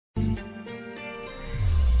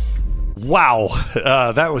Wow,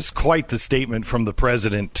 that was quite the statement from the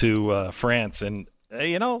president to France. And,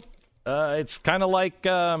 it's kind of like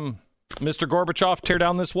Mr. Gorbachev, tear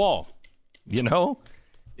down this wall. Take all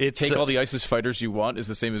the ISIS fighters you want is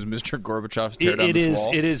the same as Mr. Gorbachev, tear down this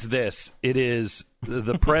wall. It is this. It is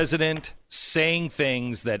the president saying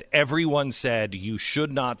things that everyone said you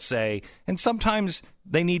should not say, and sometimes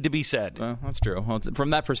they need to be said. That's true. Well, from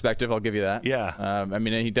that perspective, I'll give you that. Yeah.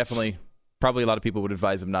 He definitely... Probably a lot of people would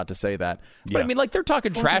advise him not to say that. But, Yeah. They're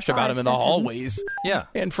talking trash about him in the hallways. Yeah.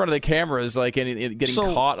 In front of the cameras, and getting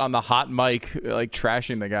caught on the hot mic,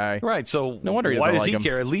 trashing the guy. Right, so no wonder he why doesn't does like he him.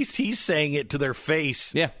 care? At least he's saying it to their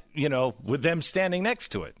face, Yeah. With them standing next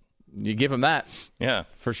to it. You give him that. Yeah.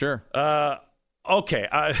 For sure. Okay,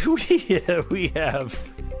 we have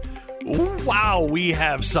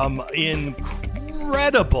some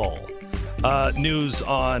incredible news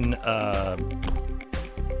on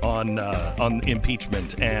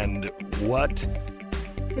impeachment and what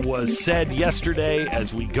was said yesterday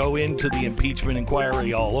as we go into the impeachment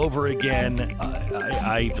inquiry all over again.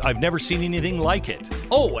 I've never seen anything like it.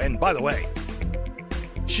 Oh, and by the way,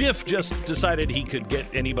 Schiff just decided he could get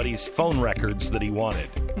anybody's phone records that he wanted.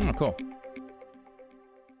 Cool.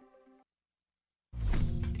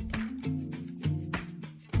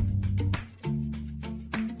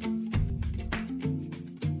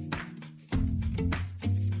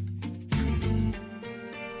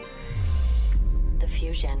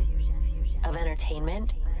 Fusion of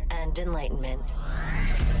entertainment and enlightenment.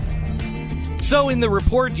 So in the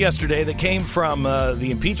report yesterday that came from the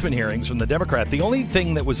impeachment hearings from the Democrat, the only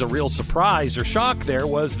thing that was a real surprise or shock there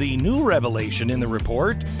was the new revelation in the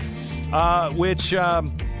report, which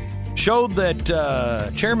showed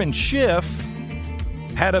that Chairman Schiff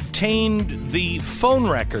had obtained the phone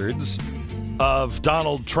records of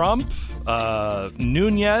Donald Trump,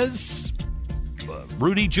 Nunes,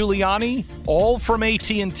 Rudy Giuliani, all from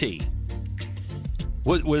AT&T.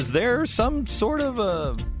 Was there some sort of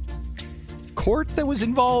a court that was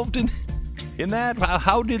involved in that?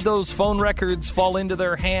 How did those phone records fall into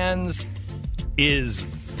their hands?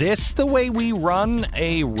 Is this the way we run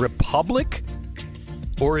a republic?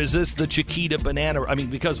 Or is this the Chiquita banana?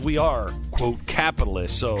 Because we are, quote,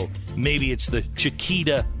 capitalist, so maybe it's the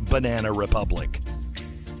Chiquita banana republic,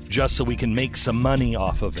 just so we can make some money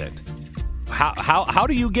off of it. How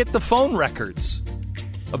do you get the phone records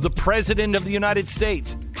of the President of the United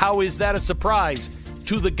States? How is that a surprise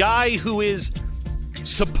to the guy who is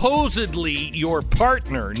supposedly your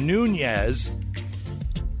partner, Nunes,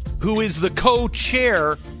 who is the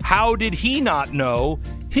co-chair? How did he not know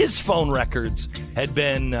his phone records had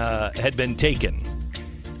been taken?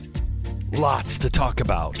 Lots to talk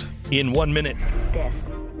about in 1 minute.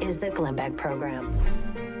 This is the Glenn Beck Program.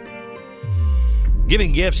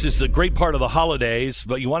 Giving gifts is a great part of the holidays,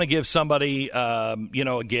 but you want to give somebody, a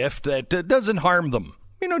gift that doesn't harm them.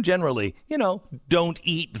 Generally, don't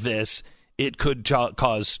eat this. It could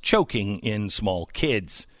cause choking in small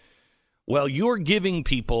kids. Well, you're giving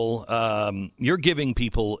people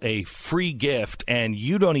a free gift, and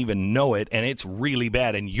you don't even know it, and it's really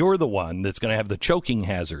bad, and you're the one that's going to have the choking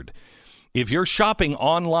hazard. If you're shopping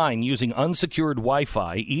online using unsecured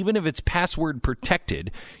Wi-Fi, even if it's password protected,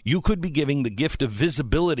 you could be giving the gift of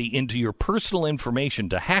visibility into your personal information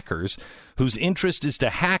to hackers whose interest is to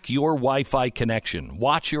hack your Wi-Fi connection,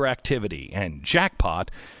 watch your activity, and jackpot,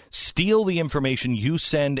 steal the information you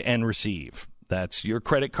send and receive. That's your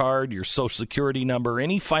credit card, your social security number,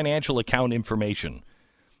 any financial account information.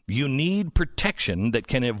 You need protection that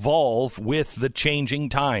can evolve with the changing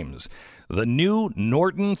times. The new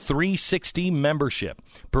Norton 360 membership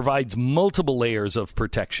provides multiple layers of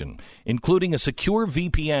protection, including a secure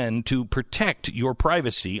VPN to protect your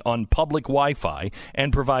privacy on public Wi-Fi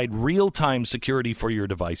and provide real-time security for your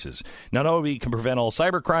devices. Not only can prevent all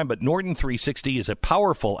cybercrime, but Norton 360 is a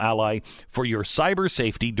powerful ally for your cyber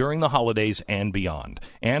safety during the holidays and beyond.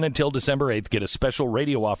 And until December 8th, get a special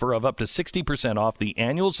radio offer of up to 60% off the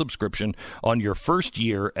annual subscription on your first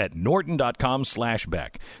year at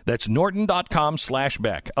norton.com/Beck. That's norton.com/Beck.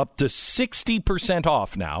 Up to 60%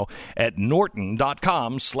 off now at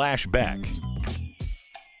norton.com/Beck.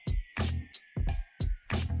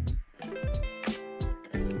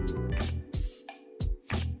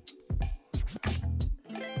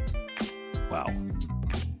 Wow.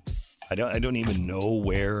 I don't even know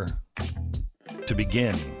where to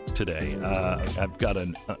begin today. I've got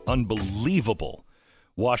an unbelievable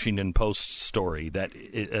Washington Post story that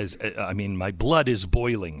is, my blood is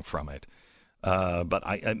boiling from it. But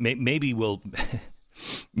maybe we'll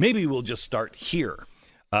just start here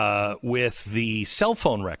with the cell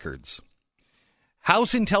phone records.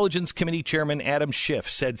 House Intelligence Committee Chairman Adam Schiff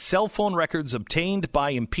said cell phone records obtained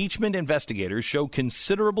by impeachment investigators show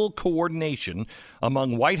considerable coordination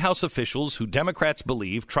among White House officials who Democrats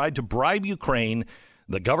believe tried to bribe Ukraine,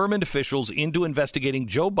 the government officials, into investigating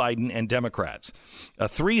Joe Biden and Democrats. A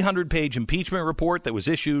 300-page impeachment report that was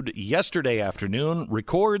issued yesterday afternoon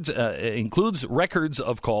includes records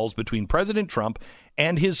of calls between President Trump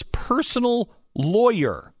and his personal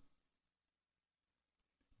lawyer.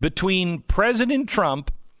 Between President Trump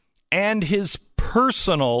and his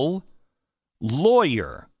personal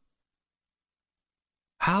lawyer.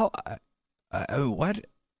 How? What?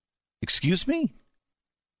 Excuse me?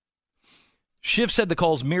 Schiff said the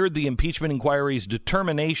calls mirrored the impeachment inquiry's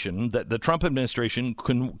determination that the Trump administration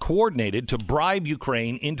coordinated to bribe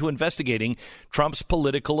Ukraine into investigating Trump's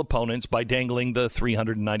political opponents by dangling the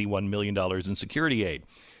 $391 million in security aid.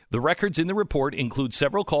 The records in the report include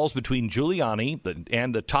several calls between Giuliani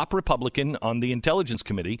and the top Republican on the Intelligence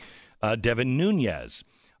Committee, Devin Nunes.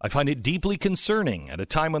 I find it deeply concerning at a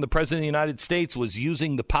time when the President of the United States was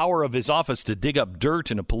using the power of his office to dig up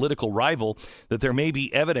dirt in a political rival that there may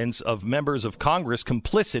be evidence of members of Congress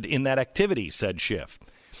complicit in that activity, said Schiff.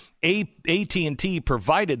 AT&T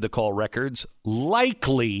provided the call records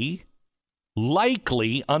likely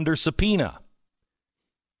under subpoena.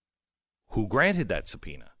 Who granted that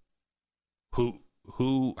subpoena?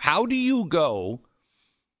 How do you go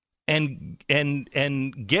and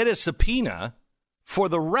get a subpoena for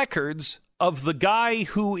the records of the guy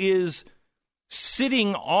who is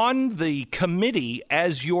sitting on the committee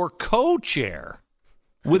as your co-chair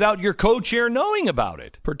without your co-chair knowing about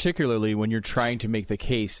it? Particularly when you're trying to make the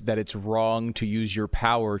case that it's wrong to use your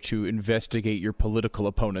power to investigate your political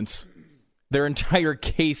opponents. Their entire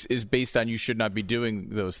case is based on you should not be doing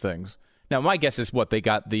those things. Now, my guess is they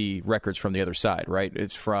got the records from the other side, right?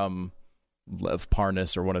 It's from Lev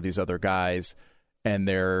Parnas or one of these other guys, and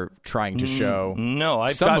they're trying to show. No,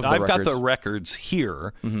 I've got the records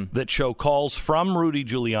here that show calls from Rudy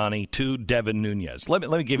Giuliani to Devin Nunes. Let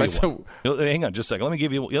me give you one. Hang on just a second. Let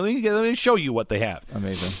me show you what they have.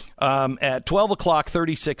 Amazing. At 12 o'clock,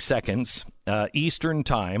 36 seconds Eastern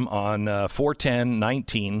time on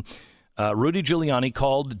 4/10/19. Rudy Giuliani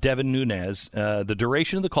called Devin Nunes. The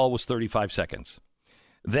duration of the call was 35 seconds.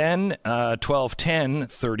 Then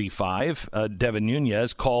 12:10:35, Devin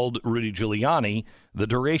Nunes called Rudy Giuliani. The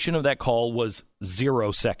duration of that call was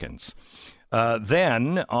 0 seconds.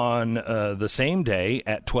 Then on the same day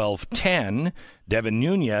at 12:10, Devin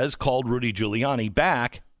Nunes called Rudy Giuliani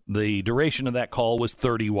back. The duration of that call was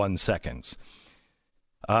 31 seconds.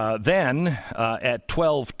 Then at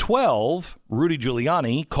 12:12, Rudy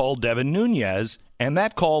Giuliani called Devin Nunes, and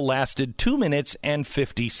that call lasted 2 minutes and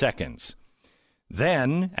 50 seconds.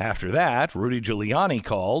 Then, after that, Rudy Giuliani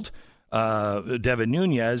called Devin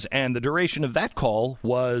Nunes, and the duration of that call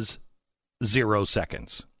was 0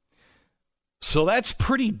 seconds. So that's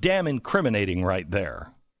pretty damn incriminating right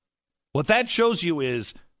there. What that shows you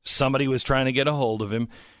is somebody was trying to get a hold of him,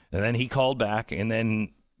 and then he called back, and then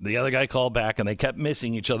the other guy called back, and they kept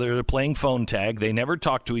missing each other. They're playing phone tag. They never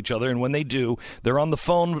talk to each other, and when they do, they're on the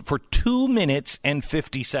phone for 2 minutes and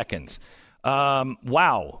 50 seconds.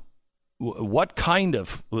 Wow. What kind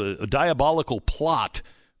of diabolical plot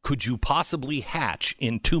could you possibly hatch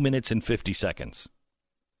in 2 minutes and 50 seconds?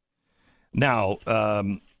 Now,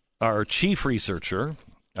 our chief researcher,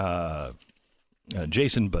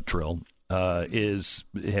 Jason Buttrill,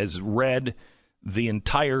 has read the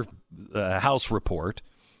entire House report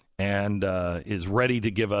and is ready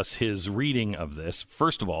to give us his reading of this.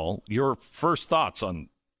 First of all, your first thoughts on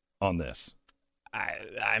this?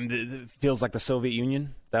 It feels like the Soviet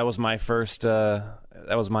Union. That was my first. That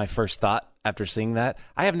was my first thought after seeing that.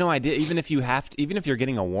 I have no idea. Even if you're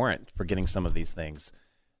getting a warrant for getting some of these things,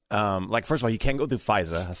 like first of all, you can't go through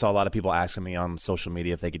FISA. I saw a lot of people asking me on social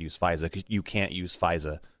media if they could use FISA because you can't use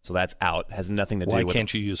FISA, so that's out. It has nothing to do. Why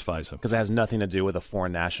can't you use FISA? Because it has nothing to do with a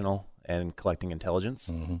foreign national and collecting intelligence.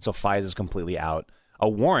 Mm-hmm. So FISA is completely out. A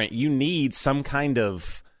warrant, you need some kind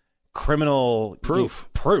of criminal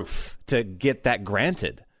proof to get that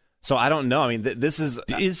granted. So I don't know. I mean, this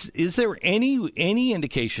is there any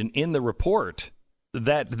indication in the report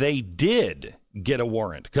that they did get a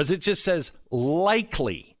warrant? Because it just says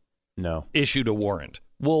likely issued a warrant.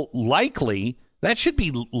 Well, likely, that should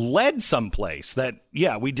be led someplace that,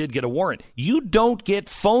 yeah, we did get a warrant. You don't get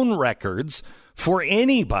phone records for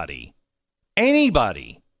anybody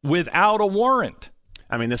without a warrant.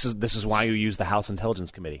 I mean, this is why you use the House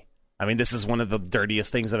Intelligence Committee. I mean, this is one of the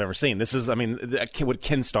dirtiest things I've ever seen. This is, I mean, would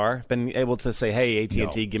Ken Starr been able to say, hey,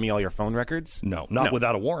 AT&T, give me all your phone records? No, not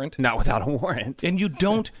without a warrant. Not without a warrant. And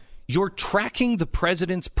you're tracking the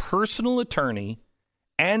president's personal attorney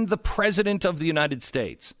and the President of the United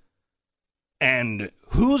States. And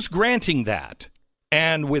who's granting that?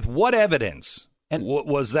 And with what evidence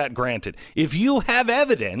was that granted? If you have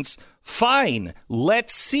evidence, fine,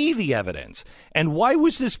 let's see the evidence. And why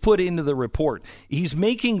was this put into the report? He's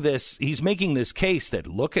making this case that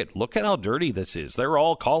look at how dirty this is. They're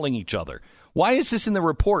all calling each other. Why is this in the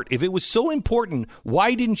report? If it was so important,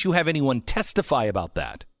 why didn't you have anyone testify about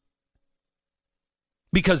that?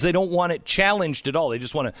 Because they don't want it challenged at all. They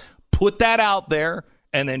just want to put that out there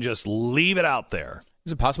and then just leave it out there.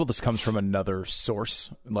 Is it possible this comes from another source,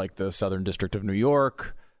 like the Southern District of New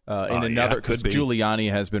York? Because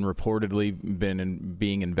Giuliani has been reportedly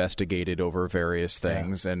being investigated over various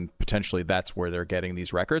things, and potentially that's where they're getting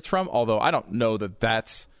these records from. Although I don't know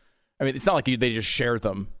that's. I mean, it's not like they just share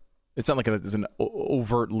them. It's not like it's an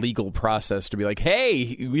overt legal process to be like,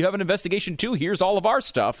 hey, we have an investigation too. Here's all of our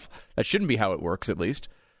stuff. That shouldn't be how it works, at least.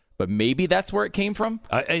 But maybe that's where it came from.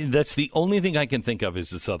 That's the only thing I can think of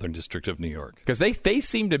is the Southern District of New York. Because they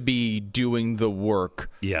seem to be doing the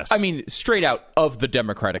work. Yes. I mean, straight out of the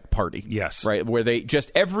Democratic Party. Yes. Right? Where they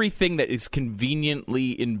just everything that is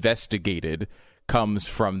conveniently investigated comes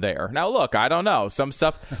from there. Now, look, I don't know. Some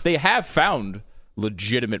stuff, they have found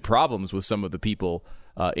legitimate problems with some of the people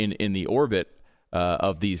in the orbit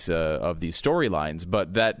of these storylines,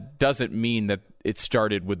 but that doesn't mean that it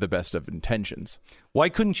started with the best of intentions. Why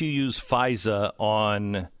couldn't you use FISA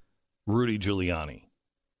on Rudy Giuliani?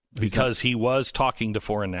 Because he was talking to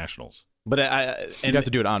foreign nationals. But you'd have to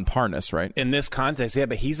do it on Parnas, right? In this context, yeah,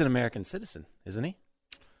 but he's an American citizen, isn't he?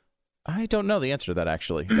 I don't know the answer to that,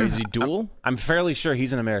 actually. Is he dual? I'm fairly sure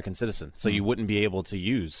he's an American citizen, so you wouldn't be able to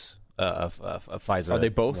use a FISA Are they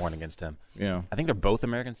both? warrant against him. Yeah. I think they're both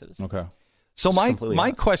American citizens. Okay. So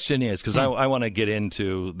my question is, because I want to get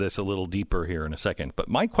into this a little deeper here in a second, but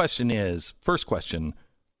my question is, first question,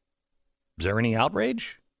 is there any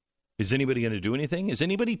outrage? Is anybody going to do anything? Is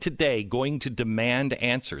anybody today going to demand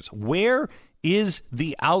answers? Where is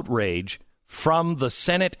the outrage from the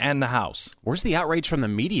Senate and the House? Where's the outrage from the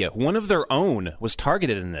media? One of their own was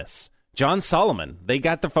targeted in this. John Solomon. They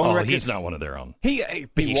got the phone records. He's not one of their own. He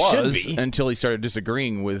was should be. Until he started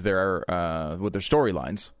disagreeing with their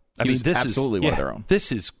storylines. I mean, this absolutely is one of their own.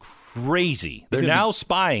 This is crazy. They're now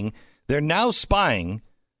spying. They're now spying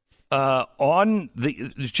on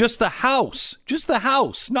just the House,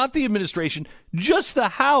 not the administration. Just the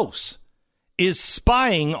House is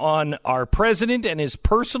spying on our president and his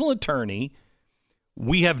personal attorney.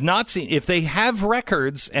 We have not seen if they have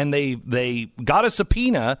records and they got a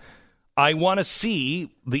subpoena. I want to see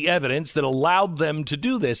the evidence that allowed them to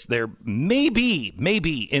do this. There maybe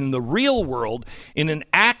in the real world, in an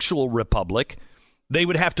actual republic, they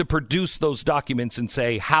would have to produce those documents and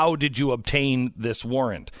say, how did you obtain this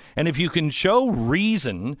warrant? And if you can show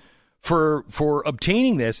reason for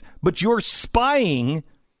obtaining this, but you're spying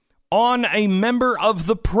on a member of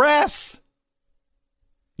the press.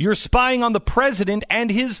 You're spying on the president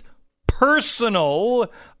and his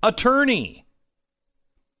personal attorney.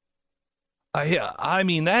 I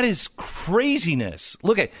mean, that is craziness.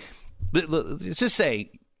 Look at, let's just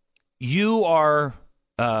say you are,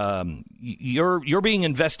 you're being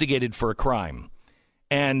investigated for a crime,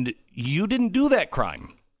 and you didn't do that crime,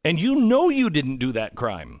 and you know you didn't do that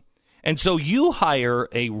crime, and so you hire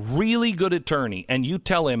a really good attorney, and you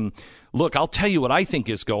tell him, look, I'll tell you what I think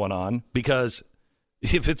is going on, because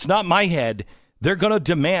if it's not my head, they're going to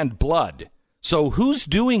demand blood. So who's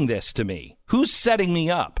doing this to me? Who's setting me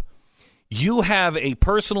up? You have a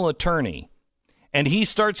personal attorney, and he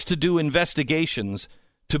starts to do investigations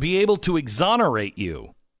to be able to exonerate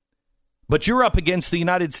you. But you're up against the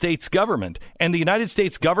United States government, and the United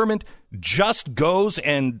States government just goes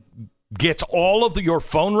and gets all of your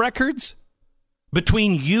phone records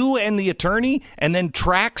between you and the attorney, and then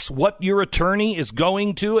tracks what your attorney is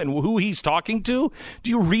going to and who he's talking to. Do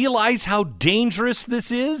you realize how dangerous this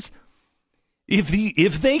is?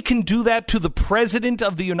 If they can do that to the president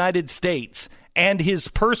of the United States and his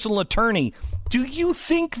personal attorney, do you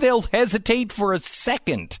think they'll hesitate for a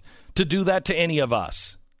second to do that to any of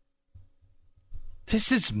us?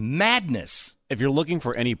 This is madness. If you're looking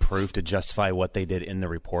for any proof to justify what they did in the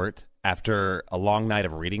report, after a long night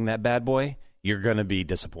of reading that bad boy, you're going to be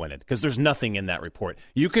disappointed because there's nothing in that report.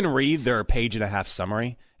 You can read their page-and-a-half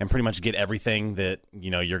summary and pretty much get everything that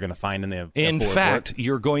you're going to find in the In full fact, report.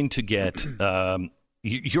 you're going to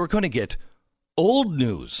get old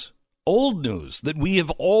news that we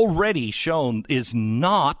have already shown is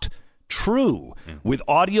not true. With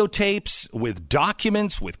audio tapes, with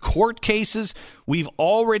documents, with court cases, we've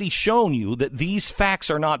already shown you that these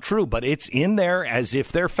facts are not true, but it's in there as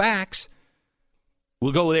if they're facts.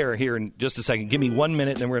 We'll go there here in just a second. Give me 1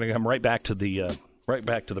 minute, and then we're going to come right back to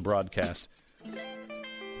the broadcast.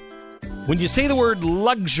 When you say the word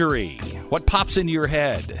luxury, what pops into your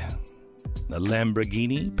head? A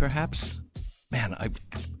Lamborghini, perhaps? Man, I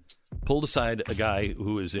pulled aside a guy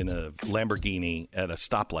who was in a Lamborghini at a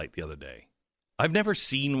stoplight the other day. I've never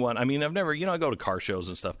seen one. I mean, I've never, I go to car shows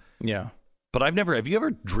and stuff. Yeah. But have you ever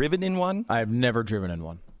driven in one? I've never driven in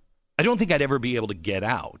one. I don't think I'd ever be able to get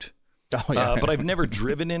out. Oh, yeah. But I've never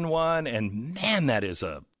driven in one, and man, that is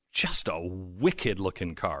just a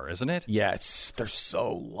wicked-looking car, isn't it? Yeah, they're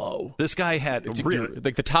so low. This guy had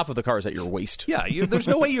like the top of the car is at your waist. Yeah, there's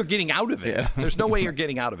no way you're getting out of it. Yeah. There's no way you're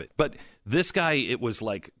getting out of it. But this guy, it was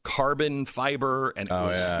like carbon fiber, and it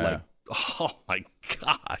was like, oh my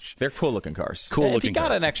gosh, they're cool-looking cars. If you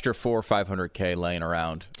got an extra $400,000 or $500,000 laying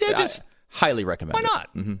around, just highly recommend. Why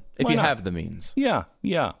not? Mm-hmm. If you have the means. Yeah.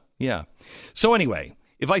 So anyway,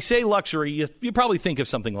 if I say luxury, you probably think of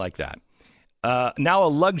something like that. Now a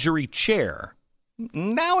luxury chair.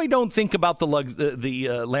 Now I don't think about the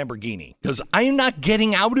Lamborghini because I'm not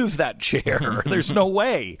getting out of that chair. There's no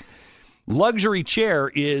way. Luxury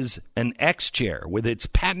chair is an X chair with its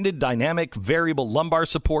patented dynamic variable lumbar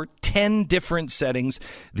support, 10 different settings.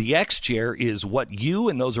 The X chair is what you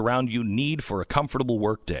and those around you need for a comfortable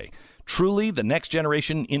workday. Truly the next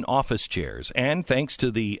generation in office chairs. And thanks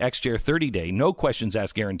to the X Chair 30-day, no questions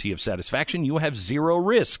asked guarantee of satisfaction, you have zero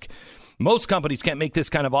risk. Most companies can't make this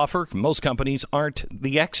kind of offer. Most companies aren't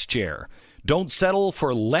the X Chair. Don't settle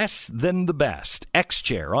for less than the best. X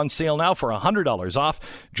Chair on sale now for $100 off.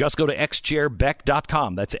 Just go to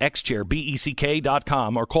xchairbeck.com. That's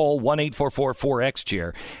xchairbeck.com or call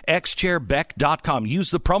 1-844-4XChair. xchairbeck.com. Use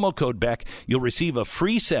the promo code Beck. You'll receive a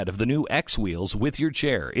free set of the new X wheels with your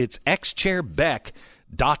chair. It's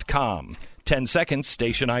xchairbeck.com. 10 seconds,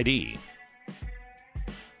 station ID.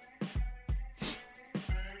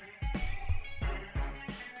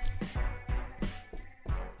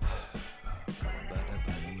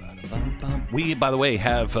 We, by the way,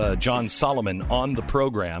 have John Solomon on the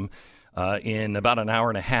program in about an hour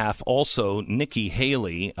and a half. Also, Nikki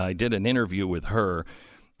Haley. I did an interview with her.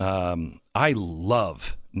 I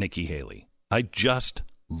love Nikki Haley. I just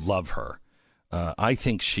love her. I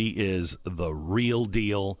think she is the real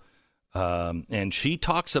deal. And she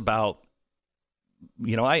talks about,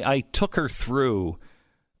 I took her through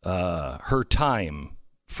her time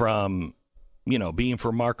from being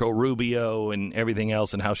for Marco Rubio and everything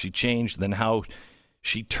else, and how she changed, then how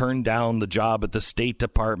she turned down the job at the State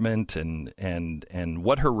Department, and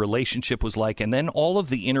what her relationship was like, and then all of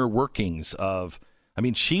the inner workings of,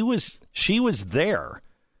 she was there,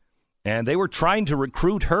 and they were trying to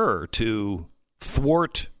recruit her to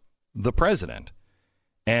thwart the president,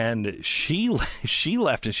 and she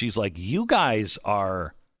left, and she's like, "You guys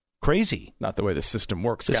are crazy. Not the way the system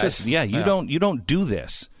works, guys. You don't do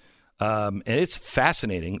this." And it's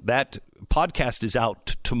fascinating. That podcast is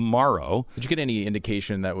out tomorrow. Did you get any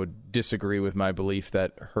indication that would disagree with my belief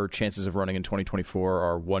that her chances of running in 2024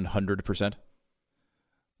 are 100%?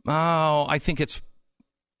 Oh, I think it's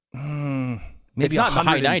maybe it's not in the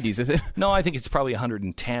high 90s, is it? No, I think it's probably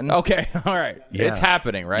 110. Okay, all right. Yeah. It's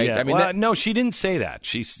happening, right? Yeah. No, she didn't say that.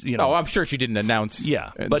 She's, Oh, I'm sure she didn't announce.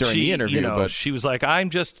 Yeah, but during the interview. But she was like, I'm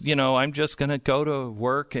just going to go to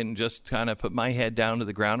work and just kind of put my head down to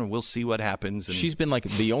the ground, and we'll see what happens. And she's been like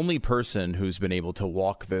the only person who's been able to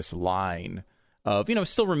walk this line of,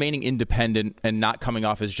 still remaining independent and not coming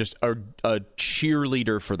off as just a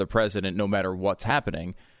cheerleader for the president, no matter what's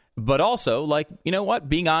happening. But also,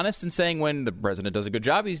 being honest and saying when the president does a good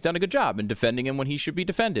job, he's done a good job, and defending him when he should be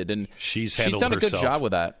defended. And she's done a good job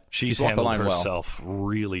with that. She's walked the line herself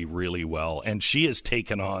really, really well. And she has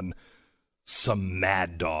taken on some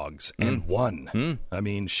mad dogs and won.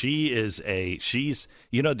 She's,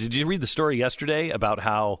 did you read the story yesterday about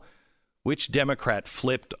how which Democrat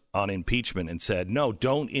flipped on impeachment and said, no,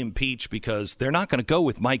 don't impeach because they're not going to go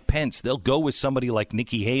with Mike Pence. They'll go with somebody like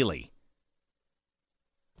Nikki Haley.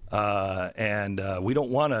 We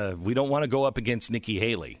don't want to go up against Nikki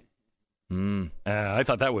Haley. I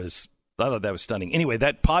thought that was stunning. Anyway,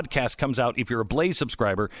 that podcast comes out, if you're a Blaze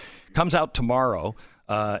subscriber, comes out tomorrow.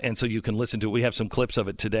 And so you can listen to it. We have some clips of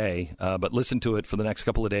it today, but listen to it for the next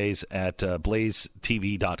couple of days at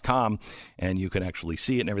blazetv.com, and you can actually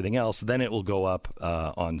see it and everything else. Then it will go up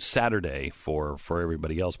on Saturday for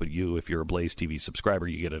everybody else. But if you're a Blaze TV subscriber,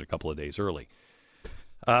 you get it a couple of days early.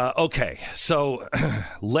 Okay, so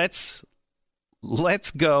let's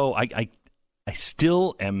go. I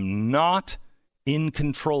still am not in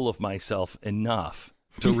control of myself enough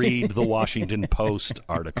to read the Washington Post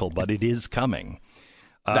article, but it is coming.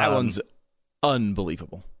 That one's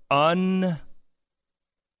unbelievable.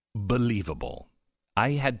 unbelievable.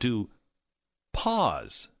 I had to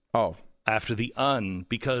pause after the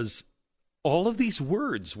because all of these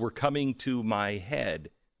words were coming to my head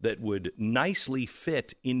that would nicely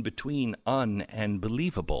fit in between and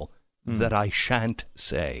believable that I shan't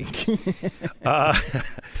say.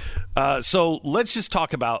 So let's just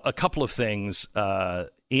talk about a couple of things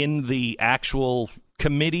in the actual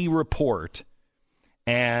committee report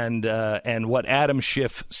and what Adam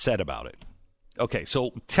Schiff said about it. Okay,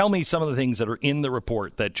 so tell me some of the things that are in the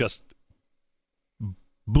report that just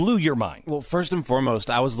blew your mind. Well, first and foremost,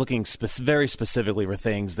 I was looking very specifically for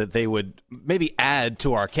things that they would maybe add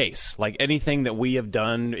to our case, like anything that we have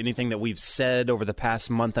done, anything that we've said over the past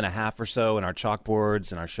month and a half or so in our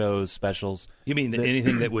chalkboards and our shows, specials. You mean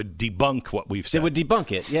anything that would debunk what we've said? It would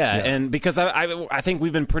debunk it, yeah. And because I think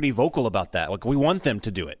we've been pretty vocal about that. Like, we want them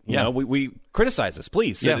to do it. You know, we criticize us,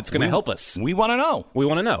 please. It's going to help us. We want to know. We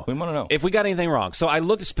want to know. We want to know. If we got anything wrong. So I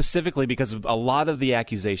looked specifically because a lot of the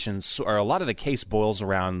accusations, or a lot of the case boils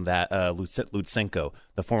around that Lutsenko,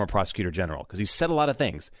 the former prosecutor general, because he said a lot of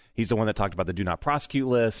things. He's the one that talked about the do not prosecute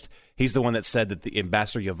list. He's the one that said that the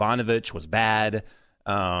Ambassador Yovanovitch was bad.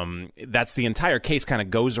 That's the entire case kind of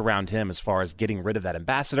goes around him as far as getting rid of that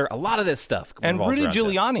ambassador. A lot of this stuff. And Rudy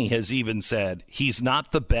Giuliani has even said he's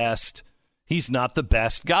not the best. He's not the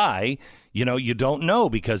best guy. You know, you don't know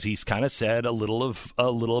because he's kind of said a little of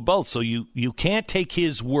both. So you can't take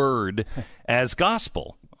his word as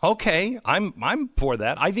gospel. Okay, I'm for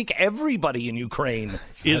that. I think everybody in Ukraine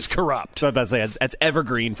is corrupt. So I was about to say that's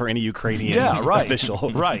evergreen for any Ukrainian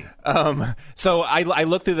official, right? So I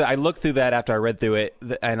looked through that. I looked through that after I read through it,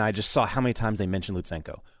 and I just saw how many times they mentioned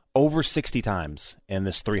Lutsenko. Over 60 times in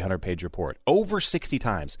this 300-page report. Over 60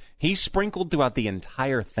 times. He's sprinkled throughout the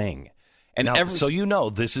entire thing. And now, so you know,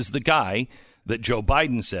 this is the guy that Joe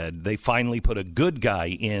Biden said they finally put a good guy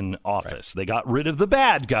in office. Right. They got rid of the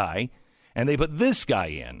bad guy, and they put this guy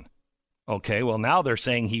in. Okay, well, now they're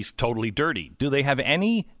saying he's totally dirty. Do they have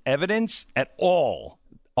any evidence at all?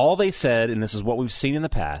 All they said, and this is what we've seen in the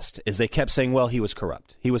past, is they kept saying, well, he was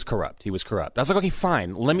corrupt. He was corrupt. He was corrupt. I was like, okay,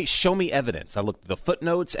 fine. Show me evidence. I looked at the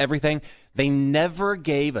footnotes, everything. They never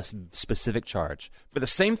gave a specific charge. For the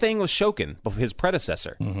same thing with Shokin, his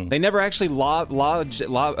predecessor. Mm-hmm. They never actually threw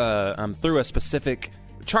a specific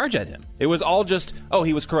charge at him. It was all just, oh,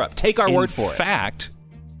 he was corrupt. Take our word for it. In fact,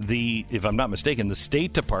 if I'm not mistaken, the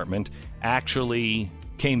State Department actually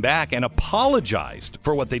came back and apologized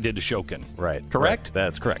for what they did to Shokin. Right. Correct? Right.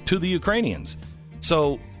 That's correct. To the Ukrainians.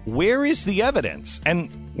 So where is the evidence?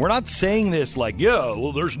 And we're not saying this like,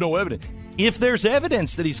 there's no evidence. If there's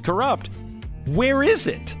evidence that he's corrupt, where is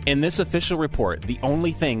it? In this official report, the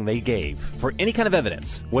only thing they gave for any kind of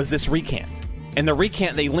evidence was this recant. And the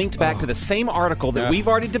recant, they linked back to the same article that we've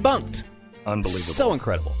already debunked. Unbelievable. So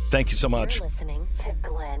incredible. Thank you so much. You're listening to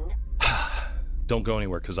Glenn. Don't go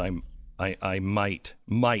anywhere because I might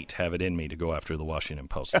have it in me to go after the Washington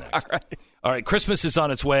Post next. All right, Christmas is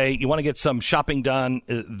on its way. You want to get some shopping done.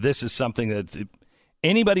 This is something that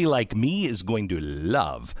anybody like me is going to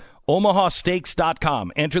love.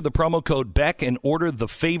 OmahaSteaks.com. Enter the promo code Beck and order the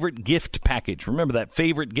favorite gift package. Remember that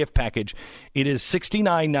favorite gift package. It is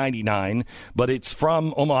 $69.99, but it's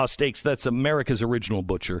from Omaha Steaks. That's America's original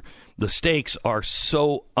butcher. The steaks are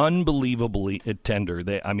so unbelievably tender.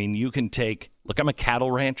 You can look, I'm a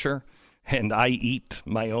cattle rancher, and I eat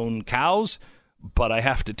my own cows, but I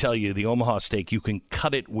have to tell you, the Omaha steak, you can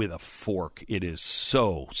cut it with a fork. It is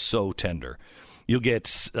so, so tender. You'll get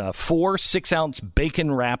 4 6-ounce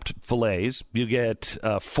bacon-wrapped fillets. You get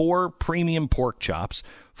 4 premium pork chops,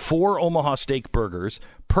 4 Omaha steak burgers,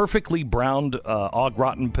 perfectly browned au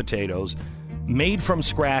gratin potatoes, made from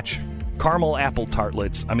scratch caramel apple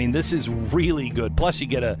tartlets. I mean, this is really good. Plus, you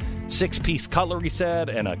get a 6-piece cutlery set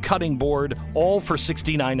and a cutting board, all for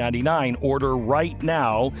 $69.99. Order right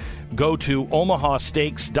now. Go to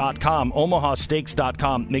omahasteaks.com,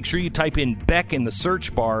 omahasteaks.com. Make sure you type in Beck in the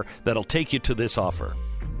search bar. That'll take you to this offer.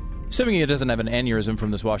 Assuming he doesn't have an aneurysm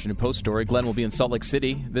from this Washington Post story, Glenn will be in Salt Lake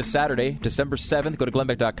City this Saturday, December 7th. Go to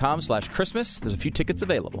glennbeck.com/Christmas. There's a few tickets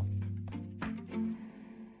available.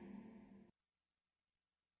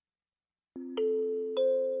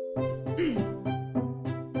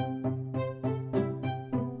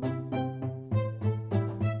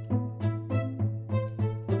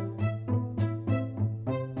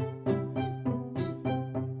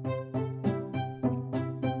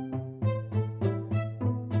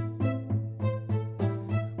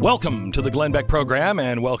 Welcome to the Glenn Beck program,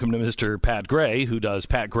 and welcome to Mr. Pat Gray, who does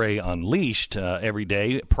Pat Gray Unleashed every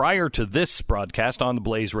day prior to this broadcast on the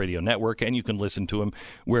Blaze Radio Network, and you can listen to him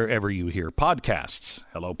wherever you hear podcasts.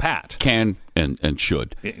 Hello, Pat. Can and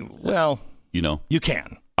should. Well, you know, you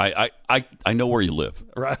can. I know where you live.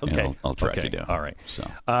 Right. Okay. And I'll track you down. All right. So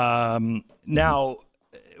Now,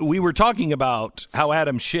 we were talking about how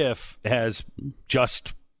Adam Schiff has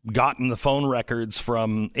just gotten the phone records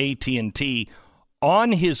from AT&T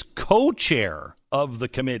on his co-chair of the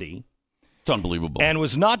committee. it's unbelievable. And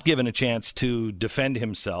was not given a chance to defend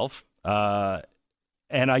himself.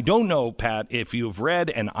 And I don't know, Pat, if you've read,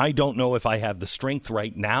 and I don't know if I have the strength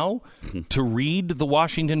right now to read the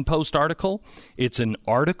Washington Post article. It's an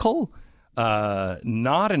article,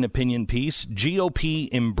 not an opinion piece.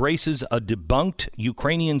 GOP embraces a debunked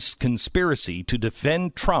Ukrainian conspiracy to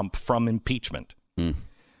defend Trump from impeachment.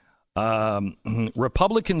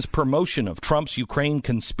 Republicans' promotion of Trump's Ukraine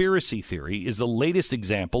conspiracy theory is the latest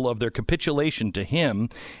example of their capitulation to him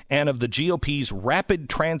and of the GOP's rapid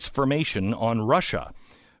transformation on Russia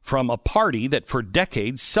from a party that for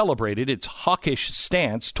decades celebrated its hawkish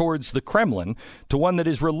stance towards the Kremlin to one that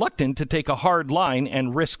is reluctant to take a hard line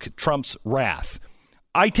and risk Trump's wrath.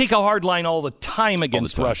 I take a hard line all the time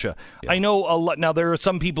against Russia. Yeah. I know a lot. Now, there are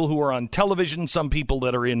some people who are on television, some people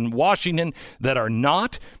that are in Washington that are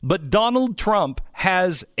not. But Donald Trump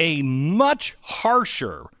has a much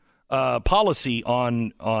harsher policy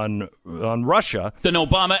on Russia than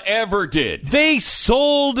Obama ever did. They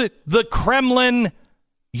sold the Kremlin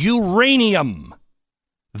uranium.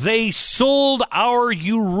 They sold our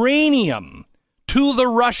uranium to the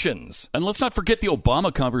Russians. And let's not forget the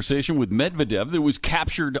Obama conversation with Medvedev that was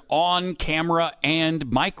captured on camera and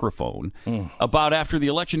microphone about after the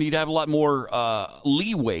election he'd have a lot more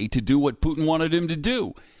leeway to do what Putin wanted him to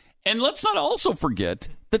do. And let's not also forget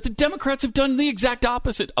that the Democrats have done the exact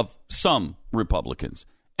opposite of some Republicans.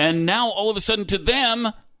 And now all of a sudden to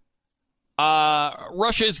them,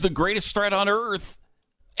 Russia is the greatest threat on earth.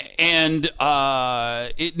 And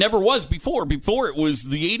it never was before. Before it was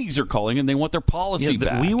the 80s are calling and they want their policy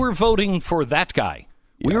back. We were voting for that guy.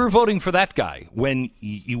 We were voting for that guy when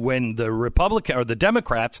the Republican or the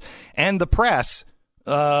Democrats and the press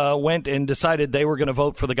went and decided they were going to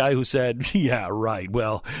vote for the guy who said, "Yeah, right.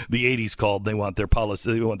 Well, the 80s called. They want their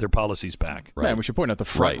policy. They want their policies back." Right. And we should point out the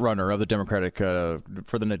front runner of the Democratic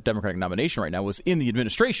for the Democratic nomination right now was in the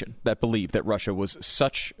administration that believed that Russia was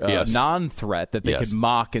such a non-threat that they could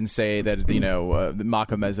mock and say that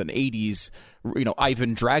mock him as an 80s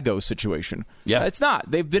Ivan Drago situation. Yeah, it's not.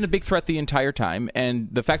 They've been a big threat the entire time, and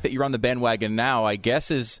the fact that you're on the bandwagon now, I guess,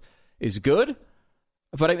 is good.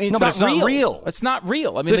 But I mean, it's not real. It's not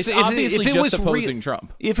real. I mean, it's obviously just opposing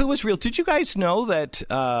Trump. If it was real, did you guys know that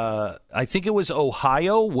I think it was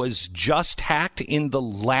Ohio was just hacked in the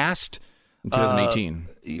last 2018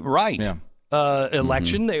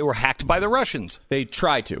 election? They were hacked by the Russians. They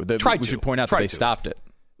tried to. We should point out that they stopped it.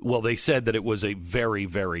 Well, they said that it was a very,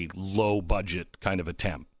 very low budget kind of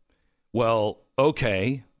attempt. Well,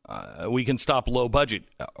 okay, we can stop low budget.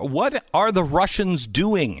 What are the Russians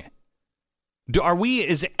doing?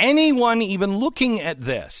 Is anyone even looking at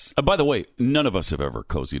this? By the way, none of us have ever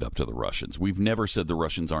cozied up to the Russians. We've never said the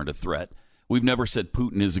Russians aren't a threat. We've never said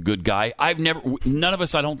Putin is a good guy. None of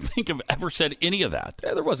us, I don't think, have ever said any of that.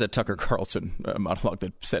 Yeah, there was a Tucker Carlson monologue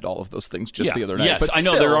that said all of those things just the other night. Yes, but I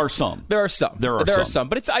know there are some. There are some.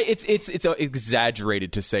 But it's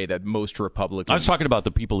exaggerated to say that most Republicans. I was talking about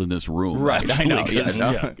the people in this room. Right, actually, I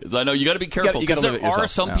know. Because I know you got to be careful. Because there are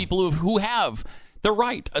some people who have. They're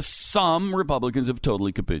right. Some Republicans have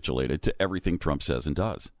totally capitulated to everything Trump says and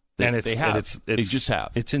does. They just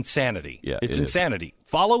have. It's insanity. Yeah, it's insanity.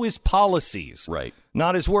 Follow his policies. Right.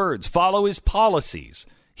 Not his words. Follow his policies.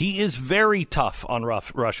 He is very tough on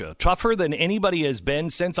Russia. Tougher than anybody has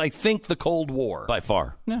been since, I think, the Cold War. By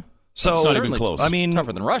far. Yeah. So it's not even close. I mean,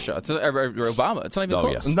 tougher than Russia. It's Obama. It's not even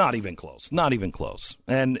close. Yes. Not even close. Not even close.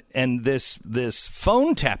 And this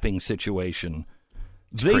phone tapping situation.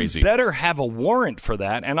 They crazy. Better have a warrant for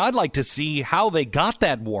that, and I'd like to see how they got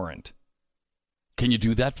that warrant. Can you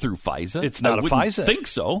do that through FISA? It's not a FISA. I think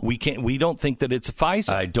so. We can't. We don't think that it's a FISA.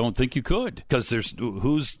 I don't think you could because there's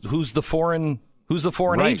who's the foreign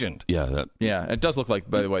agent. Yeah, It does look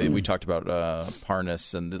like. By the way, we talked about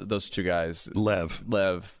Parnas and those two guys, Lev,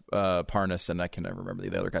 Parnas, and I can never remember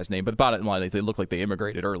the other guy's name. But the bottom line, they look like they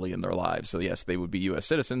immigrated early in their lives. So yes, they would be U.S.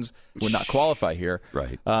 citizens. Would not qualify here.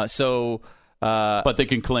 Right. But they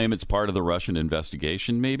can claim it's part of the Russian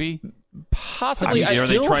investigation, maybe? Possibly. Are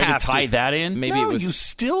they trying to tie that in? Maybe you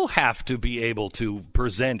still have to be able to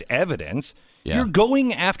present evidence. Yeah. You're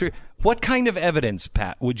going after... What kind of evidence,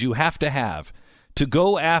 Pat, would you have to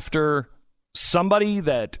go after somebody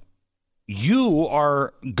that you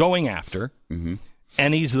are going after,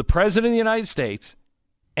 and he's the president of the United States,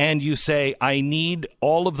 and you say, I need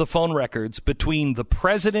all of the phone records between the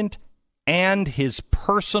president and his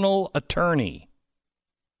personal attorney.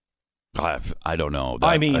 I don't know.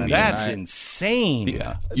 That's insane.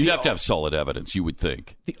 Yeah, you'd have to have solid evidence, you would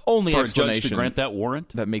think. The only for explanation a judge to grant that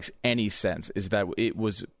warrant that makes any sense is that it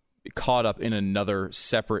was caught up in another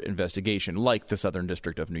separate investigation, like the Southern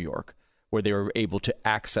District of New York, where they were able to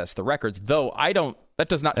access the records. Though that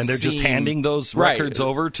does not. And they're just handing those right. records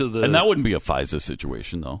over to the. And that wouldn't be a FISA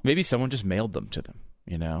situation, though. Maybe someone just mailed them to them.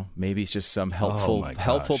 Maybe it's just some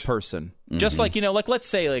helpful person. Mm-hmm. Just like let's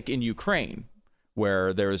say like in Ukraine,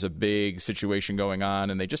 where there is a big situation going on,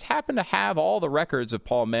 and they just happen to have all the records of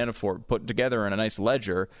Paul Manafort put together in a nice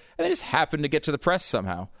ledger, and they just happen to get to the press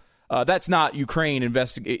somehow. That's not Ukraine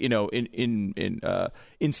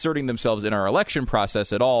inserting themselves in our election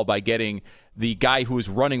process at all by getting the guy who was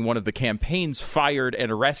running one of the campaigns fired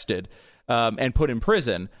and arrested and put in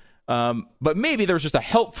prison. But maybe there was just a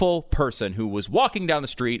helpful person who was walking down the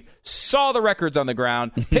street, saw the records on the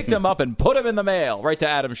ground, picked them up, and put them in the mail right to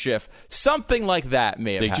Adam Schiff. Something like that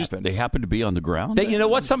may have happened. They happened to be on the ground? You know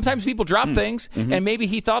what? Sometimes people drop things, and maybe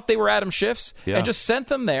he thought they were Adam Schiff's and just sent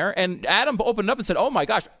them there. And Adam opened up and said, oh, my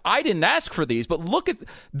gosh, I didn't ask for these, but look at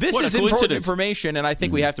this is important information, and I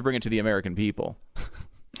think we have to bring it to the American people.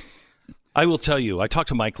 I will tell you, I talked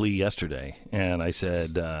to Mike Lee yesterday, and I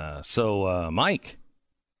said, Mike,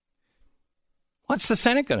 what's the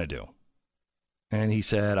Senate going to do? And he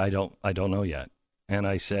said, I don't know yet. And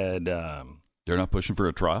I said, they're not pushing for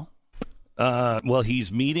a trial? Well,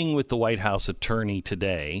 he's meeting with the White House attorney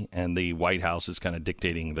today, and the White House is kind of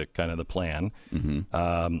dictating the plan.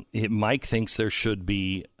 Mm-hmm. Mike thinks there should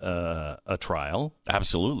be a trial.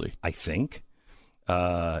 Absolutely. I think.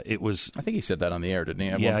 I think he said that on the air,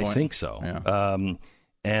 didn't he? Yeah, I think so. Yeah.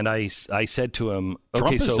 And I said to him,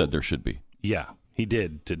 Trump has said there should be. Yeah, he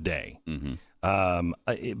did today. Mm-hmm.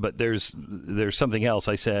 But there's something else.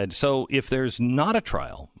 I said, so if there's not a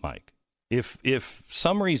trial, Mike, if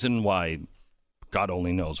some reason why, God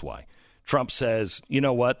only knows why, Trump says, you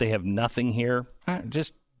know what, they have nothing here,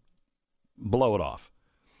 just blow it off,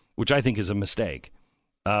 which I think is a mistake.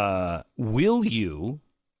 Will you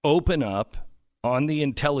open up on the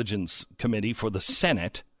Intelligence Committee for the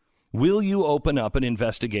Senate? Will you open up an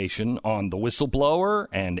investigation on the whistleblower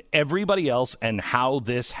and everybody else and how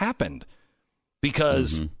this happened?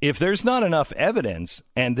 Because if there's not enough evidence,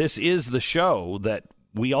 and this is the show that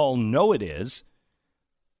we all know it is,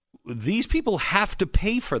 these people have to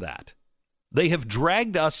pay for that. They have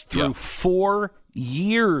dragged us through 4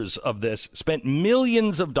 years of this, spent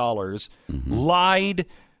millions of dollars, lied,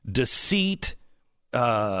 deceit,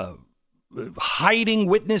 hiding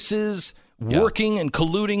witnesses, working and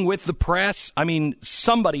colluding with the press. I mean,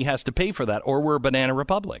 somebody has to pay for that, or we're a banana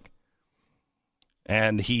republic.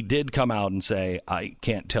 And he did come out and say, I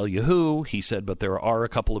can't tell you who. He said, but there are a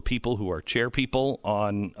couple of people who are chair people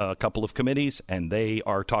on a couple of committees, and they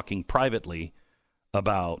are talking privately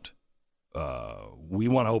about we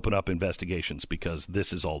want to open up investigations because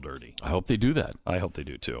this is all dirty. I hope they do that. I hope they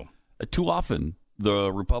do, too. Too often,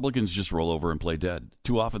 the Republicans just roll over and play dead.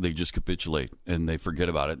 Too often, they just capitulate, and they forget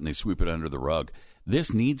about it, and they sweep it under the rug.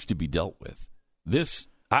 This needs to be dealt with.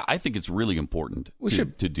 I think it's really important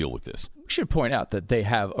to deal with this. We should point out that they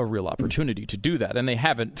have a real opportunity to do that, and they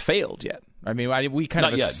haven't failed yet. I mean, we kind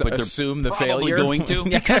of assume the failure. Going to.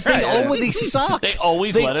 Because they always suck. They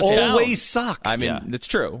always let us down. They always suck. I mean, it's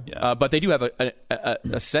true. Yeah. But they do have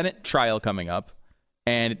a Senate trial coming up,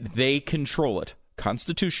 and they control it.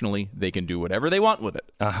 Constitutionally, they can do whatever they want with it.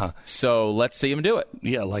 So let's see them do it.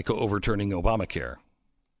 Yeah, like overturning Obamacare.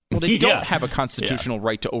 Well, they don't have a constitutional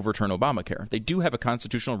right to overturn Obamacare. They do have a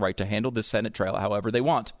constitutional right to handle the Senate trial however they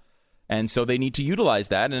want. And so they need to utilize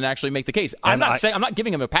that and actually make the case. I'm not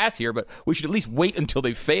giving them a pass here, but we should at least wait until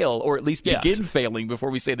they fail, or at least begin failing before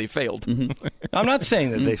we say they failed. I'm not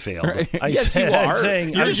saying that they failed. Yes, you are.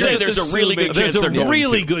 You're just saying there's a really good chance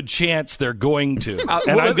good chance they're going to.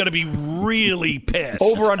 And I'm going to be really pissed.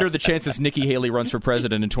 Over under the chances Nikki Haley runs for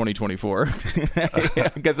president in 2024.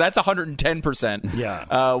 Because that's 110%.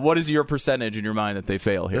 Yeah. What is your percentage in your mind that they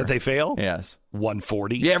fail here? That they fail? Yes.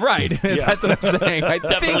 140. Yeah, right. That's what I'm saying.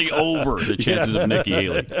 Definitely over the chances of Nikki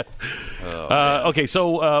Haley. Okay,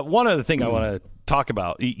 so one other thing I want to talk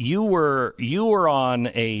about. You were on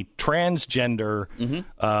a transgender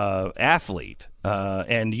athlete,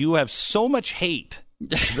 and you have so much hate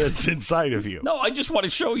that's inside of you. No, I just want to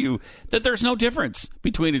show you that there's no difference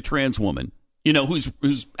between a trans woman,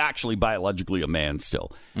 who's actually biologically a man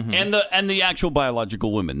still, and the actual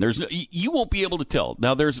biological woman. You won't be able to tell.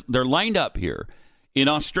 Now they're lined up here in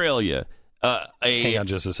Australia. Hang on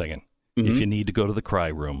just a second. If you need to go to the cry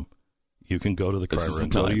room, You can go to the car and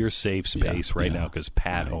go to your safe space now because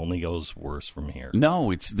Pat only goes worse from here.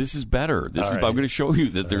 No, this is better. I'm going to show you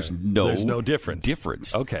that there's no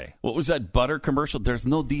difference. Okay. What was that butter commercial? There's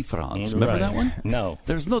no difference. Remember that one? No.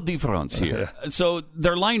 There's no difference here. So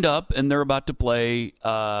they're lined up and they're about to play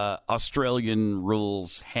Australian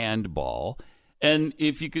rules handball. And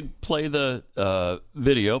if you could play the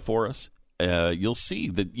video for us, you'll see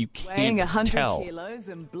that you can't weighing 100 tell. kilos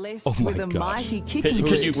and blessed with a mighty kicking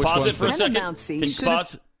Can you pause it for a second? Can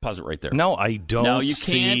you pause it right there? No, I don't. No, you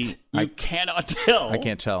can't. You cannot tell. I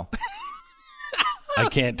can't tell. I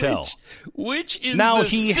can't tell. Which is now the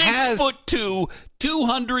he 6'2",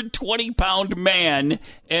 220-pound man,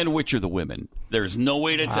 and which are the women? There's no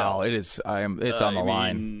way to tell. It is. It's on the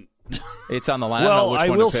line. It's on the line. Well, I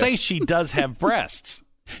will say she does have breasts.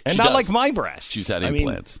 And not like my breasts. She's had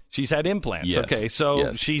implants. She's had implants. Yes. Okay,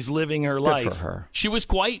 so she's living her life. Good for her. She was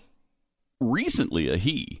quite recently a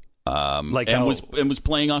he. Was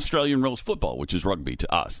playing Australian rules football, which is rugby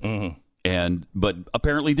to us. Mm-hmm. But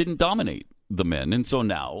apparently didn't dominate the men, and so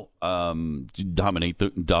now dominating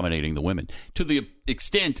the women to the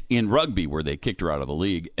extent in rugby where they kicked her out of the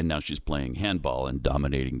league, and now she's playing handball and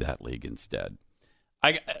dominating that league instead.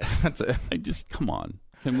 I just come on.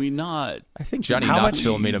 Can we not? I think Johnny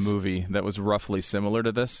Knoxville made a movie that was roughly similar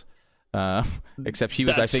to this, except he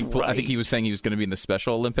was. I think he was saying he was going to be in the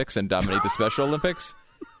Special Olympics and dominate the Special Olympics.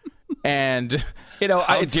 And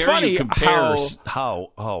it's funny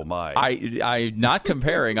how my I'm not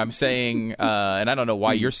comparing. I'm saying, and I don't know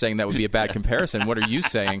why you're saying that would be a bad comparison. What are you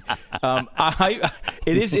saying? It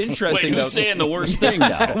is interesting. Wait, who's saying the worst thing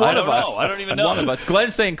now? I don't know. I don't even know. One of us.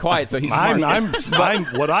 Glenn's saying quiet, so he's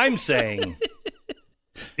smart. What I'm saying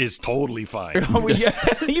is totally fine.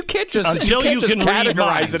 You can't just can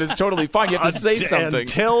categorize it as totally fine. You have to say something.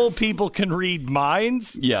 Until people can read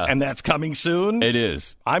minds, and that's coming soon. It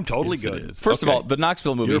is. I'm totally good. First of all, the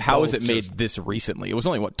Knoxville movie, how is it made this recently? It was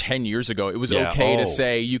only, 10 years ago. It was okay to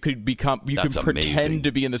say you could pretend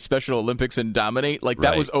to be in the Special Olympics and dominate.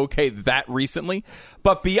 That was okay that recently.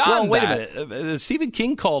 But beyond wait a minute. Stephen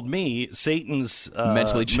King called me Satan's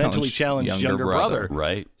mentally challenged younger brother.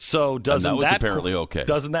 Right. So that was apparently okay.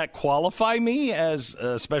 Doesn't that qualify me as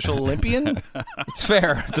a Special Olympian? It's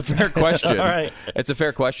fair. It's a fair question. All right. It's a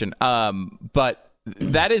fair question. But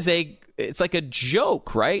that is it's like a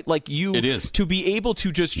joke, right? It is. To be able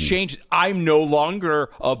to just change, I'm no longer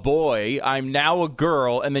a boy, I'm now a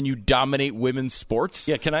girl, and then you dominate women's sports.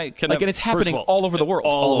 Yeah, can I and it's happening all over the world.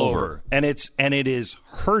 All over. And it is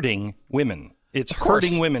hurting women. It's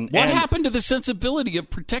hurting women. What happened to the sensibility of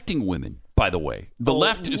protecting women, by the way? The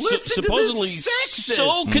left is supposedly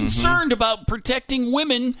so concerned about protecting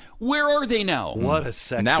women. Where are they now? What a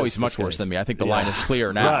sexist. Now he's much worse than me. I think the line is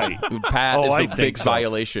clear now. Right. Pat is the big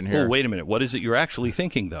violation here. Oh, wait a minute. What is it you're actually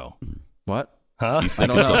thinking, though? What? Huh? He's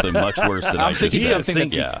thinking something much worse than I just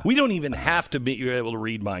said. We don't even have to be able to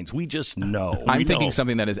read minds. We just know. I'm thinking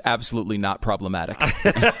something that is absolutely not problematic.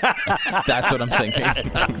 That's what I'm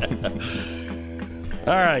thinking.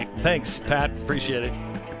 All right. Thanks, Pat. Appreciate it.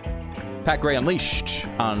 Pat Gray Unleashed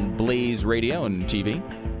on Blaze Radio and TV.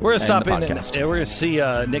 We're going to stop in and we're going to see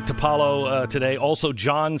Nick Di Paolo today. Also,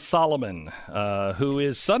 John Solomon, who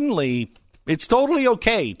is suddenly, it's totally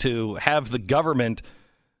okay to have the government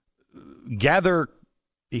gather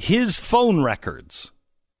his phone records.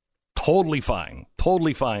 Totally fine.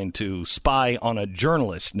 Totally fine to spy on a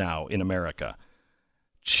journalist now in America.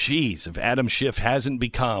 Jeez, if Adam Schiff hasn't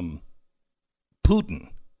become Putin.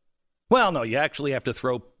 Well, no, you actually have to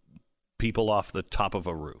throw people off the top of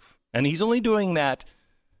a roof. And he's only doing that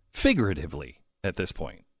figuratively at this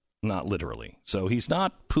point, not literally. So he's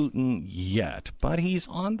not Putin yet, but he's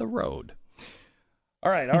on the road.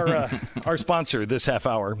 All right, our sponsor this half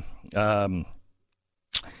hour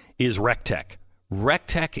is RecTech.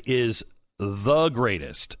 RecTech is the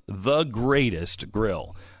greatest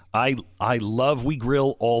grill. We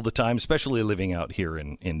grill all the time, especially living out here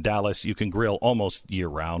in Dallas. You can grill almost year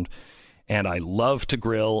round. And I love to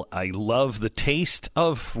grill. I love the taste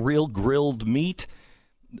of real grilled meat.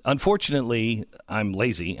 Unfortunately, I'm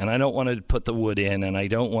lazy and I don't want to put the wood in and I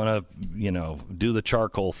don't want to, do the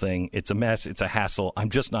charcoal thing. It's a mess. It's a hassle. I'm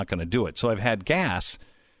just not going to do it. So I've had gas.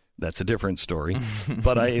 That's a different story.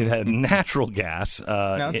 But I had natural gas.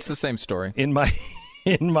 No, it's the same story. In my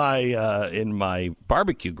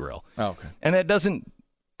barbecue grill. Oh, okay. And that doesn't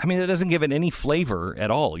give it any flavor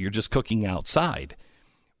at all. You're just cooking outside.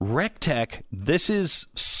 RecTech, this is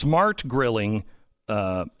smart grilling,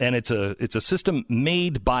 and it's a system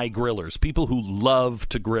made by grillers, people who love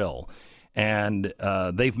to grill. And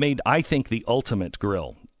they've made, I think, the ultimate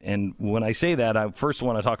grill. And when I say that, I first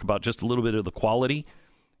want to talk about just a little bit of the quality.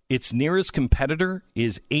 Its nearest competitor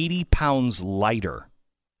is 80 pounds lighter,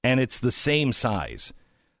 and it's the same size.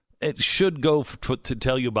 It should go to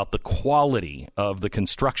tell you about the quality of the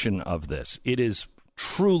construction of this. It is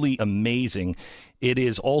truly amazing. It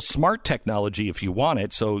is all smart technology if you want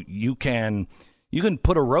it, so you can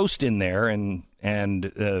put a roast in there and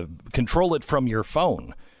control it from your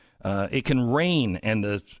phone. It can rain, and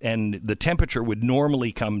the temperature would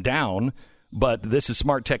normally come down, but this is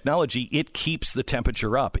smart technology. It keeps the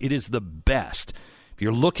temperature up. It is the best. If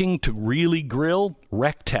you're looking to really grill,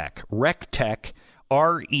 RecTech, RecTech,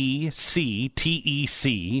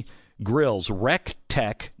 RecTech Grills,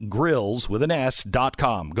 RecTech Grills with an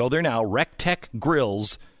S.com. Go there now,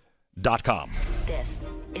 RecTechGrills.com. This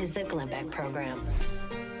is the Glenn Beck Program.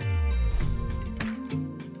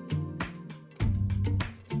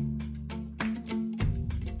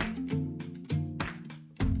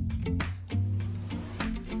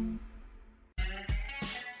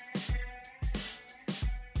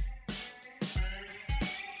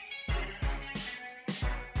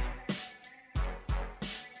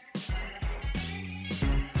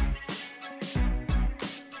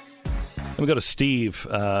 Let me go to Steve.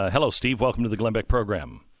 Hello, Steve. Welcome to the Glenn Beck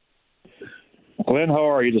Program. Glenn, how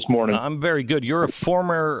are you this morning? I'm very good. You're a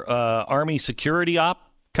former Army security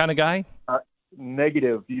op kind of guy?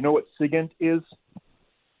 Negative. Do you know what SIGINT is?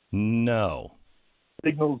 No.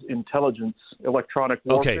 Signals Intelligence Electronic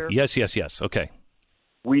Warfare. Okay. Yes. Okay.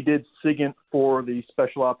 We did SIGINT for the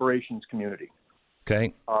Special Operations community.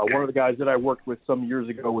 Okay. One of the guys that I worked with some years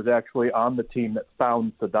ago was actually on the team that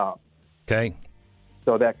found Saddam. Okay.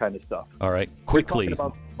 So that kind of stuff. All right. Quickly. We're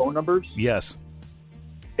talking about phone numbers. Yes.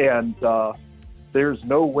 And there's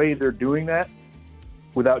no way they're doing that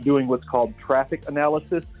without doing what's called traffic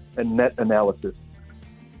analysis and net analysis.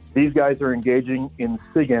 These guys are engaging in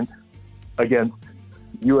SIGINT against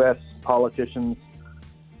U.S. politicians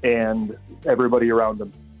and everybody around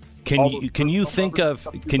them. Can you think of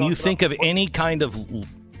any kind of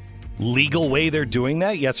legal way they're doing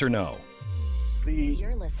that? Yes or no?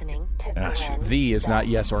 You're listening to Glenn The is not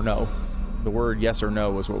yes or no. The word yes or no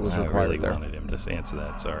was what was required I really there. wanted him to answer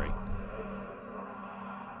that. Sorry.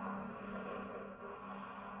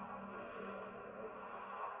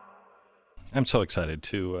 I'm so excited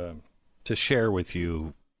to share with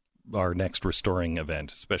you our next Restoring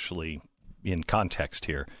event, especially in context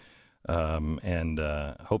here, and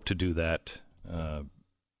hope to do that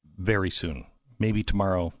very soon. Maybe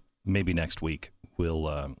tomorrow, maybe next week.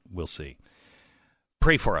 We'll see.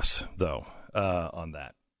 Pray for us, though, on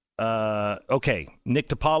that. Okay, Nick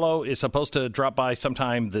Di Paolo is supposed to drop by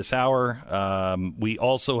sometime this hour. We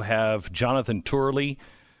also have Jonathan Turley,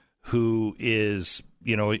 who is,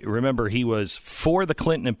 remember, he was for the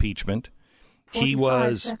Clinton impeachment. He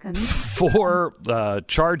was for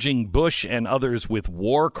charging Bush and others with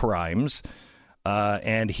war crimes,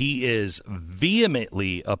 and he is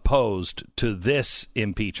vehemently opposed to this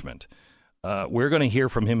impeachment. We're going to hear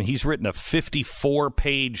from him. He's written a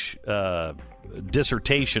 54-page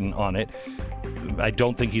dissertation on it. I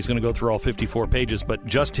don't think he's going to go through all 54 pages, but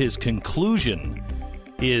just his conclusion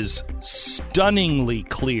is stunningly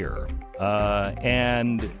clear.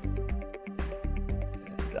 And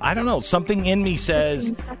I don't know, something in me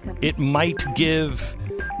says it might give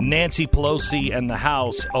Nancy Pelosi and the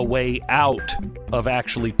House a way out of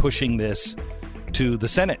actually pushing this to the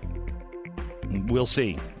Senate. We'll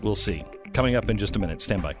see. Coming up in just a minute.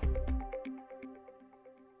 Stand by.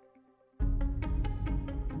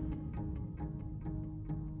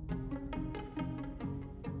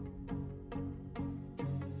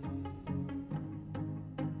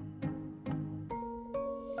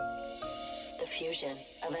 the fusion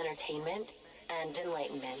of entertainment and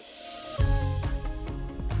enlightenment.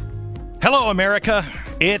 Hello, America.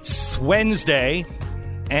 It's Wednesday,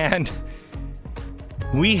 and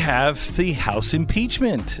we have the House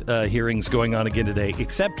impeachment hearings going on again today,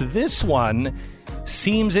 except this one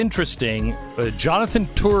seems interesting. Jonathan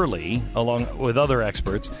Turley, along with other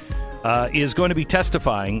experts, is going to be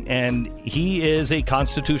testifying, and he is a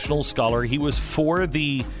constitutional scholar. He was for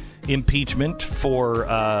the impeachment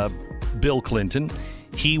for Bill Clinton.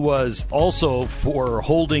 He was also for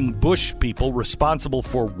holding Bush people responsible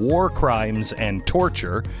for war crimes and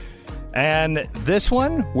torture. And this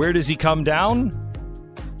one, where does he come down?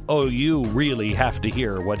 Oh, you really have to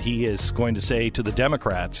hear what he is going to say to the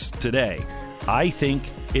Democrats today. I think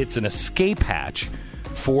it's an escape hatch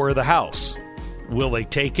for the House. Will they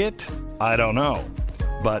take it? I don't know.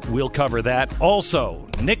 But we'll cover that. Also,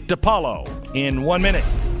 Nick Di Paolo in 1 minute.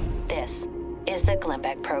 This is the Glenn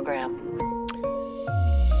Beck Program.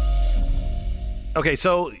 Okay,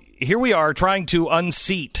 so here we are trying to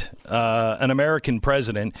unseat an American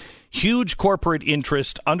president. Huge corporate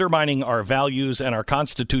interest undermining our values and our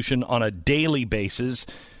Constitution on a daily basis.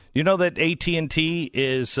 You know that AT&T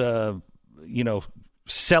is,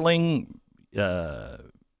 selling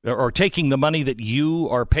or taking the money that you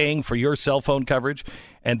are paying for your cell phone coverage,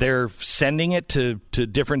 and they're sending it to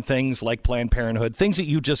different things like Planned Parenthood, things that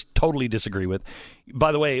you just totally disagree with.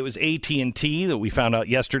 By the way, it was AT&T that we found out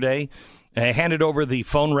yesterday handed over the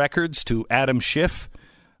phone records to Adam Schiff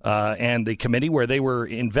and the committee, where they were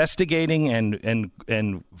investigating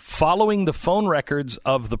and following the phone records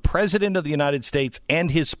of the President of the United States and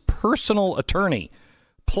his personal attorney,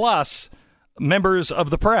 plus members of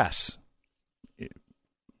the press.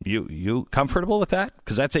 You comfortable with that?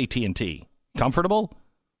 Because that's AT&T. Comfortable?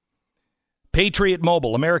 Patriot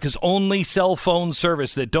Mobile, America's only cell phone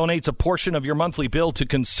service that donates a portion of your monthly bill to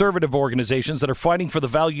conservative organizations that are fighting for the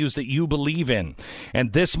values that you believe in.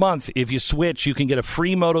 And this month, if you switch, you can get a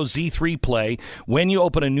free Moto Z3 Play when you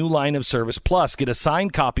open a new line of service. Plus, get a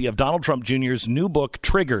signed copy of Donald Trump Jr.'s new book,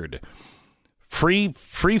 Triggered. Free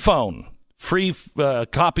phone. Free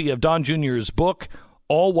copy of Don Jr.'s book,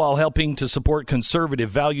 all while helping to support conservative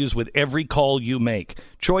values with every call you make.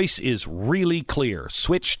 Choice is really clear.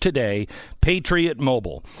 Switch today. Patriot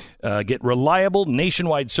Mobile. Get reliable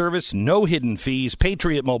nationwide service, no hidden fees.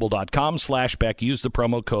 PatriotMobile.com/Beck. Use the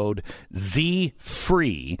promo code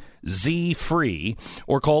ZFREE, ZFREE,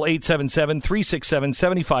 or call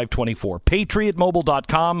 877-367-7524.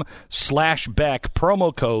 PatriotMobile.com/Beck.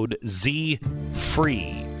 Promo code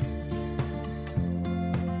ZFREE.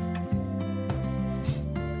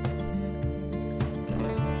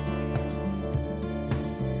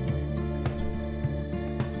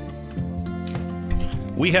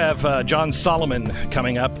 We have John Solomon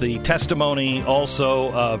coming up, the testimony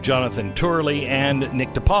also of Jonathan Turley, and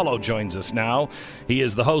Nick Di Paolo joins us now. He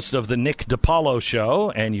is the host of the Nick Di Paolo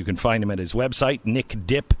Show, and you can find him at his website,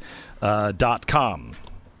 nickdip.com.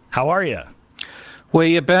 How are you? Where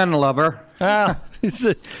you been, lover?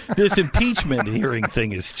 This impeachment hearing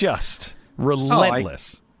thing is just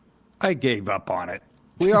relentless. I gave up on it.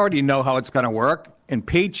 We already know how it's going to work.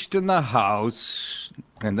 Impeached in the House,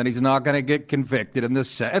 and then he's not going to get convicted in the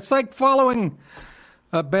Senate. It's like following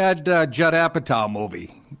a bad Judd Apatow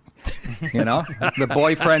movie. You know, the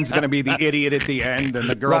boyfriend's going to be the idiot at the end, and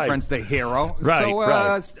the girlfriend's the hero.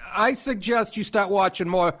 Right. I suggest you start watching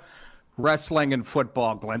more wrestling and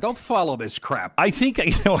football, Glenn. Don't follow this crap. I think,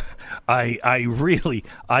 I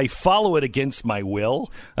follow it against my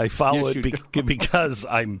will. I follow it because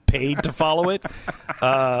I'm paid to follow it.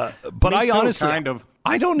 But I honestly,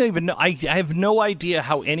 I don't even know. I have no idea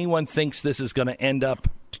how anyone thinks this is going to end up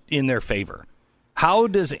in their favor. How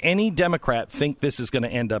does any Democrat think this is going to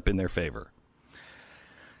end up in their favor?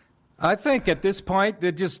 I think at this point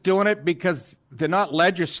they're just doing it because they're not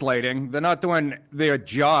legislating. They're not doing their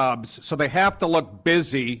jobs, so they have to look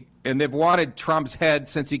busy, and they've wanted Trump's head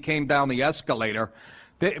since he came down the escalator.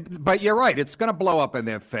 But you're right, it's going to blow up in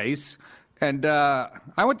their face. And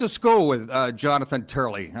I went to school with Jonathan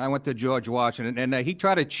Turley. I went to George Washington, and he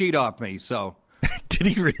tried to cheat off me, so... Did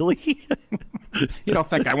he really? You don't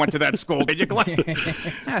think I went to that school, did you, Glenn?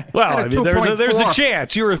 Well, I mean, there's a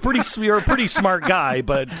chance. You're a pretty smart guy,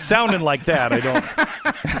 but sounding like that, I don't.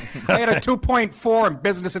 I had a 2.4 in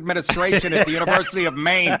business administration at the University of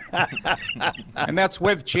Maine, and that's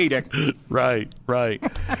with cheating. Right. But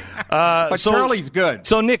Turley's good.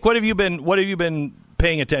 So, Nick, what have you been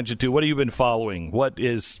paying attention to? What have you been following? What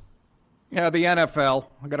is? Yeah, the NFL.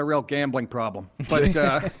 I got a real gambling problem,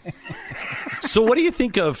 but. So what do you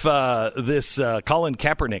think of this Colin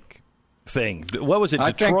Kaepernick thing? What was it?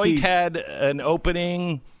 Detroit had an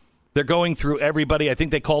opening. They're going through everybody. I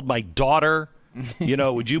think they called my daughter.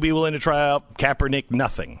 Would you be willing to try out Kaepernick?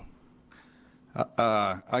 Nothing.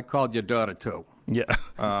 I called your daughter, too. Yeah.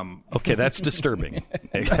 Okay, that's disturbing.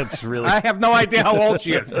 That's really. I have no idea how old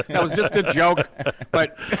she is. That was just a joke.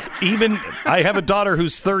 But even I have a daughter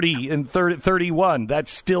who's 30 and 31.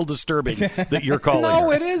 That's still disturbing that you're calling. No,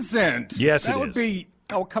 her. It isn't. Yes, that would be.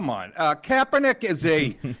 Oh, come on.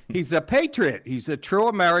 Kaepernick he's a patriot. He's a true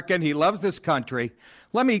American. He loves this country.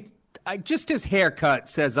 Just his haircut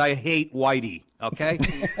says I hate Whitey. Okay,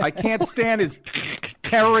 I can't stand his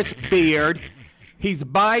terrorist beard. He's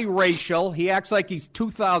biracial. He acts like he's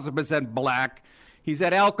 2,000% black. He's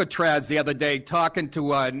at Alcatraz the other day talking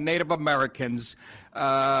to Native Americans.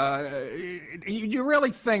 Did you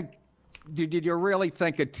really think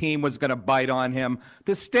a team was going to bite on him?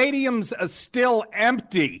 The stadiums are still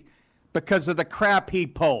empty because of the crap he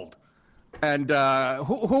pulled. And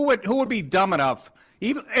who would be dumb enough?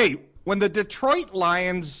 When the Detroit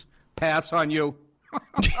Lions pass on you, I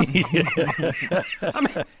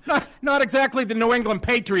mean, not exactly the New England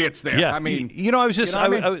Patriots there. Yeah, I mean, I was just,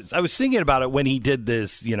 I was thinking about it when he did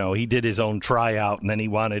this. He did his own tryout, and then he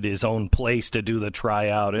wanted his own place to do the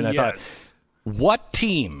tryout. And I thought, what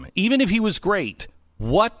team, even if he was great,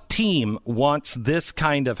 what team wants this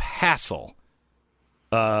kind of hassle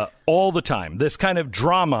all the time? This kind of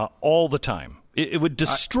drama all the time? It would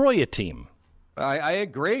destroy a team. I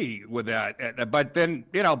agree with that. But then,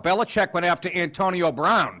 Belichick went after Antonio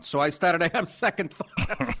Brown, so I started to have second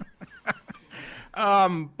thoughts.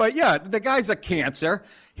 But, yeah, the guy's a cancer.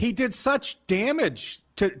 He did such damage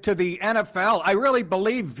to the NFL. I really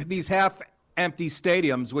believe these half-empty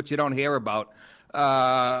stadiums, which you don't hear about,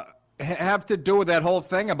 have to do with that whole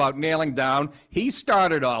thing about nailing down. He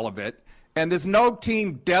started all of it, and there's no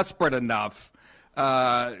team desperate enough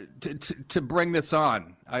to bring this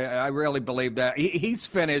on. I really believe that. He's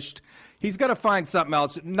finished. He's got to find something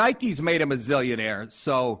else. Nike's made him a zillionaire.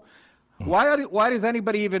 So why does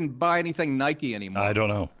anybody even buy anything Nike anymore? I don't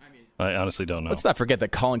know. I honestly don't know. Let's not forget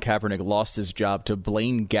that Colin Kaepernick lost his job to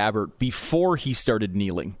Blaine Gabbert before he started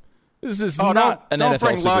kneeling. This is not an NFL superstar. Don't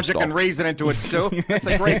bring logic and reason into it, Stu. That's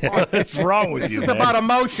a great point. What's wrong with this you, is man? about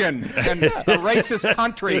emotion and a racist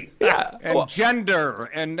country and gender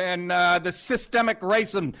and the systemic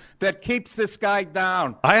racism that keeps this guy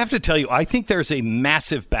down. I have to tell you, I think there's a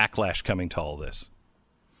massive backlash coming to all this.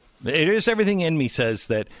 It is everything in me says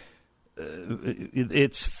that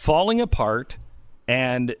it's falling apart,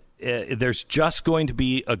 and there's just going to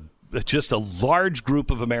be just a large group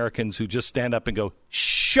of Americans who just stand up and go,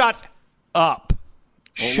 shut up.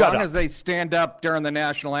 As long as they stand up during the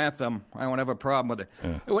national anthem, I won't have a problem with it.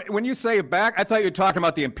 Yeah. When you say back, I thought you were talking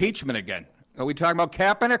about the impeachment again. Are we talking about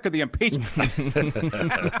Kaepernick or the impeachment?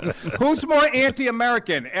 Who's more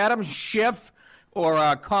anti-American, Adam Schiff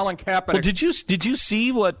or Colin Kaepernick? Well, did you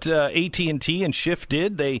see what AT&T and Schiff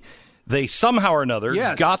did? They somehow or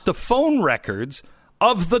another got the phone records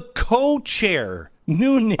of the co-chair,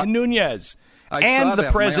 Nunes, and the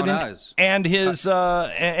president and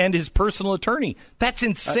his personal attorney. That's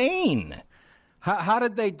insane. How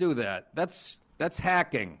did they do that? That's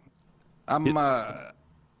hacking. The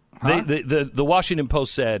Washington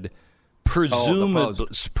Post said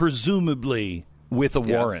presumably with a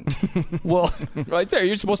warrant. Well, right there,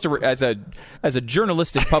 you're supposed to, as a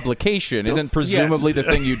journalistic publication, isn't presumably the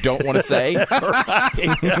thing you don't want to say?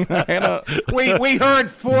 We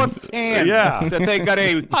heard firsthand that they got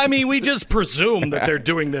a. I mean, we just presume that they're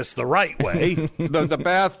doing this the right way. The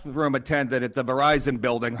bathroom attendant at the Verizon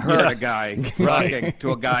building heard a guy talking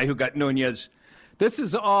to a guy who got Nunes. This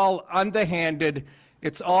is all underhanded.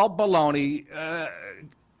 It's all baloney.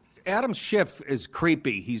 Adam Schiff is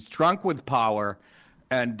creepy. He's drunk with power.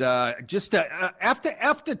 And just after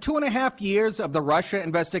 2.5 years of the Russia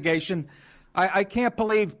investigation, I can't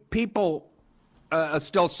believe people are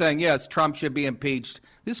still saying, yes, Trump should be impeached.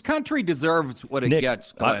 This country deserves what it Nick,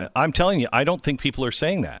 gets. I'm telling you, I don't think people are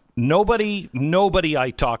saying that. Nobody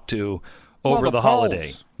I talked to over the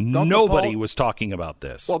holiday, nobody was talking about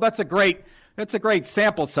this. Well, that's a great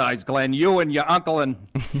sample size, Glenn. You and your uncle and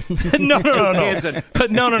no.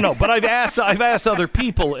 But I've asked other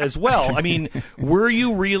people as well. I mean, were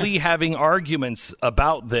you really having arguments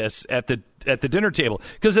about this at the dinner table?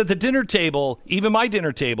 Because at the dinner table, even my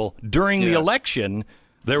dinner table, during the election,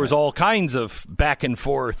 there was all kinds of back and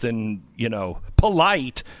forth and,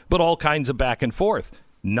 polite, but all kinds of back and forth.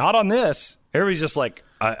 Not on this. Everybody's just like,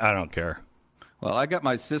 I don't care. Well, I got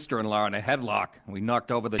my sister-in-law in a headlock. We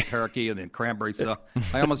knocked over the turkey and the cranberry sauce.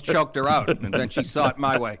 I almost choked her out, and then she saw it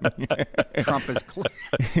my way. Trump is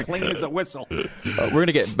clean as a whistle. We're going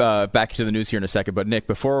to get back to the news here in a second, but Nick,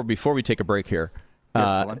 before we take a break here,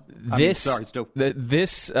 this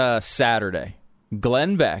Saturday,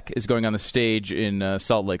 Glenn Beck is going on the stage in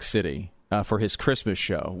Salt Lake City for his Christmas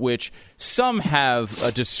show, which some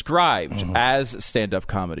have described as stand-up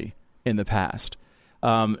comedy in the past.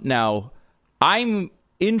 Now, I'm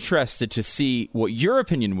interested to see what your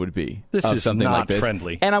opinion would be of something like this. This is not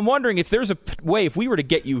friendly. And I'm wondering if there's a way, if we were to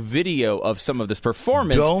get you video of some of this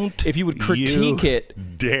performance, if you would critique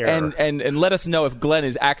it dare. And let us know if Glenn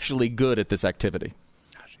is actually good at this activity.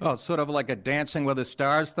 Oh, sort of like a Dancing with the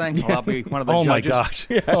Stars thing? Well, I'll be one of the judges.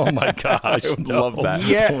 My gosh. Oh, my gosh. I would love that.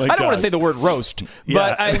 Yeah. I don't want to say the word roast,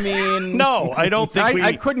 but I mean... No, I don't think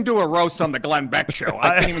I couldn't do a roast on the Glenn Beck show.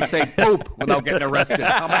 I can't even say poop without getting arrested.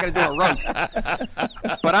 How am I going to do a roast?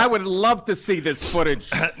 But I would love to see this footage.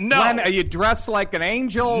 No. Glenn, are you dressed like an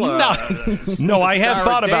angel? No, I have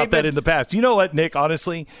thought about that in the past. You know what, Nick,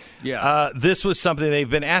 honestly? Yeah. This was something they've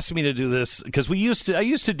been asking me to do this because I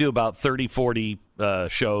used to do about 30, 40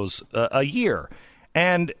 shows a year.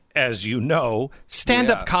 And as you know,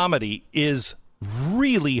 stand-up comedy is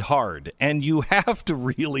really hard, and you have to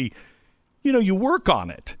really, you work on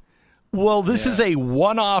it. Well, this is a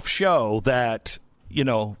one-off show that,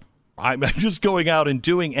 I'm just going out and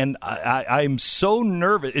doing, and I'm so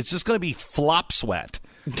nervous. It's just going to be flop sweat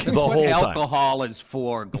the whole time. Alcohol is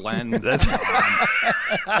for, Glenn. That's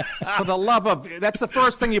for the love of, that's the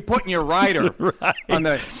first thing you put in your rider.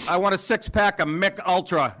 Right. I want a 6-pack of Mick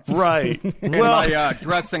Ultra. Right. In my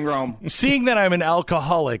dressing room. Seeing that I'm an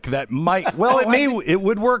alcoholic, that might, it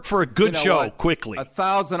would work for a good show quickly.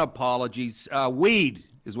 1,000 apologies. Weed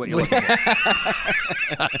is what you're looking for.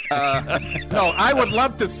 No, I would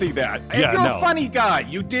love to see that. Yeah, you're a funny guy.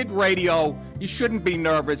 You did radio. You shouldn't be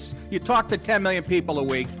nervous. You talk to 10 million people a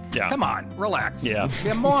week. Yeah. Come on, relax. Yeah.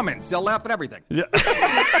 They're Mormons. They'll laugh at everything. Yeah.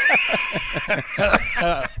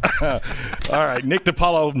 All right, Nick Di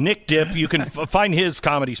Paolo, Nick Dip. You can find his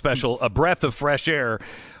comedy special, A Breath of Fresh Air.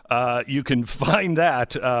 You can find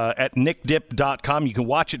that at nickdip.com. You can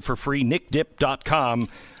watch it for free, nickdip.com.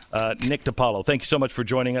 Nick Di Paolo, thank you so much for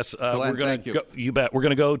joining us. Glenn, thank you. You bet. We're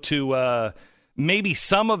going to go to maybe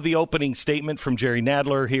some of the opening statement from Jerry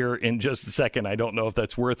Nadler here in just a second. I don't know if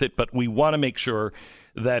that's worth it, but we want to make sure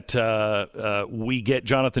that we get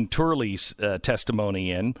Jonathan Turley's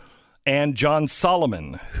testimony in, and John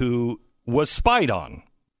Solomon, who was spied on.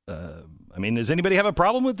 Does anybody have a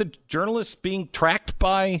problem with the journalists being tracked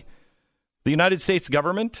by the United States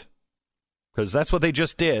government? Because that's what they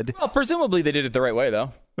just did. Well, presumably they did it the right way,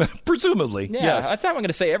 though. Presumably, yeah, yes. That's how I'm going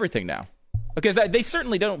to say everything now. Because they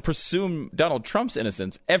certainly don't presume Donald Trump's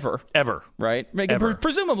innocence, ever. Ever. Right? Ever.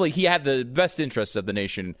 Presumably he had the best interests of the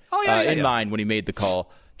nation in mind when he made the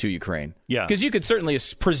call to Ukraine. Yeah. Because you could certainly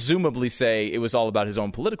presumably say it was all about his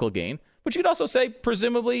own political gain, but you could also say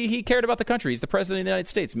presumably he cared about the country. He's the president of the United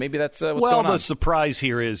States. Maybe that's what's going on. Well, the surprise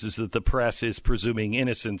here is that the press is presuming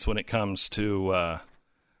innocence when it comes to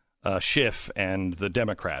Schiff and the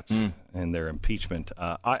Democrats and their impeachment.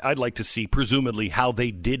 I'd like to see presumably how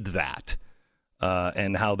they did that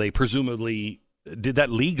and how they presumably did that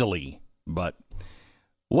legally. But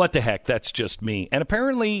what the heck? That's just me. And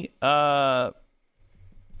apparently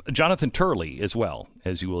Jonathan Turley as well,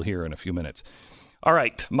 as you will hear in a few minutes. All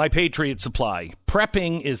right, My Patriot Supply.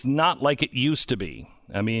 Prepping is not like it used to be.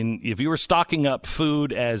 I mean, if you were stocking up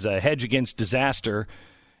food as a hedge against disaster,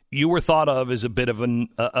 you were thought of as a bit of a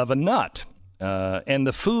nut. And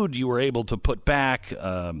the food you were able to put back,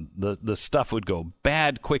 the stuff would go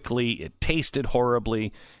bad quickly. It tasted horribly.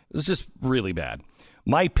 It was just really bad.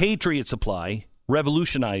 My Patriot Supply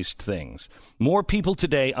revolutionized things. More people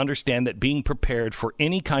today understand that being prepared for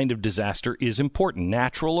any kind of disaster is important,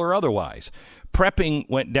 natural or otherwise. Prepping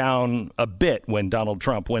went down a bit when Donald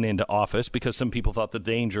Trump went into office because some people thought the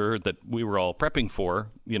danger that we were all prepping for,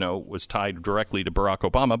 was tied directly to Barack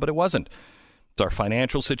Obama, but it wasn't. It's our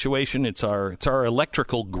financial situation. It's our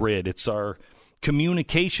electrical grid. It's our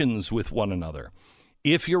communications with one another.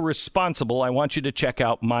 If you're responsible, I want you to check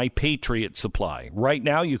out My Patriot Supply. Right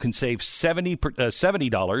now, you can save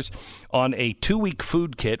 $70 on a 2-week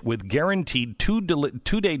food kit with guaranteed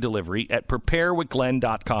two-day delivery at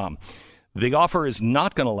preparewithglenn.com. The offer is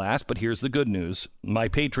not going to last, but here's the good news. My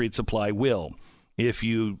Patriot Supply will. If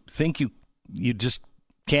you think you just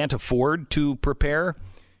can't afford to prepare,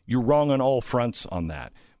 you're wrong on all fronts on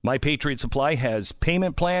that. My Patriot Supply has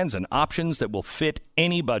payment plans and options that will fit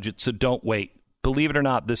any budget, so don't wait. Believe it or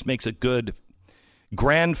not, this makes a good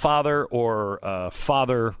grandfather or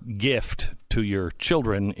father gift to your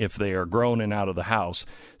children if they are grown and out of the house.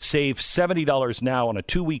 Save $70 now on a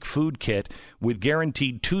 2-week food kit with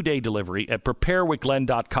guaranteed 2-day delivery at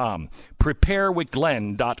preparewithglenn.com.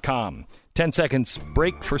 Preparewithglenn.com. 10 seconds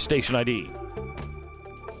break for station ID.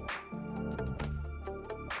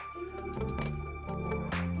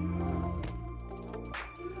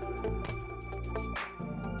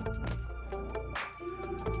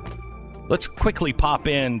 Let's quickly pop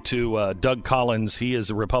into Doug Collins. He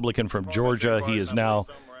is a Republican from Georgia. He is now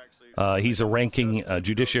he's a ranking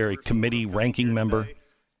Judiciary Committee ranking member.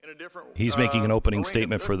 He's making an opening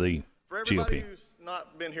statement for the GOP. Who's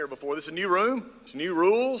not been here before, this is a new room. It's new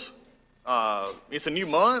rules. It's a new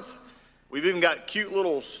month. We've even got cute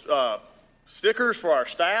little stickers for our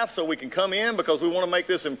staff so we can come in because we want to make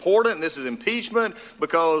this important. This is impeachment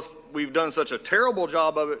because we've done such a terrible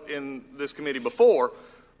job of it in this committee before.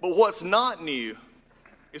 But what's not new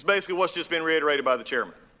is basically what's just been reiterated by the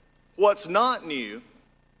chairman. What's not new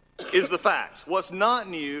is the facts. What's not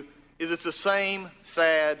new is it's the same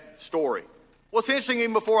sad story. What's interesting,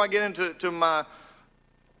 even before I get into my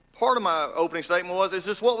part of my opening statement, is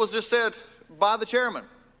just what was just said by the chairman.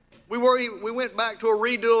 We went back to a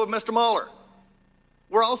redo of Mr. Mueller.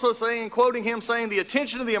 We're also quoting him saying the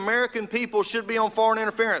attention of the American people should be on foreign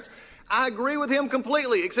interference. I agree with him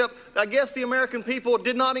completely, except I guess the American people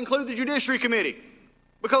did not include the Judiciary Committee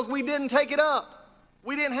because we didn't take it up.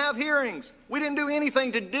 We didn't have hearings. We didn't do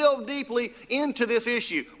anything to delve deeply into this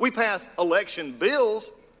issue. We passed election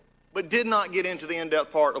bills, but did not get into the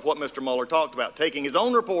in-depth part of what Mr. Mueller talked about, taking his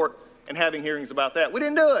own report and having hearings about that. We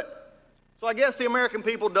didn't do it. So I guess the American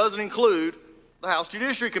people doesn't include the House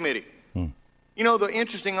Judiciary Committee. You know,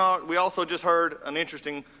 we also just heard an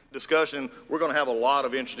interesting discussion. We're going to have a lot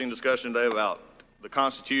of interesting discussion today about the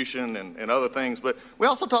Constitution and other things, but we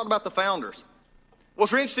also talked about the founders.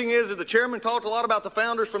 What's interesting is that the chairman talked a lot about the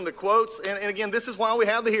founders from the quotes, and again, this is why we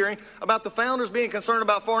have the hearing, about the founders being concerned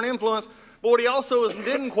about foreign influence, but what he also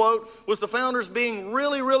didn't quote was the founders being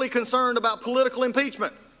really, really concerned about political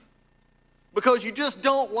impeachment because you just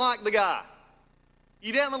don't like the guy.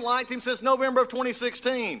 You haven't liked him since November of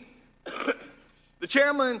 2016. The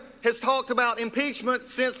chairman has talked about impeachment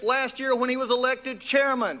since last year when he was elected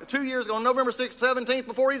chairman, 2 years ago, on November 17th,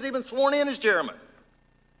 before he's even sworn in as chairman.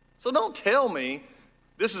 So don't tell me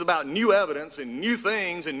this is about new evidence and new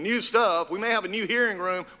things and new stuff. We may have a new hearing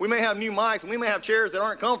room, we may have new mics, and we may have chairs that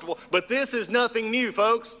aren't comfortable, but this is nothing new,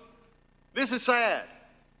 folks. This is sad.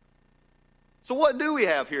 So what do we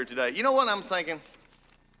have here today? You know what I'm thinking?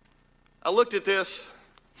 I looked at this,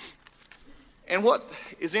 and what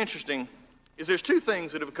is interesting is there's two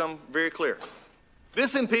things that have become very clear.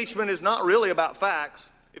 This impeachment is not really about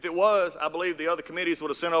facts. If it was, I believe the other committees would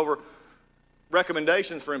have sent over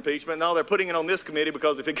recommendations for impeachment. No, they're putting it on this committee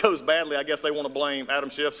because if it goes badly, I guess they want to blame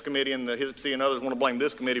Adam Schiff's committee and the HIPC and others want to blame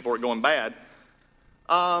this committee for it going bad.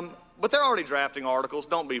 But they're already drafting articles.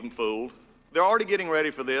 Don't be fooled. They're already getting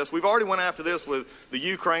ready for this. We've already went after this with the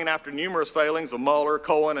Ukraine after numerous failings of Mueller,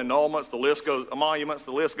 Cohen, annulments, emoluments,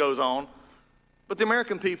 the list goes on. But the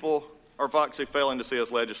American people are actually failing to see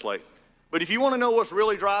us legislate. But if you want to know what's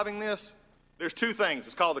really driving this, there's two things.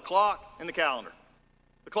 It's called the clock and the calendar.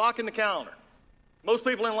 The clock and the calendar. Most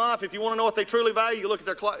people in life, if you want to know what they truly value, you look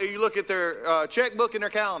at their checkbook and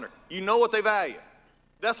their calendar. You know what they value.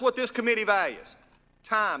 That's what this committee values.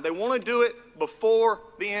 Time. They want to do it before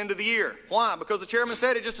the end of the year. Why? Because the chairman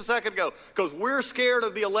said it just a second ago. Because we're scared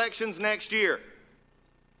of the elections next year.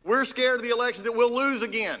 We're scared of the elections that we'll lose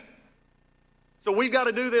again. So we've got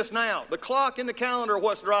to do this now. The clock and the calendar are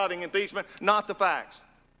what's driving impeachment, not the facts.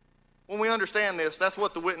 When we understand this, that's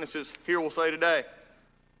what the witnesses here will say today.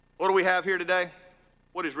 What do we have here today?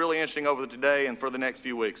 What is really interesting over today and for the next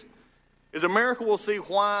few weeks is America will see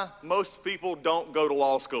why most people don't go to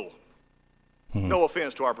law school. No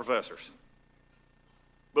offense to our professors.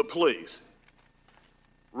 But please,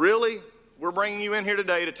 really, we're bringing you in here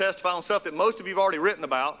today to testify on stuff that most of you have already written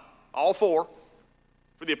about, all four,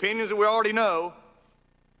 for the opinions that we already know,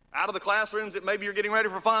 out of the classrooms that maybe you're getting ready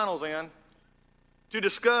for finals in, to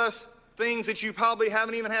discuss things that you probably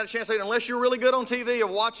haven't even had a chance to say. Unless you're really good on TV or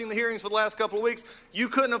watching the hearings for the last couple of weeks, you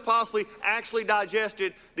couldn't have possibly actually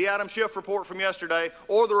digested the Adam Schiff report from yesterday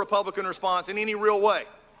or the Republican response in any real way.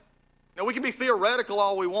 Now, we can be theoretical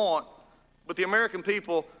all we want, but the American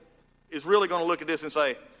people is really going to look at this and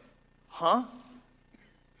say, huh?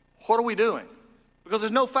 What are we doing? Because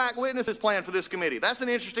there's no fact witnesses planned for this committee. That's an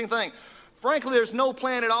interesting thing. Frankly, there's no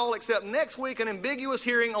plan at all except next week an ambiguous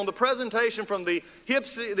hearing on the presentation from the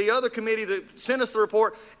HIPC, the other committee that sent us the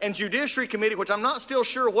report, and Judiciary Committee, which I'm not still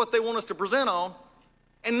sure what they want us to present on,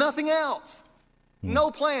 and nothing else.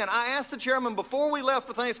 No plan. I asked the chairman before we left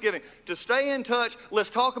for Thanksgiving to stay in touch.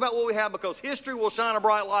 Let's talk about what we have because history will shine a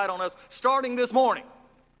bright light on us starting this morning.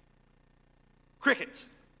 Crickets.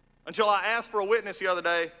 Until I asked for a witness the other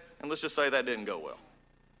day, and let's just say that didn't go well.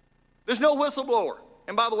 There's no whistleblower.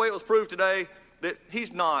 And by the way, it was proved today that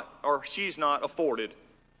he's not or she's not afforded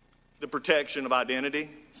the protection of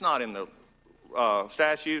identity. It's not in the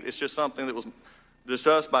statute. It's just something that was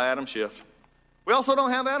discussed by Adam Schiff. We also don't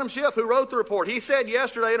have Adam Schiff, who wrote the report. He said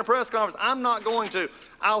yesterday in a press conference, I'm not going to.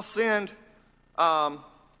 I'll send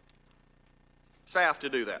staff to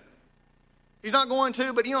do that. He's not going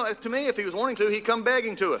to, but, to me, if he was wanting to, he'd come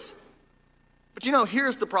begging to us. But,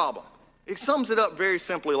 here's the problem. It sums it up very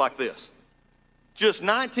simply like this. Just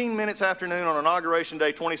 19 minutes after noon on Inauguration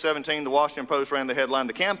Day 2017, the Washington Post ran the headline,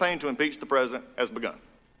 "The campaign to impeach the president has begun."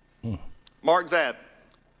 Mark Zadd,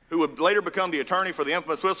 who would later become the attorney for the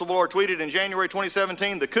infamous whistleblower, tweeted in January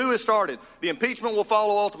 2017, "The coup has started. The impeachment will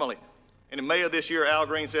follow ultimately." And in May of this year, Al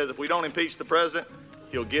Green says if we don't impeach the president,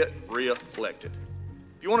 he'll get re-elected.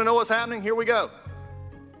 If you want to know what's happening, here we go.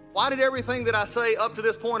 Why did everything that I say up to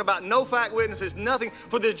this point about no fact witnesses, nothing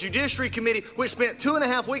for the Judiciary Committee, which spent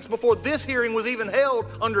 2.5 weeks before this hearing was even held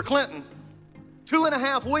under Clinton,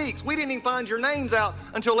 2.5 weeks. We didn't even find your names out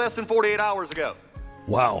until less than 48 hours ago.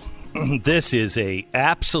 Wow. This is a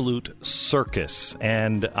absolute circus,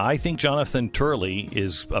 and I think Jonathan Turley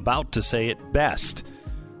is about to say it best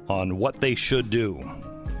on what they should do,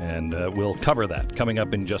 and we'll cover that coming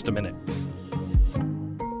up in just a minute.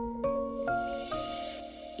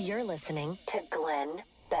 You're listening to Glenn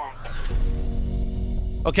Beck.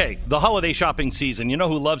 Okay, the holiday shopping season. You know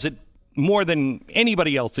who loves it more than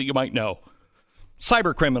anybody else that you might know?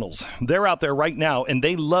 Cyber criminals. They're out there right now, and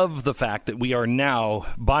they love the fact that we are now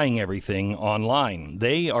buying everything online.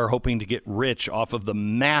 They are hoping to get rich off of the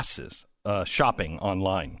masses shopping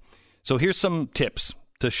online. So here's some tips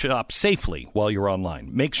to shop safely while you're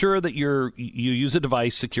online. Make sure that you use a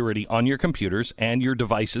device security on your computers, and your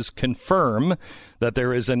devices confirm that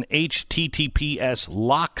there is an HTTPS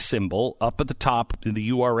lock symbol up at the top of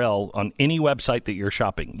the URL on any website that you're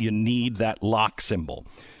shopping. You need that lock symbol.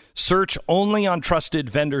 Search only on trusted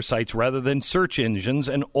vendor sites rather than search engines,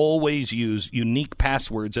 and always use unique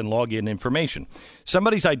passwords and login information.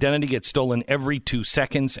 Somebody's identity gets stolen every 2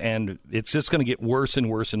 seconds, and it's just going to get worse and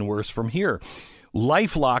worse and worse from here.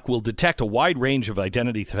 LifeLock will detect a wide range of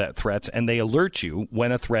identity threats, and they alert you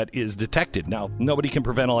when a threat is detected. Now, nobody can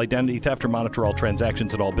prevent all identity theft or monitor all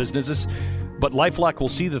transactions at all businesses, but LifeLock will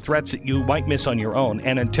see the threats that you might miss on your own.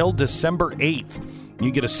 And until December 8th,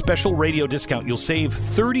 you get a special radio discount. You'll save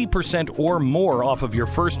 30% or more off of your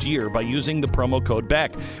first year by using the promo code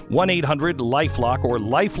BECK. 1-800-LifeLock or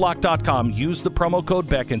lifelock.com. Use the promo code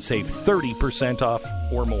BECK and save 30% off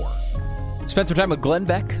or more. Spend some time with Glenn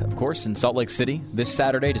Beck, of course, in Salt Lake City this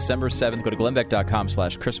Saturday, December 7th. Go to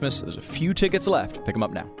glennbeck.com/Christmas. There's a few tickets left. Pick them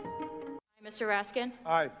up now. Mr. Raskin?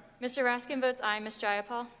 Aye. Mr. Raskin votes aye. Ms.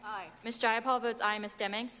 Jayapal? Aye. Ms. Jayapal votes aye. Ms.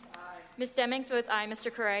 Demings? Aye. Ms. Demings votes aye.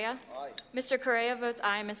 Mr. Correa? Aye. Mr. Correa votes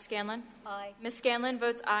aye. Ms. Scanlon? Aye. Ms. Scanlon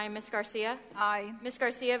votes aye. Ms. Garcia? Aye. Ms.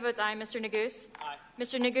 Garcia votes aye. Mr. Neguse? Aye.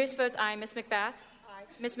 Mr. Neguse votes aye. Ms. McBath? Aye.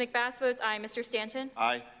 Ms. McBath votes aye. Mr. Stanton?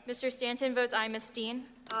 Aye. Mr. Stanton votes aye. Ms. Dean?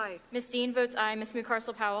 Aye. Ms. Dean votes aye. Ms.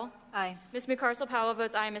 Mucarsel-Powell? Aye. Ms. Mucarsel-Powell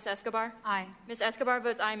votes aye. Ms. Escobar? Aye. Ms. Escobar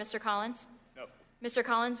votes aye. Mr. Collins? No. Mr.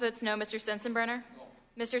 Collins votes no. Mr. Sensenbrenner?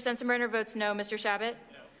 No. Mr. Sensenbrenner votes no. Mr. Shabbat?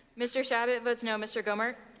 No. Mr. Shabbat votes no. Mr.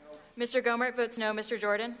 Gomert? No. Mr. Gomert votes no. Mr.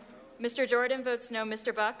 Jordan? No. Mr. Jordan votes no.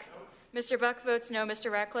 Mr. Buck? No. Mr. Buck votes no. Mr.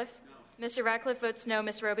 Ratcliffe? No. Mr. Ratcliffe votes no.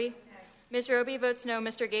 Ms. Roby? No. Ms. Roby votes no.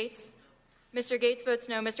 Mr. Gates? No. Mr. Gates votes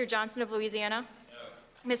no. Mr. Johnson of Louisiana?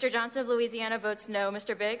 No. Mr. Johnson of Louisiana votes no.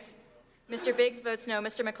 Mr. Biggs? Mr. Biggs votes no.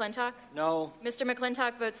 Mr. McClintock? No. Mr.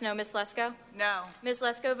 McClintock votes no. Ms. Lesko? No. Ms.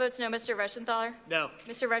 Lesko votes no. Mr. Reschenthaler? No.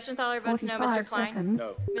 Mr. Reschenthaler votes no. Mr. Klein?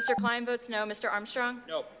 No. Mr. Klein votes no. Mr. Armstrong?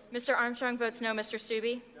 No. Mr. Armstrong votes no. Mr.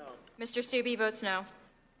 Stubbe? No. Mr. Stubbe votes no.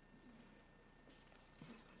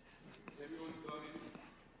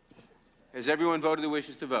 Has everyone voted who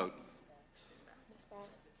wishes to vote?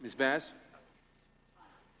 Ms. Bass?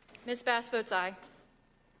 Ms. Bass votes aye.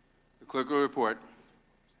 The clerk will report.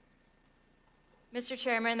 Mr.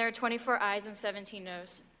 Chairman, there are 24 ayes and 17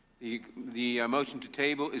 noes. The motion to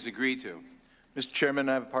table is agreed to. Mr. Chairman,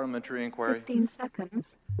 I have a parliamentary inquiry. 15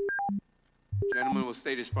 seconds. Gentleman will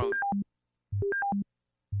state his parliament.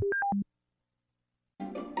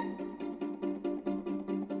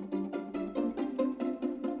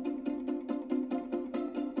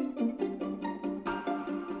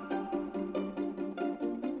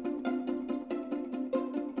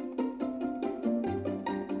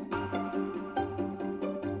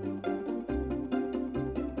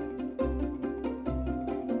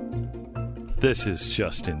 This is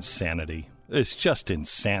just insanity. It's just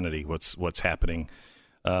insanity what's happening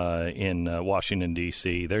in Washington,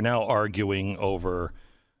 D.C. They're now arguing over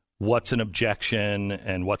what's an objection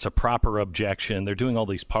and what's a proper objection. They're doing all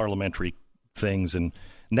these parliamentary things, and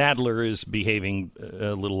Nadler is behaving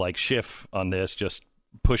a little like Schiff on this, just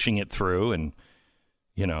pushing it through. And,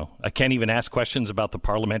 you know, I can't even ask questions about the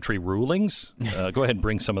parliamentary rulings. Go ahead and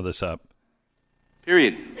bring some of this up.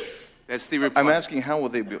 Period. That's the reply. I'm asking how will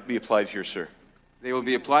they be applied here, sir? They will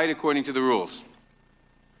be applied according to the rules.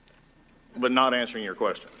 But not answering your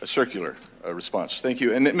question. A circular response. Thank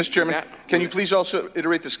you. And, Mr. Chairman, can you please also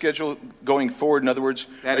iterate the schedule going forward? In other words,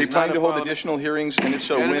 are you planning to hold additional hearings? And if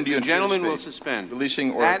so, when do you anticipate? The gentleman will suspend.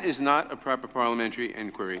 Releasing or... That is not a proper parliamentary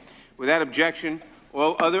inquiry. Without objection,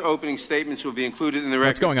 all other opening statements will be included in the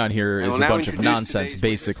record. What's going on here is a bunch of nonsense,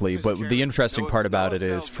 basically. But the interesting part about it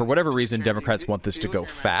is, for whatever reason, Democrats want this to go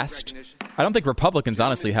fast. I don't think Republicans,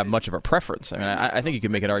 honestly, have much of a preference. I mean, I think you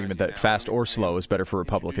can make an argument that fast or slow is better for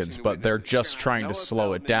Republicans, but they're just trying to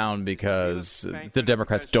slow it down because the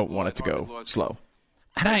Democrats don't want it to go slow.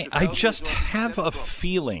 And I just have a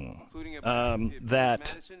feeling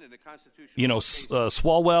that,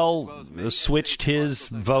 Swalwell switched his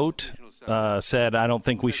vote, said, I don't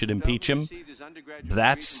think we should impeach him.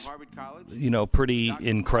 That's, pretty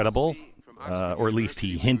incredible, or at least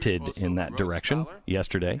he hinted in that direction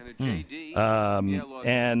yesterday.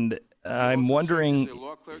 And I'm wondering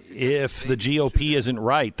if the GOP isn't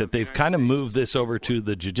right, that they've kind of moved this over to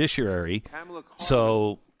the judiciary,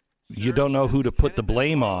 so you don't know who to put the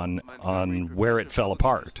blame on where it fell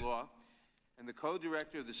apart. And the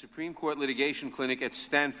co-director of the Supreme Court Litigation Clinic at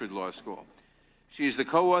Stanford Law School. She is the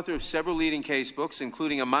co-author of several leading case books,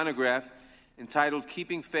 including a monograph entitled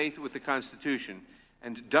Keeping Faith with the Constitution,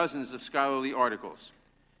 and dozens of scholarly articles.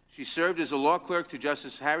 She served as a law clerk to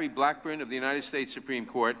Justice Harry Blackburn of the United States Supreme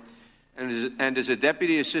Court and as a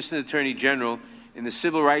Deputy Assistant Attorney General in the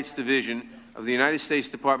Civil Rights Division of the United States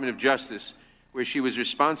Department of Justice, where she was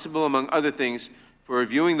responsible, among other things, for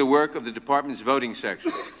reviewing the work of the department's voting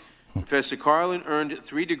section. Professor Carlin earned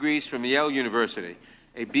 3 degrees from Yale University,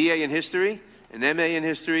 a BA in History, an MA in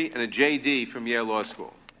History, and a JD from Yale Law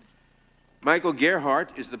School. Michael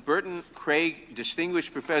Gerhardt is the Burton Craig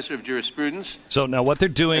Distinguished Professor of Jurisprudence. So now what they're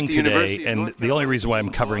doing today, and the only reason why I'm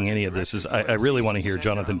covering any of this is I really want to hear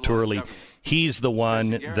Jonathan Turley. He's the one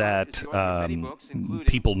that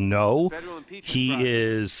people know.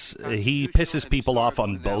 He pisses people off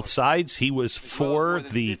on both sides. He was for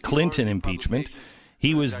the Clinton impeachment.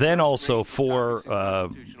 He was then also for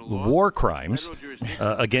war crimes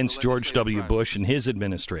against George W. Bush and his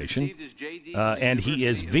administration, and he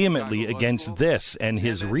is vehemently against this, and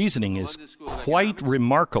his reasoning is quite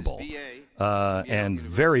remarkable and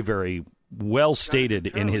very, very well stated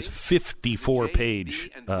in his 54-page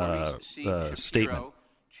statement.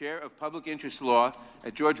 Chair of Public Interest Law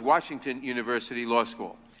at George Washington University Law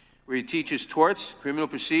School, where he teaches torts, criminal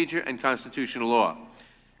procedure, and constitutional law.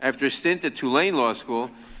 After a stint at Tulane Law School,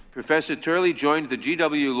 Professor Turley joined the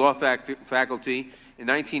GW Law faculty in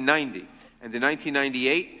 1990, and in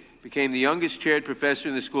 1998 became the youngest chaired professor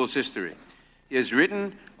in the school's history. He has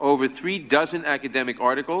written over 36 academic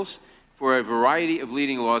articles for a variety of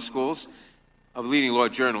leading law journals,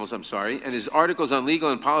 and his articles on legal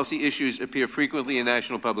and policy issues appear frequently in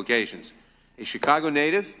national publications. A Chicago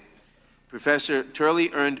native, Professor Turley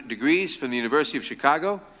earned degrees from the University of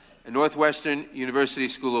Chicago and Northwestern University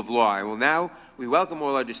School of Law. We welcome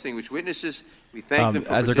all our distinguished witnesses. We thank them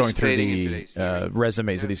for as they're going through participating in today's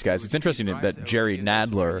resumes of these guys. It's interesting that Jerry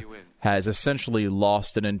Nadler has essentially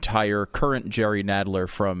lost an entire current Jerry Nadler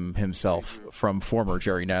from himself, from former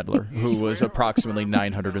Jerry Nadler, who was approximately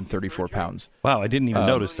 934 pounds. Wow, I didn't even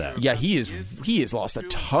notice that. Yeah, he has lost a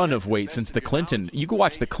ton of weight since the Clinton. You can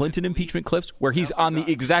watch the Clinton impeachment clips where he's on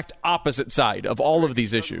the exact opposite side of all of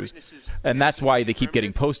these issues, and that's why they keep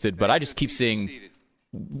getting posted. But I just keep seeing,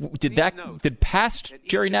 did past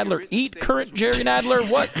Jerry Nadler eat current Jerry Nadler?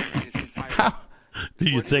 What? How? Do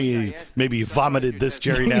you think he maybe vomited this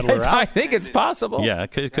Jerry Nadler out? I think it's possible. Yeah,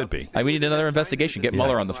 it could be. We need another investigation. Get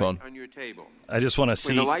Mueller on the phone. I just want to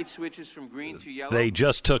see. They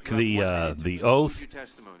just took the oath,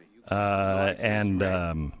 and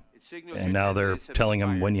now they're telling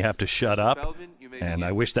him when you have to shut up. And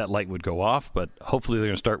I wish that light would go off, but hopefully they're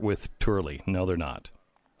going to start with Turley. No, they're not.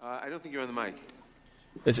 I don't think you're on the mic.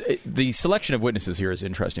 The selection of witnesses here is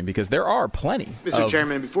interesting because there are plenty Mr.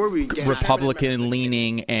 Chairman, before we get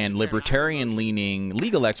Republican-leaning and libertarian-leaning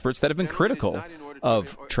legal experts that have been critical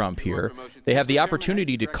of Trump here. They have the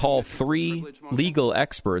opportunity to call 3 legal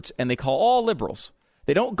experts, and they call all liberals.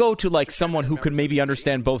 They don't go to like someone who could maybe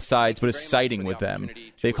understand both sides but is siding with them.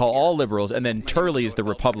 They call all liberals, and then Turley is the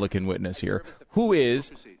Republican witness here, who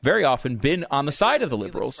is very often been on the side of the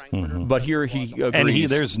liberals. Mm-hmm. But here he agrees. And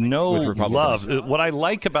there's no love. What I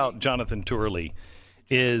like about Jonathan Turley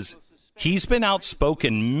is he's been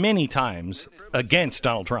outspoken many times against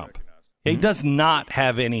Donald Trump. He does not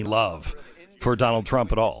have any love for Donald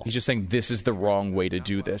Trump at all. He's just saying this is the wrong way to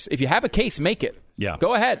do this. If you have a case, make it. Yeah.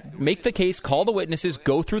 Go ahead. Make the case, call the witnesses,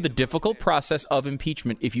 go through the difficult process of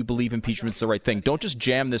impeachment if you believe impeachment's the right thing. Don't just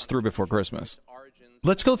jam this through before Christmas.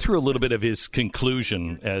 Let's go through a little bit of his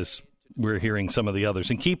conclusion as we're hearing some of the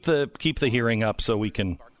others, and keep the hearing up so we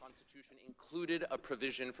can included a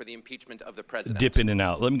provision for the impeachment of the president. Dip in and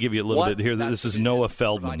out. Let me give you a little bit here. This is Noah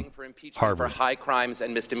Feldman, Harvard. For high crimes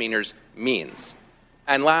and misdemeanors means.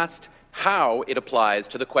 And last, how it applies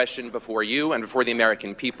to the question before you and before the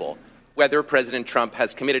American people, whether President Trump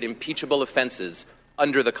has committed impeachable offenses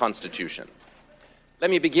under the Constitution.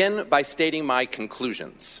 Let me begin by stating my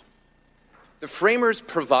conclusions. The framers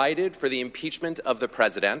provided for the impeachment of the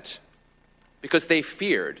president because they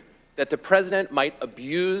feared that the president might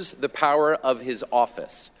abuse the power of his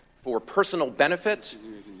office for personal benefit,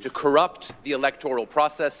 to corrupt the electoral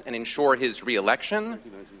process and ensure his reelection,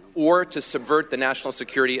 or to subvert the national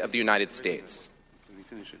security of the United States.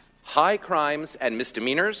 High crimes and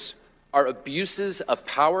misdemeanors are abuses of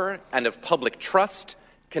power and of public trust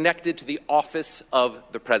connected to the office of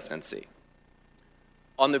the presidency.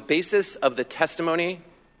 On the basis of the testimony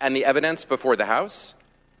and the evidence before the House,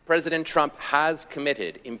 President Trump has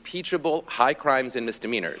committed impeachable high crimes and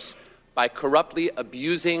misdemeanors by corruptly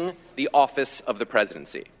abusing the office of the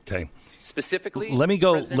presidency. Okay. Specifically, let me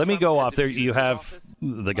go off there. You have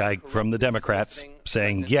the guy from the Democrats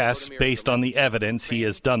saying, yes, based on the evidence, he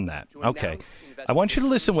has done that. Okay. I want you to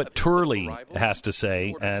listen what Turley has to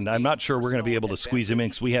say, and I'm not sure we're going to be able to squeeze him in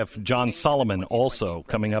because we have John Solomon also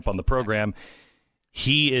coming up on the program.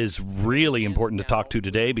 He is really important to talk to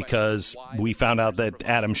today because we found out that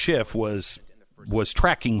Adam Schiff was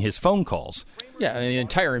tracking his phone calls. Yeah, and the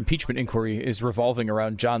entire impeachment inquiry is revolving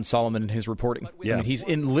around John Solomon and his reporting. Yeah. I mean, he's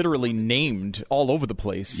literally named all over the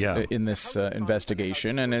place in this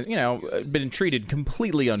investigation, and been treated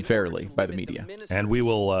completely unfairly by the media. And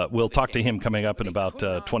we'll talk to him coming up in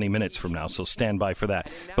about 20 minutes from now, so stand by for that.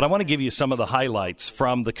 But I want to give you some of the highlights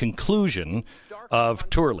from the conclusion of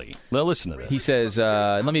Turley. Now listen to this. He says,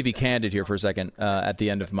 let me be candid here for a second at the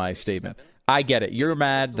end of my statement. I get it. You're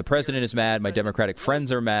mad. The president is mad. My Democratic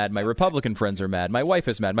friends are mad. My Republican friends are mad. My wife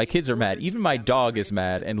is mad. My kids are mad. Even my dog is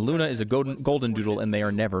mad. And Luna is a golden doodle, and they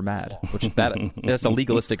are never mad. That's a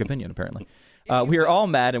legalistic opinion, apparently. We are all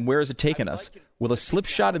mad, and where has it taken us? Will a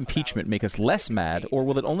slipshod impeachment make us less mad, or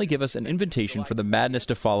will it only give us an invitation for the madness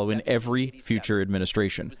to follow in every future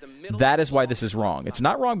administration? That is why this is wrong. It's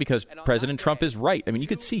not wrong because President Trump is right. I mean, you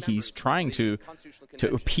could see he's trying to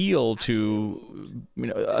appeal to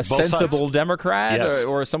a sensible Democrat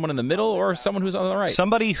or someone in the middle or someone who's on the right.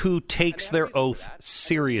 Somebody who takes their oath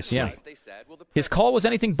seriously. Yeah. His call was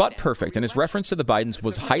anything but perfect, and his reference to the Bidens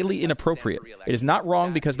was highly inappropriate. It is not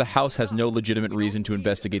wrong because the House has no legitimate reason to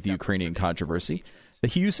investigate the Ukrainian controversy. The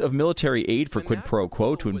use of military aid for quid pro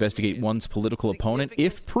quo to investigate one's political opponent,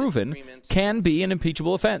 if proven, can be an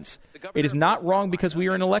impeachable offense. It is not wrong because we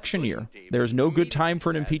are in election year. There is no good time for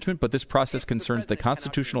an impeachment, but this process concerns the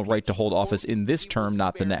constitutional right to hold office in this term,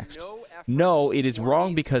 not the next. No, it is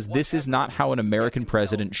wrong because this is not how an American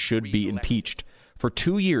president should be impeached. For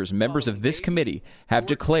 2 years, members of this committee have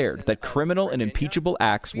declared that criminal and impeachable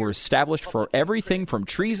acts were established for everything from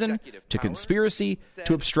treason to conspiracy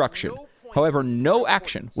to obstruction. However, no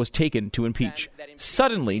action was taken to impeach.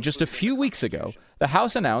 Suddenly, just a few weeks ago, the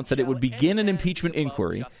House announced that it would begin an impeachment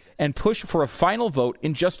inquiry and push for a final vote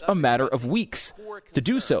in just a matter of weeks. To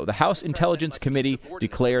do so, the House Intelligence Committee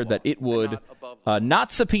declared that it would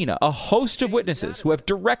not subpoena a host of witnesses who have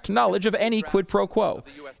direct knowledge of any quid pro quo.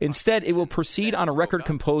 Instead, it will proceed on a record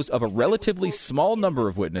composed of a relatively small number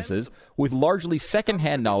of witnesses with largely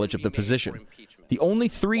secondhand knowledge of the position. The only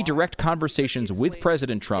 3 direct conversations with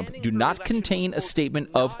President Trump do not contain a statement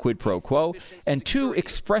of quid pro quo, and 2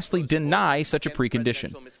 expressly deny such a precondition.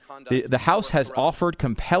 The House has offered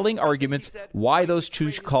compelling arguments why those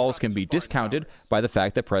 2 calls can be discounted by the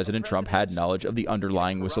fact that President Trump had knowledge of the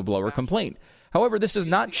underlying whistleblower complaint. However, this does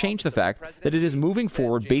not change the fact that it is moving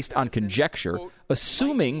forward based on conjecture,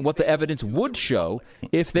 assuming what the evidence would show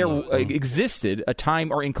if there existed a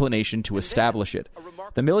time or inclination to establish it.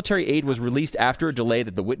 The military aid was released after a delay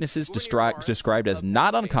that the witnesses described as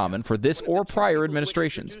not uncommon for this or prior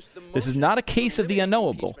administrations. This is not a case of the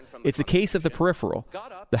unknowable. It's a case of the peripheral.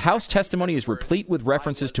 The House testimony is replete with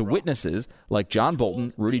references to witnesses like John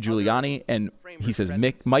Bolton, Rudy Giuliani, and he says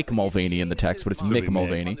Mike Mulvaney in the text, but it's Mick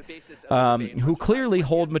Mulvaney, who clearly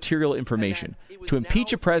hold material information. To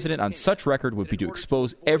impeach a president on such record would be to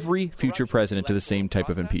expose every future president to the same type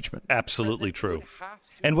of impeachment. Absolutely true.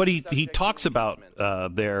 And what he talks about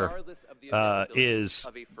there is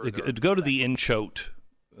go to the in-chote.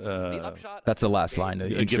 That's the last line,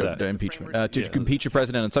 the impeachment. To impeach a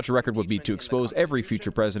president on such a record would be to expose every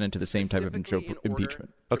future president to the same type of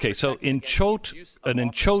impeachment. Okay, so an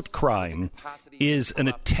in-chote crime is an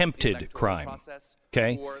attempted crime.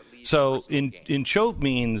 Okay? So in-chote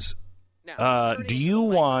means do you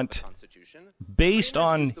want, based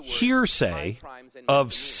on hearsay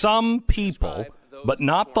of some people, but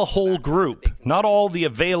not the whole group, not all the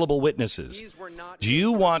available witnesses, do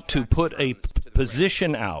you want to put a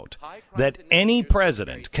position out that any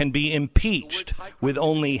president can be impeached with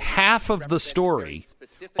only half of the story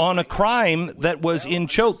on a crime that was in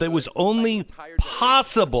choke, that was only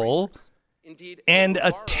possible and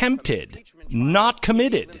attempted, not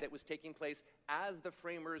committed,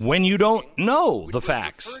 when you don't know the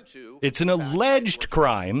facts? It's an alleged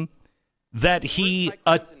crime, that he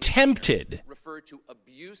attempted.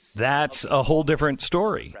 That's a whole different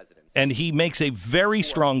story. And he makes a very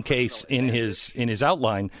strong case in his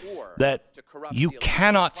outline that you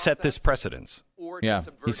cannot set this precedence. Yeah,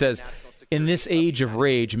 he says, in this age of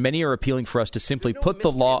rage, many are appealing for us to simply put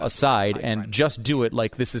the law aside and just do it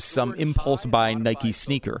like this is some impulse buy Nike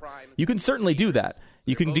sneaker. You can certainly do that.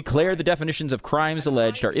 You can declare the definitions of crimes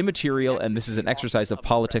alleged are immaterial, and this is an exercise of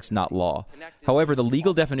politics, not law. However, the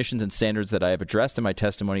legal definitions and standards that I have addressed in my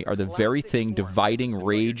testimony are the very thing dividing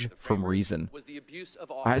rage from reason.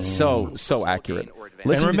 So accurate.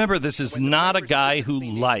 And remember, this is not a guy who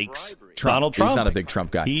likes Donald Trump. He's not a big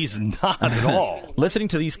Trump guy. He's not at all. Listening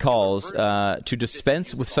to these calls to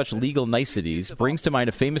dispense with such legal niceties brings to mind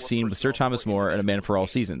a famous scene with Sir Thomas More and A Man for All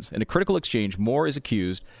Seasons. In a critical exchange, More is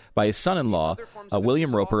accused by his son-in-law,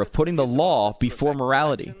 William Roper, of putting the law before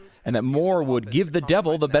morality, and that More would give the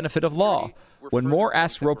devil the benefit of law. When More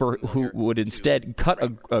asks Roper who would instead cut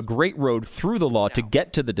a great road through the law to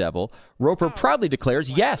get to the devil, Roper proudly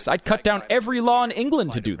declares, yes, I'd cut down every law in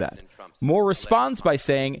England to do that. More responds by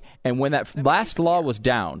saying, and when that last law was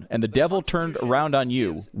down and the devil turned around on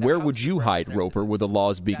you, where would you hide, Roper, with the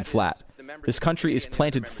laws being flat? This country is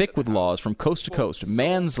planted thick with laws from coast to coast,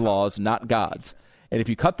 man's laws, not God's. And if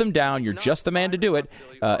you cut them down, you're just the man to do it,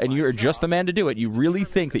 and you're just the man to do it. You really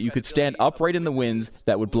think that you could stand upright in the winds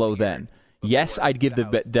that would blow then. Yes, I'd give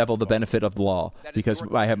the devil the benefit of the law because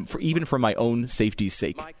I have, even for my own safety's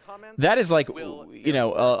sake. That is like,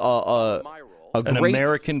 an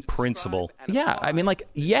American principle. Yeah, I mean,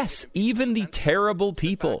 yes, even the terrible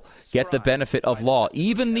people get the benefit of law.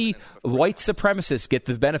 Even the white supremacists get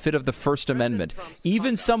the benefit of the First Amendment.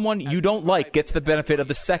 Even someone you don't like gets the benefit of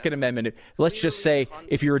the Second Amendment. Let's just say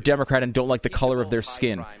if you're a Democrat and don't like the color of their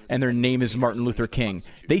skin and their name is Martin Luther King,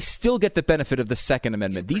 they still get the benefit of the Second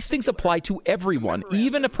Amendment. These things apply to everyone,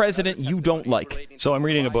 even a president you don't like. So I'm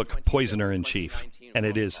reading a book, Poisoner in Chief, and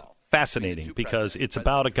it is fascinating because it's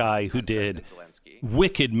about a guy who did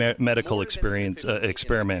wicked medical experiments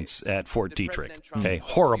at Fort Detrick. Okay,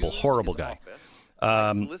 horrible guy.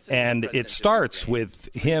 And it starts with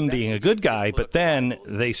him being a good guy, but then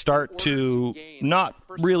they start to not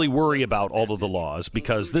really worry about all of the laws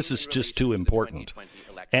because this is just too important.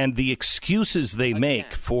 And the excuses they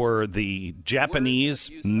make for the Japanese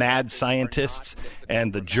mad scientists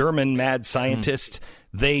and the German mad scientists,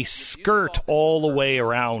 they skirt all the way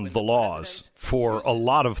around the laws for a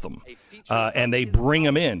lot of them. And they bring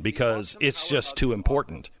them in because it's just too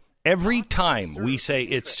important. Every time we say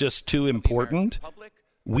it's just too important,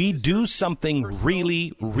 we do something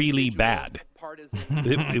really, really bad.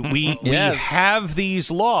 We have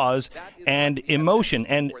these laws and emotion,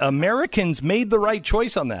 and Americans made the right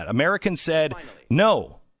choice on that. Americans said,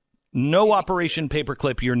 no Operation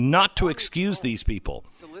Paperclip. You're not to excuse these people.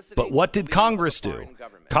 But what did Congress do?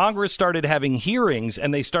 Congress started having hearings,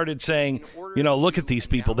 and they started saying, look at these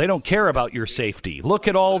people. They don't care about your safety. Look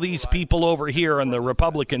at all these people over here on the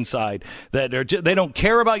Republican side that they don't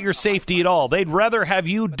care about your safety at all. They'd rather have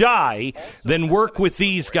you die than work with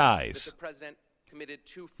these guys.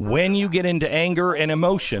 When you get into anger and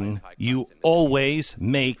emotion, you always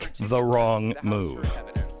make the wrong move.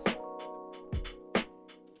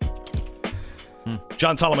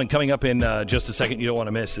 John Solomon coming up in just a second. You don't want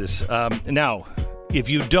to miss this. Now, if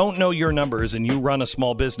you don't know your numbers and you run a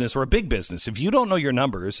small business or a big business, if you don't know your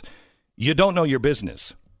numbers, you don't know your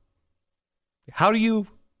business. How do you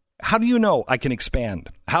know I can expand?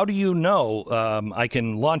 How do you know I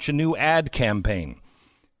can launch a new ad campaign?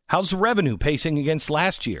 How's the revenue pacing against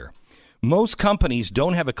last year? Most companies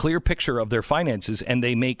don't have a clear picture of their finances, and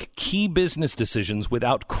they make key business decisions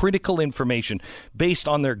without critical information based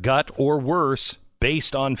on their gut, or worse,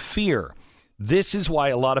 based on fear. This is why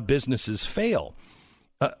a lot of businesses fail.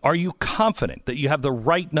 Are you confident that you have the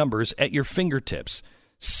right numbers at your fingertips?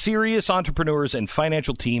 Serious entrepreneurs and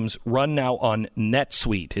financial teams run now on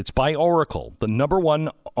NetSuite. It's by Oracle, the number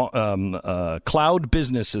one cloud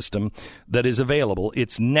business system that is available.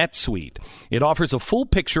 It's NetSuite. It offers a full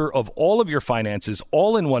picture of all of your finances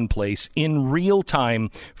all in one place in real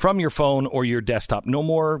time from your phone or your desktop. No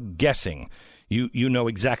more guessing. You know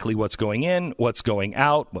exactly what's going in, what's going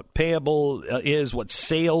out, what payable is, what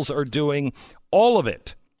sales are doing, all of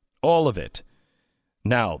it.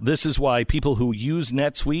 Now, this is why people who use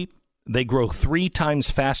NetSuite, they grow 3 times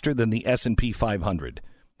faster than the S&P 500.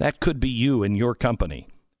 That could be you and your company.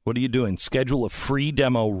 What are you doing? Schedule a free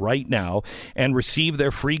demo right now and receive their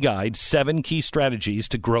free guide, 7 Key Strategies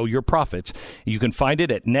to Grow Your Profits. You can find it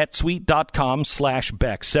at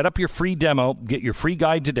netsuite.com/Beck. Set up your free demo. Get your free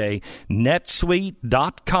guide today.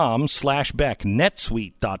 netsuite.com/Beck.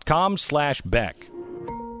 netsuite.com/Beck.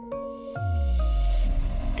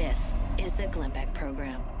 This is the Glenn Beck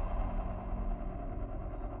Program.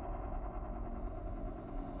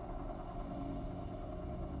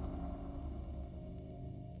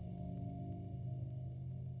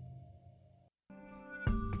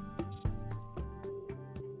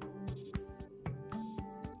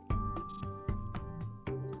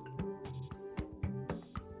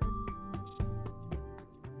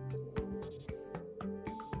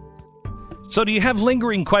 So do you have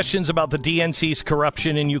lingering questions about the DNC's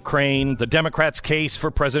corruption in Ukraine, the Democrats' case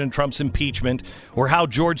for President Trump's impeachment, or how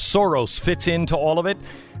George Soros fits into all of it?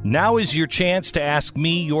 Now is your chance to ask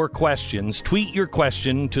me your questions. Tweet your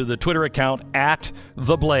question to the Twitter account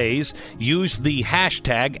 @TheBlaze. Use the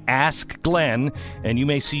hashtag AskGlenn, and you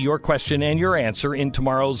may see your question and your answer in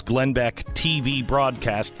tomorrow's Glenn Beck TV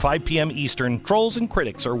broadcast, 5 p.m. Eastern. Trolls and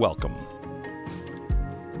critics are welcome.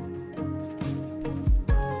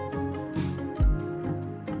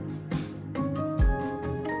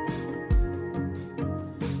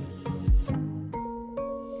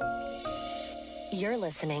 You're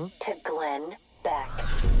listening to Glenn Beck.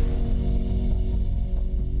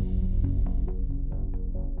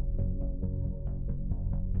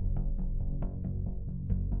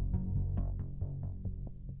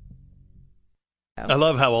 I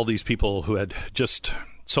love how all these people who had just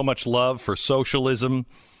so much love for socialism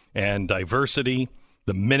and diversity,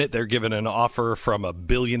 the minute they're given an offer from a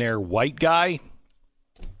billionaire white guy,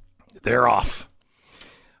 they're off.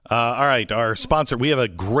 All right, our sponsor, we have a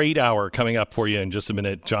great hour coming up for you in just a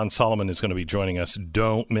minute. John Solomon is going to be joining us.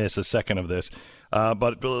 Don't miss a second of this.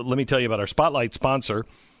 But let me tell you about our spotlight sponsor.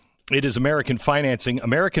 It is American Financing.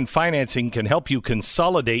 American Financing can help you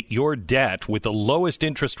consolidate your debt with the lowest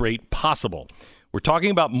interest rate possible. We're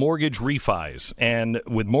talking about mortgage refis, and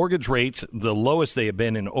with mortgage rates, the lowest they have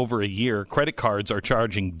been in over a year, credit cards are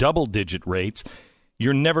charging double-digit rates.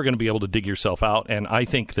 You're never going to be able to dig yourself out, and I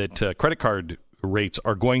think that credit card rates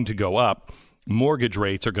are going to go up. Mortgage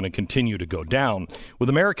rates are going to continue to go down. With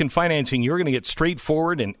American Financing, you're going to get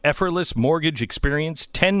straightforward and effortless mortgage experience.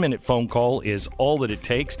 10-minute phone call is all that it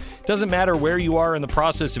takes. Doesn't matter where you are in the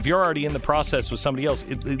process. If you're already in the process with somebody else,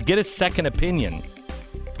 get a second opinion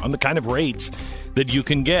on the kind of rates that you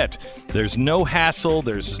can get. There's no hassle.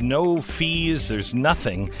 There's no fees. There's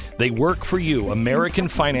nothing. They work for you.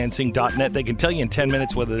 AmericanFinancing.net. They can tell you in 10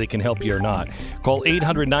 minutes whether they can help you or not. Call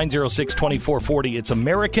 800-906-2440. It's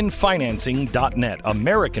AmericanFinancing.net.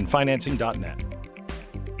 AmericanFinancing.net.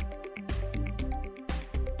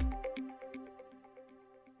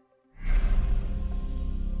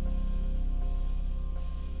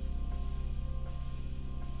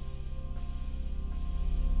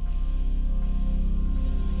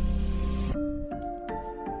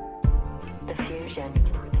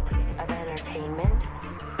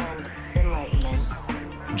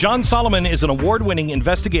 John Solomon is an award-winning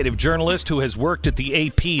investigative journalist who has worked at the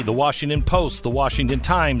AP, the Washington Post, the Washington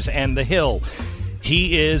Times, and The Hill.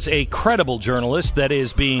 He is a credible journalist that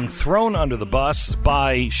is being thrown under the bus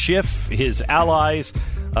by Schiff, his allies,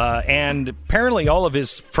 and apparently all of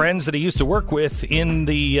his friends that he used to work with in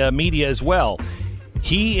the media as well.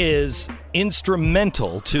 He is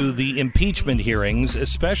instrumental to the impeachment hearings,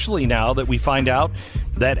 especially now that we find out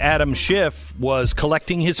that Adam Schiff was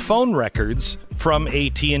collecting his phone records from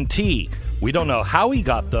AT&T. We don't know how he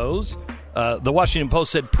got those. The Washington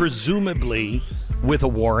Post said presumably with a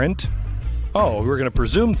warrant. Oh, we're going to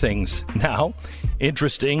presume things now.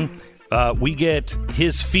 Interesting. We get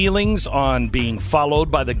his feelings on being followed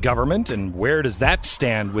by the government and where does that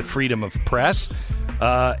stand with freedom of press,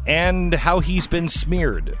 and how he's been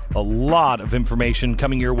smeared. A lot of information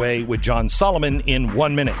coming your way with John Solomon in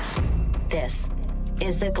 1 minute. This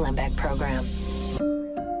is the Glenn Beck Program.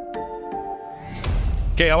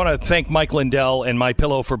 Okay, I want to thank Mike Lindell and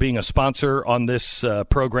MyPillow for being a sponsor on this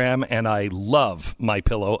program, and I love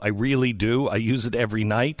MyPillow. I really do. I use it every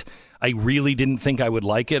night. I really didn't think I would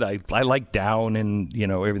like it. I like down and,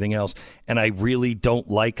 everything else, and I really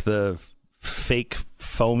don't like the fake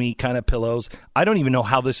foamy kind of pillows. I don't even know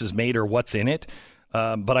how this is made or what's in it,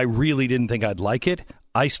 but I really didn't think I'd like it.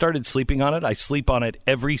 I started sleeping on it. I sleep on it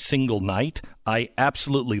every single night. I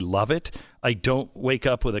absolutely love it. I don't wake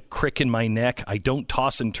up with a crick in my neck. I don't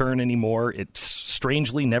toss and turn anymore. It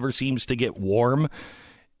strangely never seems to get warm.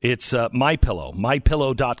 It's MyPillow,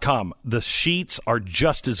 MyPillow.com. The sheets are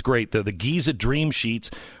just as great. They're the Giza Dream Sheets.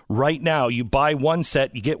 Right now, you buy one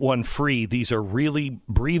set, you get one free. These are really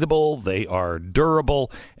breathable, they are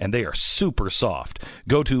durable, and they are super soft.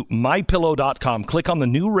 Go to MyPillow.com, click on the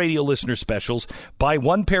new radio listener specials, buy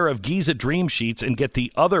one pair of Giza Dream Sheets, and get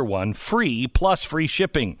the other one free, plus free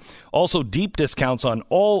shipping. Also, deep discounts on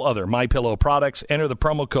all other MyPillow products. Enter the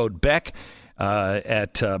promo code BECK.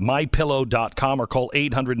 at mypillow.com or call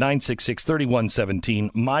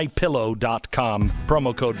 800-966-3117, mypillow.com,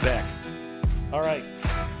 promo code Beck. All right.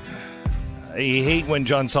 I hate when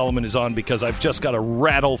John Solomon is on because I've just got to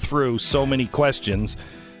rattle through so many questions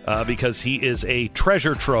because he is a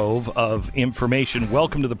treasure trove of information.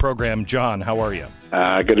 Welcome to the program, John. How are you?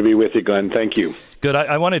 Good to be with you, Glenn. Thank you. Good.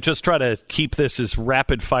 I want to just try to keep this as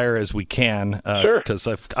rapid fire as we can. Sure. Because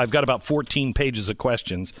I've got about 14 pages of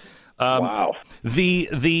questions. Wow.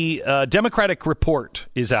 The Democratic report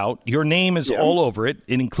is out. Your name is all over it.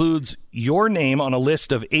 It includes your name on a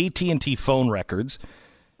list of AT&T phone records.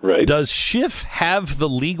 Right. Does Schiff have the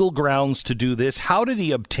legal grounds to do this? How did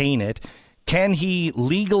he obtain it? Can he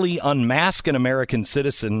legally unmask an American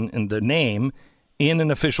citizen in the name in an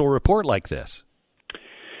official report like this?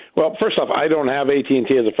 Well, first off, I don't have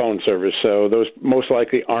AT&T as a phone service, so those most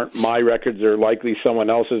likely aren't my records. They're likely someone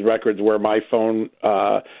else's records where my phone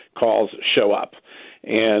calls show up.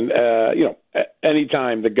 And,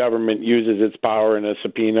 anytime the government uses its power in a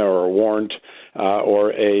subpoena or a warrant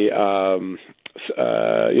or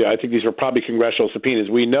I think these were probably congressional subpoenas.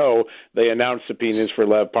 We know they announced subpoenas for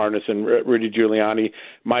Lev Parnas and Rudy Giuliani.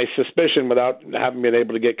 My suspicion, without having been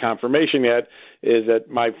able to get confirmation yet, is that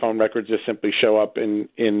my phone records just simply show up in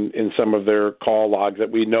some of their call logs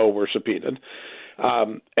that we know were subpoenaed.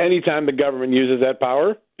 Anytime the government uses that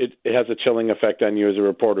power, it has a chilling effect on you as a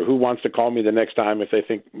reporter. Who wants to call me the next time if they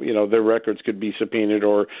think their records could be subpoenaed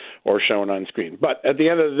or shown on screen? But at the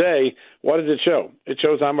end of the day, what does it show? It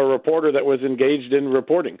shows I'm a reporter that was engaged in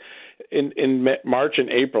reporting. In March and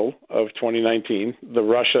April of 2019, the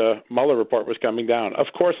Russia Mueller report was coming down. Of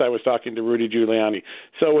course, I was talking to Rudy Giuliani.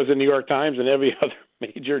 So was the New York Times and every other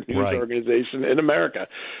major news organization in America.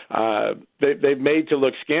 They've made to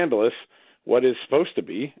look scandalous what is supposed to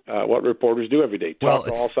be what reporters do every day, talk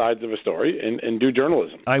to all sides of a story and do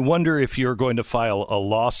journalism. I wonder if you're going to file a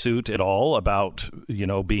lawsuit at all about,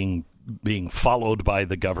 being followed by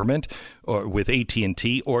the government or with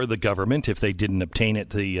AT&T or the government if they didn't obtain it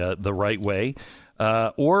the right way,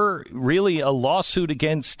 or really a lawsuit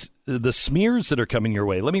against the smears that are coming your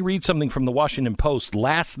way. Let me read something from the Washington Post.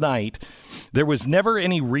 Last night, there was never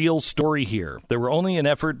any real story here. There were only an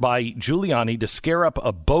effort by Giuliani to scare up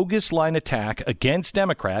a bogus line attack against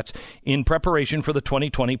Democrats in preparation for the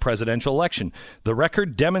 2020 presidential election. The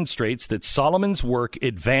record demonstrates that Solomon's work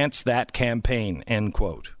advanced that campaign, end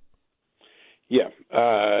quote. Yeah.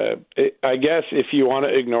 I guess if you want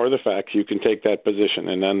to ignore the facts, you can take that position.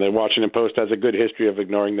 And then the Washington Post has a good history of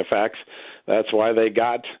ignoring the facts. That's why they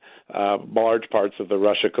got large parts of the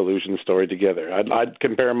Russia collusion story together. I'd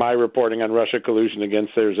compare my reporting on Russia collusion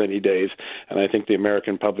against theirs any days, and I think the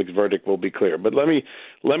American public's verdict will be clear. But let me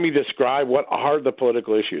describe what are the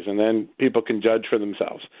political issues, and then people can judge for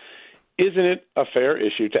themselves. Isn't it a fair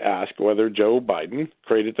issue to ask whether Joe Biden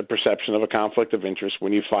created the perception of a conflict of interest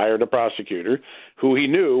when he fired a prosecutor who he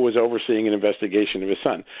knew was overseeing an investigation of his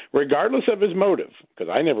son, regardless of his motive?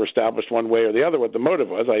 Because I never established one way or the other what the motive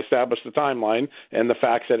was. I established the timeline and the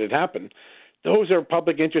facts that had happened. Those are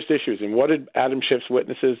public interest issues. And what did Adam Schiff's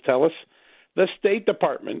witnesses tell us? The State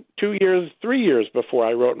Department, 3 years before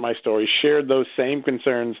I wrote my story, shared those same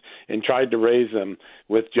concerns and tried to raise them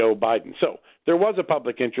with Joe Biden. So there was a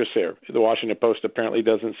public interest there. The Washington Post apparently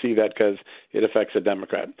doesn't see that because it affects a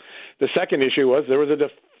Democrat. The second issue was there was a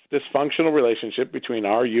dysfunctional relationship between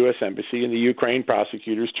our U.S. Embassy and the Ukraine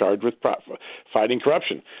prosecutors charged with fighting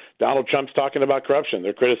corruption. Donald Trump's talking about corruption.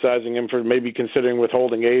 They're criticizing him for maybe considering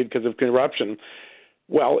withholding aid because of corruption.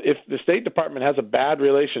 Well, if the State Department has a bad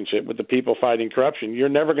relationship with the people fighting corruption, you're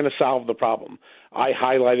never going to solve the problem. I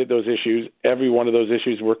highlighted those issues. Every one of those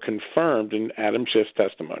issues were confirmed in Adam Schiff's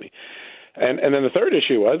testimony. And then the third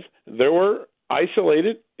issue was there were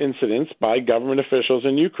isolated incidents by government officials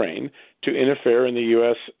in Ukraine to interfere in the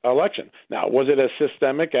U.S. election. Now, was it as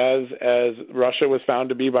systemic as Russia was found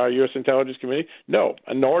to be by our U.S. Intelligence Committee? No,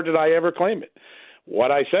 nor did I ever claim it.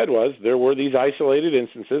 What I said was there were these isolated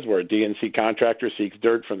instances where a DNC contractor seeks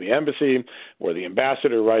dirt from the embassy, where the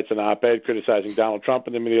ambassador writes an op-ed criticizing Donald Trump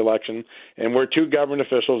in the middle of the election, and where two government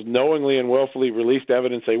officials knowingly and willfully released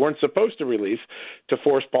evidence they weren't supposed to release to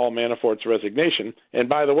force Paul Manafort's resignation. And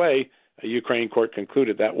by the way, a Ukraine court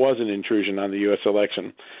concluded that was an intrusion on the U.S.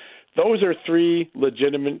 election. Those are three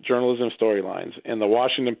legitimate journalism storylines, and the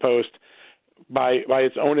Washington Post, by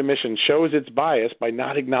its own admission, shows its bias by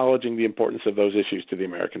not acknowledging the importance of those issues to the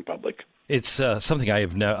American public. It's something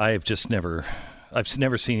I've never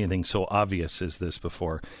seen anything so obvious as this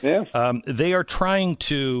before. Yeah. They are trying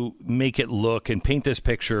to make it look and paint this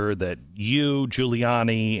picture that you,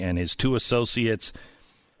 Giuliani, and his two associates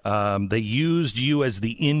They used you as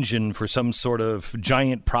the engine for some sort of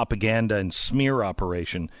giant propaganda and smear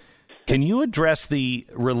operation. Can you address the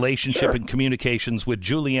relationship and communications with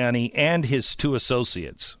Giuliani and his two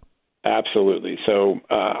associates? Absolutely. So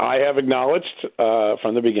I have acknowledged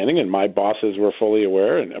from the beginning, and my bosses were fully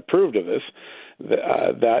aware and approved of this,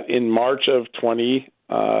 that in March of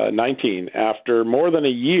 2019, after more than a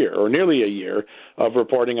year or nearly a year of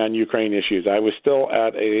reporting on Ukraine issues, I was still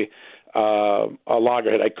at a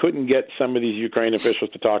loggerhead. I couldn't get some of these Ukraine officials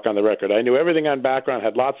to talk on the record. I knew everything on background,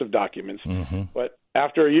 had lots of documents, but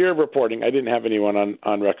after a year of reporting, I didn't have anyone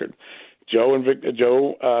on record. Joe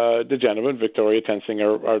DeGenova and Victoria Tensing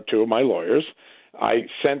are two of my lawyers. I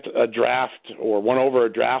sent a draft or went over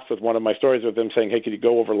a draft with one of my stories with them saying, hey, could you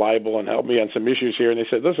go over libel and help me on some issues here? And they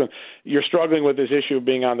said, listen, you're struggling with this issue of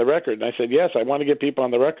being on the record. And I said, yes, I want to get people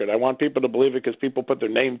on the record. I want people to believe it because people put their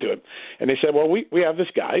name to it. And they said, well, we have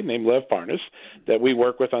this guy named Lev Parnas that we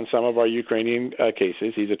work with on some of our Ukrainian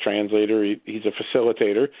cases. He's a translator. He's a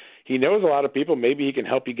facilitator. He knows a lot of people. Maybe he can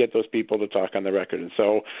help you get those people to talk on the record. And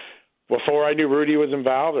so before I knew Rudy was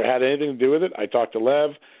involved or had anything to do with it, I talked to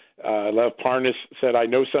Lev. Lev Parnas said, I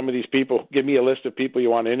know some of these people. Give me a list of people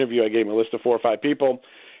you want to interview. I gave him a list of 4 or 5 people,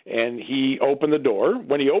 and he opened the door.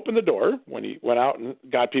 When he went out and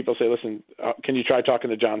got people say, listen, can you try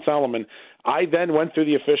talking to John Solomon? I then went through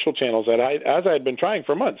the official channels as I had been trying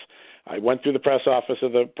for months. I went through the press office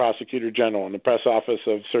of the prosecutor general and the press office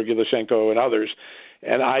of Sergei Lyshenko and others,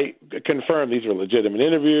 and I confirmed these were legitimate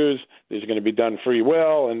interviews, these are going to be done free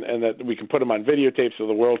will, and that we can put them on videotape so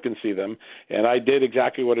the world can see them. And I did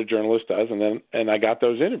exactly what a journalist does, and I got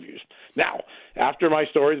those interviews. Now, after my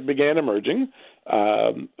stories began emerging,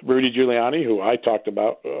 Rudy Giuliani, who I talked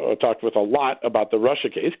with a lot about the Russia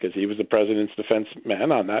case because he was the president's defense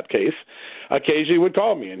man on that case, occasionally would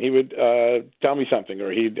call me and he would tell me something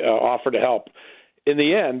or he'd offer to help. In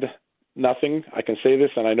the end, nothing. I can say this,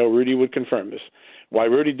 and I know Rudy would confirm this. Why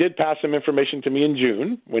Rudy did pass some information to me in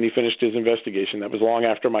June when he finished his investigation. That was long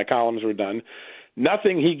after my columns were done.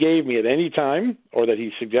 Nothing he gave me at any time or that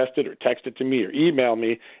he suggested or texted to me or emailed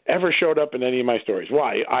me ever showed up in any of my stories.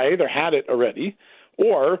 Why? I either had it already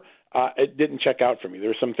or it didn't check out for me.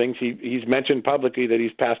 There are some things he's mentioned publicly that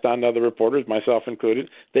he's passed on to other reporters, myself included.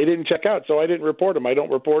 They didn't check out, so I didn't report them. I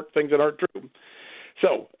don't report things that aren't true.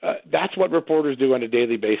 So that's what reporters do on a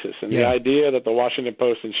daily basis. And the idea that the Washington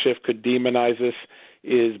Post and Schiff could demonize this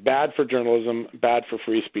is bad for journalism, bad for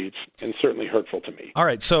free speech, and certainly hurtful to me. All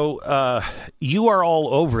right, so you are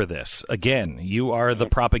all over this. Again, you are the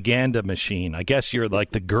propaganda machine. I guess you're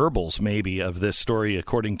like the Goebbels, maybe, of this story,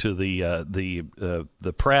 according to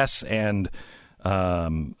the press and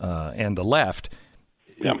the left.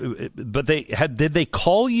 Yeah. But did they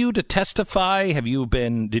call you to testify?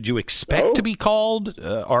 Did you expect to be called?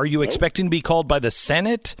 Are you expecting to be called by the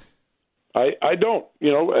Senate? I don't,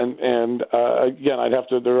 and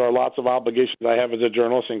again, there are lots of obligations I have as a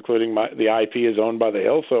journalist, including the IP is owned by the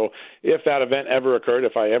Hill. So if that event ever occurred,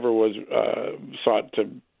 if I ever was sought to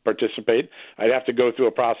participate, I'd have to go through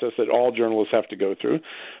a process that all journalists have to go through.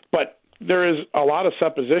 But there is a lot of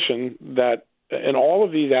supposition that in all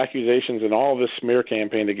of these accusations and all of this smear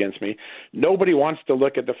campaign against me, nobody wants to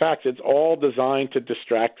look at the facts. It's all designed to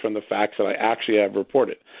distract from the facts that I actually have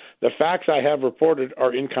reported. The facts I have reported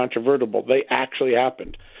are incontrovertible. They actually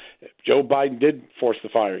happened. Joe Biden did force the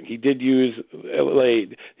firing. He did use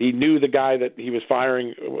aid. He knew the guy that he was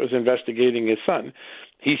firing was investigating his son.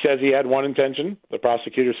 He says he had one intention. The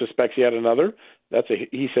prosecutor suspects he had another. That's a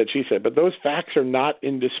he said, she said. But those facts are not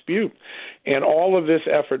in dispute. And all of this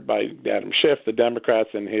effort by Adam Schiff, the Democrats,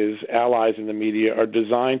 and his allies in the media are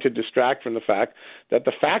designed to distract from the fact that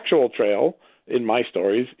the factual trail in my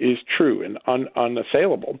stories is true and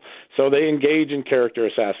unassailable. So they engage in character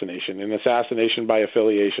assassination, in assassination by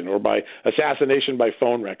affiliation, or by assassination by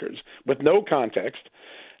phone records with no context.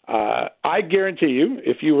 I guarantee you,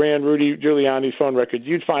 if you ran Rudy Giuliani's phone records,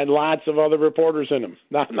 you'd find lots of other reporters in them,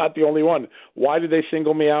 not the only one. Why did they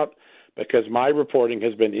single me out? Because my reporting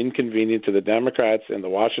has been inconvenient to the Democrats and the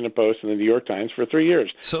Washington Post and the New York Times for 3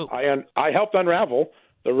 years. So I helped unravel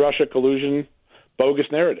the Russia collusion bogus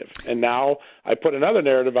narrative. And now I put another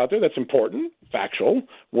narrative out there that's important, factual,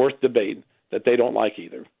 worth debate, that they don't like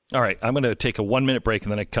either. All right, I'm going to take a 1-minute break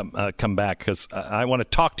and then I come back because I want to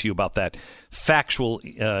talk to you about that factual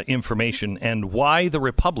information and why the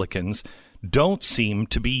Republicans don't seem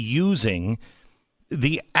to be using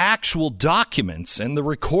the actual documents and the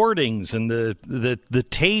recordings and the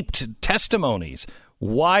taped testimonies.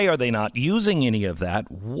 Why are they not using any of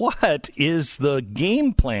that? What is the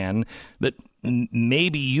game plan that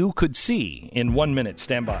maybe you could see in 1 minute?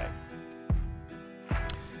 Stand by.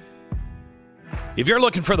 If you're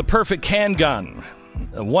looking for the perfect handgun,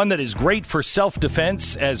 one that is great for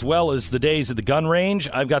self-defense as well as the days at the gun range,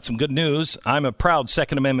 I've got some good news. I'm a proud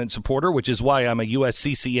Second Amendment supporter, which is why I'm a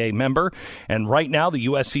USCCA member. And right now, the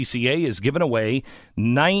USCCA is giving away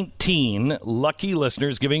 19 lucky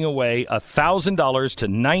listeners, giving away $1,000 to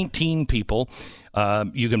 19 people.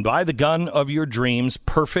 You can buy the gun of your dreams,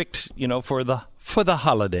 perfect, for the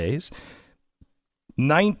holidays.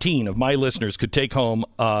 19 of my listeners could take home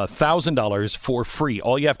 $1,000 for free.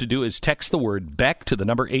 All you have to do is text the word Beck to the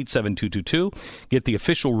number 87222, get the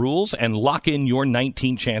official rules, and lock in your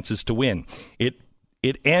 19 chances to win.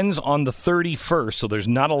 It ends on the 31st, so there's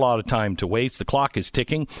not a lot of time to waste. The clock is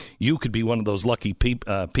ticking. You could be one of those lucky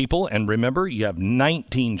people, and remember, you have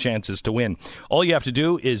 19 chances to win. All you have to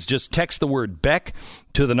do is just text the word Beck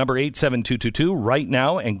to the number 87222 right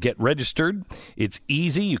now and get registered. It's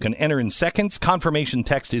easy. You can enter in seconds. Confirmation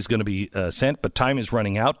text is going to be sent, but time is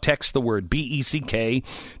running out. Text the word BECK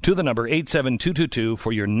to the number 87222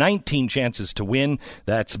 for your 19 chances to win.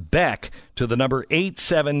 That's Beck to the number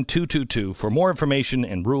 87222. For more information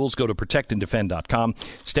and rules, go to protectanddefend.com.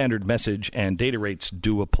 Standard message and data rates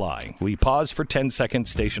do apply. We pause for 10 seconds.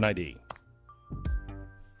 Station ID.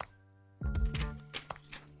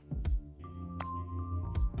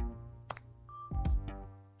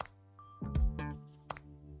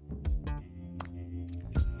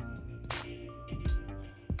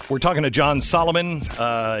 We're talking to John Solomon.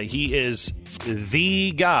 He is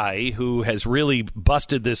the guy who has really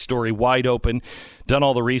busted this story wide open, done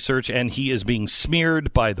all the research, and he is being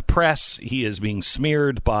smeared by the press. He is being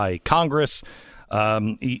smeared by Congress.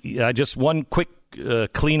 Just one quick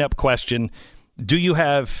cleanup question. Do you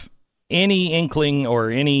have any inkling or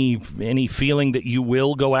any feeling that you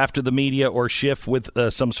will go after the media or Schiff with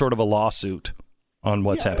some sort of a lawsuit on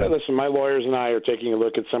what's happening? Listen, my lawyers and I are taking a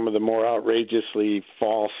look at some of the more outrageously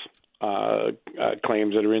false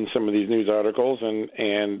claims that are in some of these news articles,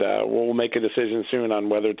 and we'll make a decision soon on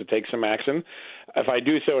whether to take some action. If I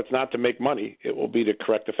do so, it's not to make money. It will be to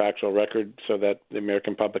correct the factual record so that the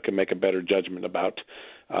American public can make a better judgment about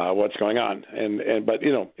what's going on. But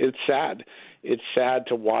it's sad. It's sad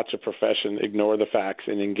to watch a profession ignore the facts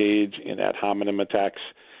and engage in ad hominem attacks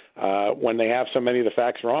when they have so many of the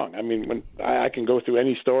facts wrong. I mean, when I can go through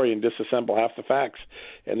any story and disassemble half the facts,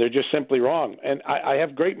 and they're just simply wrong. And I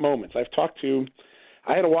have great moments. I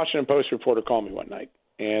had a Washington Post reporter call me one night,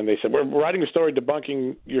 and they said, we're writing a story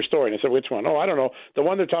debunking your story. And I said, which one? Oh, I don't know. The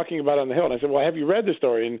one they're talking about on the Hill. And I said, well, have you read the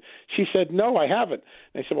story? And she said, no, I haven't.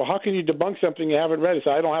 And I said, well, how can you debunk something you haven't read? I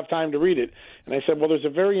said, I don't have time to read it. And I said, well, there's a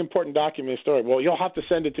very important document story. Well, you'll have to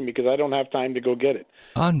send it to me because I don't have time to go get it.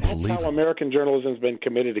 Unbelievable. That's how American journalism has been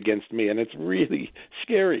committed against me, and it's really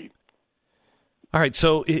scary. All right,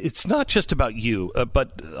 so it's not just about you,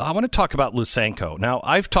 but I want to talk about Lysenko. Now,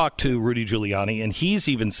 I've talked to Rudy Giuliani, and he's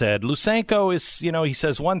even said Lysenko is, he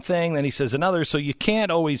says one thing, then he says another, so you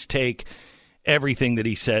can't always take everything that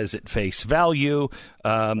he says at face value,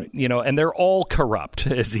 and they're all corrupt,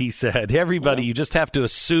 as he said. Everybody, you just have to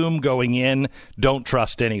assume going in, don't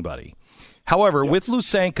trust anybody. However, with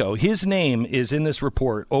Lysenko, his name is in this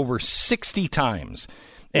report over 60 times.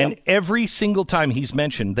 And every single time he's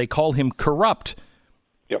mentioned, they call him corrupt,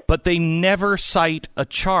 but they never cite a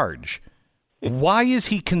charge. Why is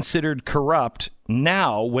he considered corrupt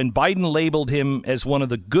now when Biden labeled him as one of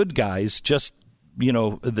the good guys just,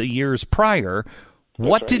 the years prior?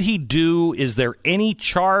 What did he do? Is there any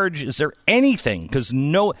charge? Is there anything? Because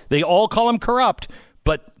they all call him corrupt,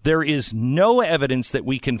 but there is no evidence that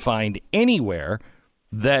we can find anywhere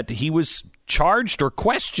that he was charged or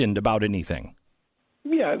questioned about anything.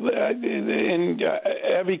 Yeah, in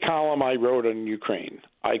every column I wrote on Ukraine,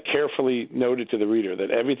 I carefully noted to the reader that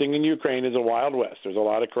everything in Ukraine is a Wild West. There's a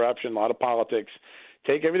lot of corruption, a lot of politics.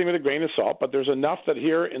 Take everything with a grain of salt, but there's enough that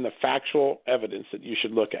here in the factual evidence that you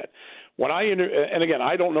should look at. And again,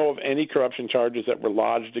 I don't know of any corruption charges that were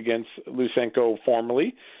lodged against Lysenko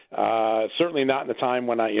formally. Certainly not in the time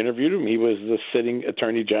when I interviewed him. He was the sitting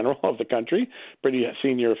attorney general of the country, pretty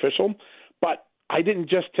senior official. But I didn't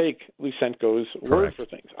just take Lysenko's word for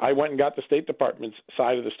things. I went and got the State Department's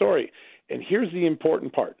side of the story. And here's the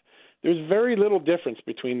important part. There's very little difference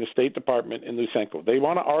between the State Department and Lysenko. They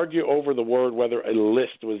want to argue over the word whether a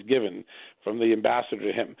list was given from the ambassador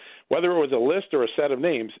to him. Whether it was a list or a set of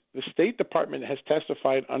names, the State Department has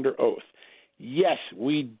testified under oath. Yes,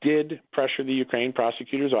 we did pressure the Ukraine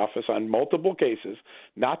prosecutor's office on multiple cases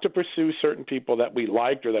not to pursue certain people that we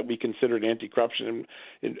liked or that we considered anti-corruption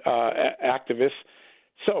activists.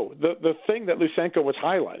 So the thing that Lysenko was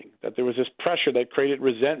highlighting, that there was this pressure that created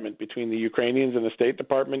resentment between the Ukrainians and the State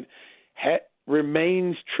Department,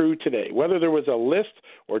 remains true today. Whether there was a list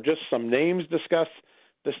or just some names discussed,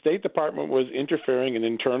 the State Department was interfering in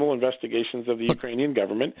internal investigations of the Ukrainian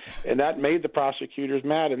government, and that made the prosecutors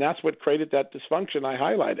mad, and that's what created that dysfunction I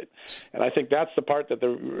highlighted. And I think that's the part that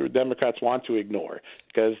the Democrats want to ignore,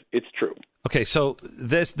 because it's true. Okay, so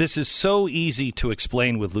this is so easy to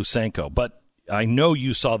explain with Lysenko, but I know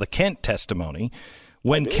you saw the Kent testimony.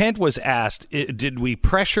 When Kent was asked, did we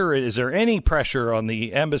pressure, is there any pressure on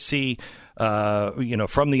the embassy,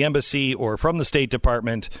 from the embassy or from the State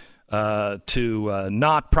Department to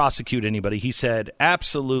not prosecute anybody? He said,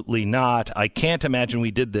 absolutely not. I can't imagine we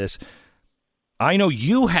did this. I know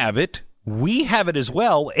you have it. We have it as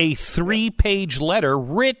well. A 3-page letter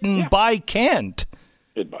written by Kent.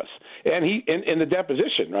 It was. And he in the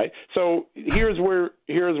deposition, right? So here's where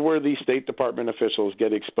the State Department officials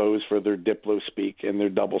get exposed for their diplo speak and their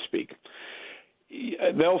double speak.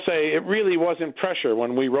 They'll say it really wasn't pressure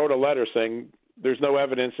when we wrote a letter saying there's no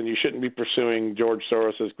evidence and you shouldn't be pursuing George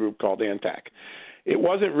Soros's group called ANTAC. It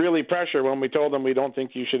wasn't really pressure when we told them we don't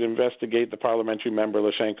think you should investigate the parliamentary member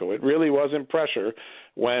Lysenko. It really wasn't pressure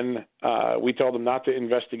when we told them not to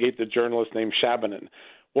investigate the journalist named Shabanin.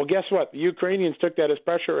 Well, guess what? The Ukrainians took that as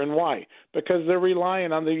pressure, and why? Because they're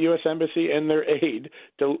relying on the U.S. Embassy and their aid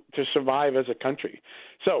to survive as a country.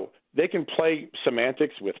 So they can play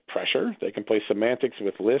semantics with pressure. They can play semantics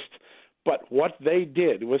with lists. But what they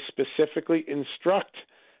did was specifically instruct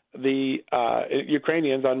the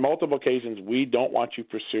Ukrainians on multiple occasions, we don't want you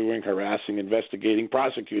pursuing, harassing, investigating,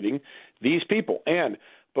 prosecuting these people. And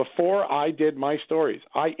before I did my stories,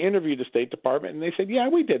 I interviewed the State Department, and they said, yeah,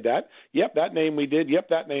 we did that. Yep, that name we did. Yep,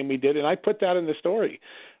 that name we did. And I put that in the story.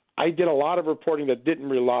 I did a lot of reporting that didn't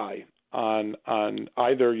rely on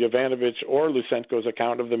either Yovanovitch or Lysenko's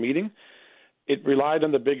account of the meeting. It relied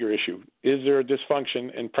on the bigger issue. Is there a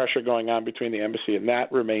dysfunction and pressure going on between the embassy? And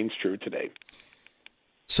that remains true today.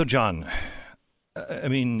 So, John, I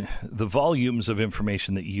mean, the volumes of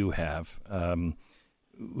information that you have,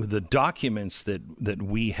 the documents that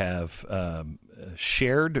we have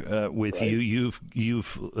shared with you,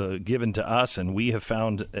 you've given to us, and we have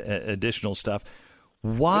found additional stuff.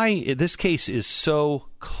 Why this case is so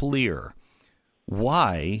clear?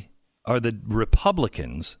 Why are the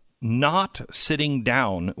Republicans not sitting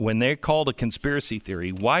down when they're called a conspiracy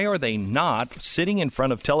theory? Why are they not sitting in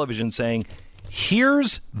front of television saying,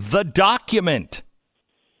 here's the document?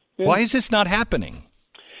 Yeah. Why is this not happening?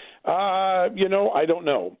 I don't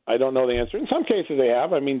know. I don't know the answer. In some cases they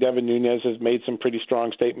have. I mean, Devin Nunes has made some pretty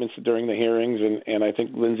strong statements during the hearings, and I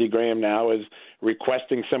think Lindsey Graham now is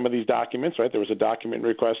requesting some of these documents, right? There was a document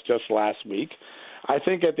request just last week. I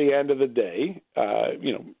think at the end of the day,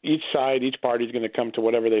 each side, each party is going to come to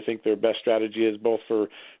whatever they think their best strategy is, both for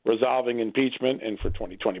resolving impeachment and for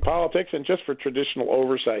 2020 politics and just for traditional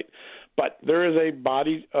oversight. But there is a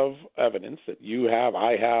body of evidence that you have,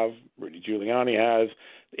 I have, Rudy Giuliani has,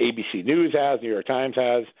 ABC News has, New York Times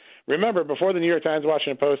has. Remember, before the New York Times,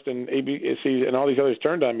 Washington Post, and ABC and all these others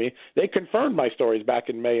turned on me, they confirmed my stories back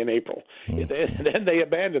in May and April. Then they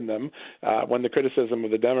abandoned them when the criticism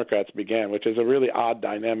of the Democrats began, which is a really odd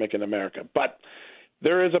dynamic in America. But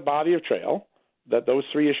there is a body of trail that those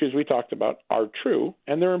three issues we talked about are true,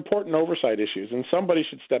 and they're important oversight issues, and somebody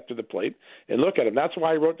should step to the plate and look at them. That's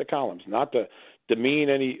why I wrote the columns, not to demean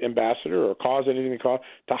any ambassador or cause anything to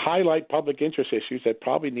highlight public interest issues that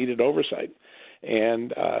probably needed oversight.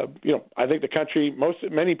 And, I think the country,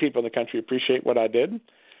 many people in the country appreciate what I did.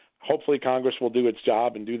 Hopefully Congress will do its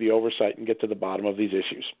job and do the oversight and get to the bottom of these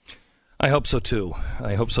issues. I hope so, too.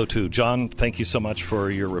 John, thank you so much for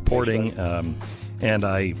your reporting. And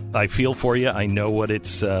I feel for you. I know what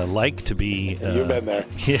it's like to be. You've been there.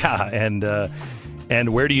 Yeah.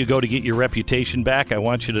 And where do you go to get your reputation back? I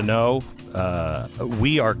want you to know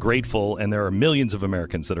we are grateful, and there are millions of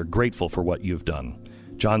Americans that are grateful for what you've done.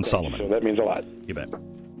 John Solomon. So that means a lot. You bet.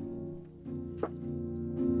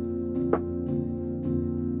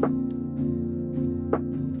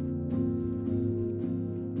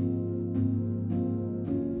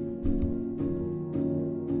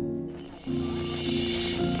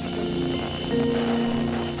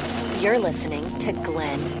 You're listening to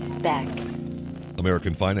Glenn Beck.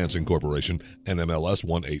 American Financing Corporation, NMLS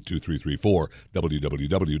 182334,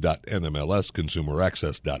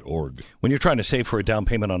 www.nmlsconsumeraccess.org. When you're trying to save for a down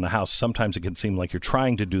payment on a house, sometimes it can seem like you're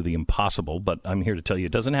trying to do the impossible, but I'm here to tell you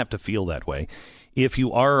it doesn't have to feel that way. If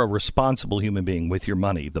you are a responsible human being with your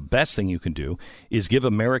money, the best thing you can do is give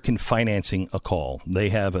American Financing a call. They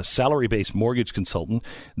have a salary-based mortgage consultant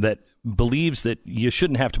that believes that you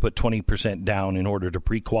shouldn't have to put 20% down in order to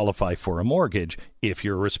pre-qualify for a mortgage if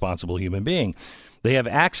you're a responsible human being. They have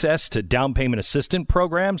access to down payment assistance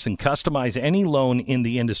programs and customize any loan in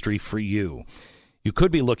the industry for you. You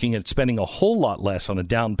could be looking at spending a whole lot less on a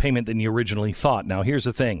down payment than you originally thought. Now, here's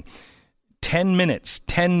the thing. 10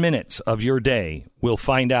 minutes of your day will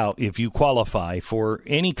find out if you qualify for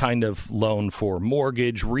any kind of loan for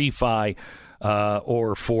mortgage, refi,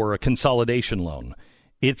 or for a consolidation loan.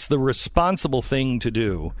 It's the responsible thing to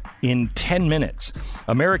do in 10 minutes.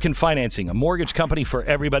 American Financing, a mortgage company for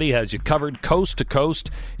everybody, has you covered coast to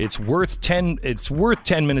coast. It's worth 10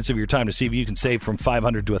 minutes of your time to see if you can save from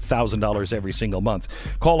 $500 to $1,000 every single month.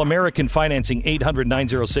 Call American Financing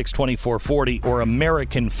 800-906-2440 or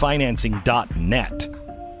americanfinancing.net.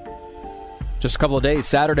 Just a couple of days.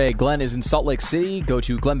 Saturday, Glenn is in Salt Lake City. Go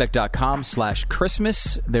to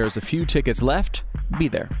glennbeck.com/Christmas. There's a few tickets left. Be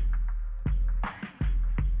there.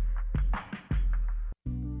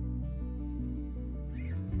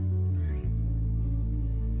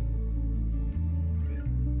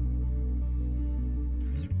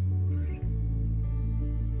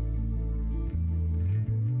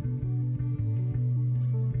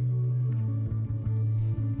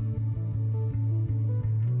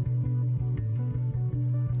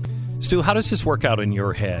 Stu, how does this work out in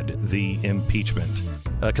your head, the impeachment?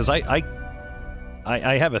 Because I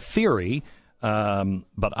have a theory,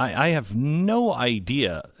 but I have no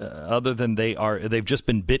idea other than they've just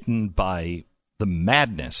been bitten by the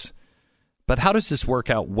madness. But how does this work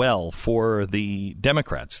out well for the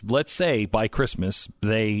Democrats? Let's say by Christmas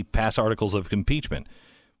they pass articles of impeachment.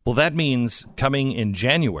 Well, that means coming in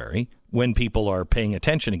January, when people are paying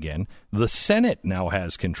attention again, the Senate now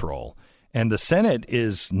has control. And the Senate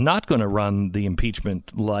is not going to run the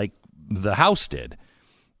impeachment like the House did.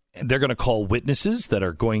 They're going to call witnesses that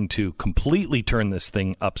are going to completely turn this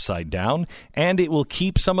thing upside down, and it will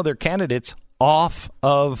keep some of their candidates off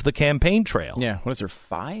of the campaign trail. Yeah, what is there,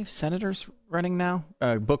 5 senators running now?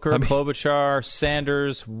 Booker, Klobuchar,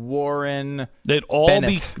 Sanders, Warren,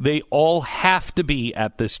 Bennett. They all have to be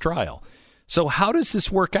at this trial. So how does this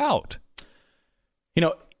work out? You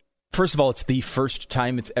know, first of all, it's the first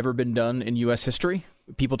time it's ever been done in U.S. history.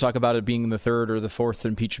 People talk about it being the third or the fourth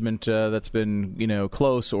impeachment that's been,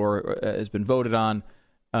 close or has been voted on.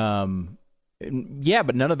 Yeah,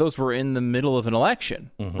 but none of those were in the middle of an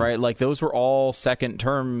election, right? Like those were all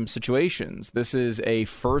second-term situations. This is a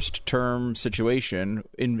first-term situation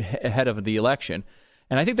ahead of the election,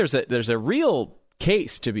 and I think there's a real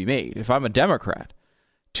case to be made, if I'm a Democrat,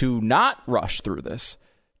 to not rush through this,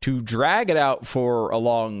 to drag it out for a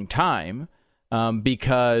long time,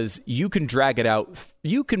 because you can drag it out.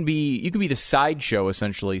 You can be the sideshow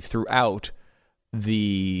essentially throughout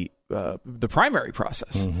the primary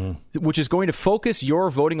process, which is going to focus your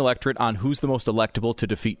voting electorate on who's the most electable to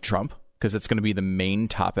defeat Trump, because it's going to be the main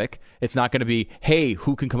topic. It's not going to be, hey,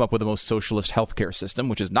 who can come up with the most socialist healthcare system,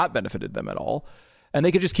 which has not benefited them at all. And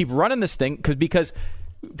they could just keep running this thing because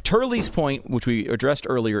Turley's point, which we addressed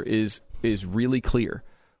earlier, is really clear,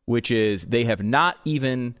 which is they have not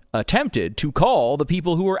even attempted to call the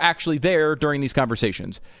people who were actually there during these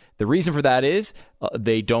conversations. The reason for that is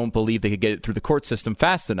they don't believe they could get it through the court system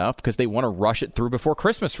fast enough because they want to rush it through before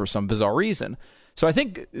Christmas for some bizarre reason. So I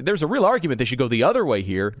think there's a real argument they should go the other way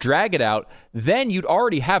here, drag it out. Then you'd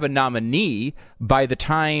already have a nominee by the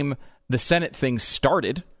time the Senate thing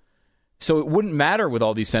started. So it wouldn't matter with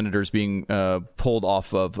all these senators being pulled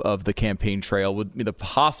off of the campaign trail, with the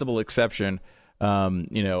possible exception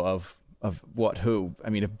of what, who?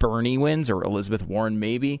 I mean, if Bernie wins or Elizabeth Warren,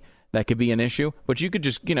 maybe that could be an issue. But you could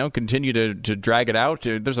just, continue to drag it out.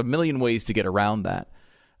 There's a million ways to get around that.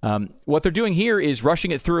 What they're doing here is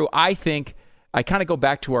rushing it through. I think I kind of go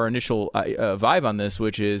back to our initial vibe on this,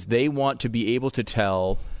 which is they want to be able to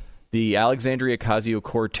tell the Alexandria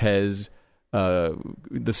Ocasio-Cortez,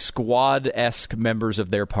 the squad-esque members of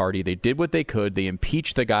their party, they did what they could. They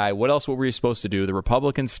impeached the guy. What else were we supposed to do? The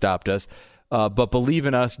Republicans stopped us. But believe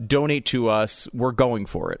in us, donate to us, we're going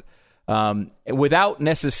for it. Without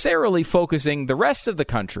necessarily focusing the rest of the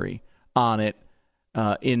country on it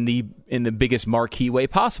in the biggest marquee way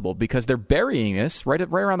possible, because they're burying this right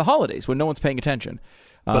around the holidays when no one's paying attention.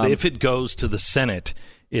 But if it goes to the Senate,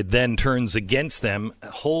 it then turns against them,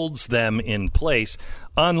 holds them in place,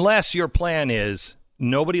 unless your plan is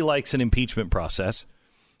nobody likes an impeachment process,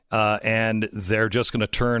 and they're just going to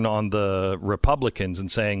turn on the Republicans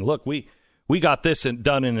and saying, look, we we got this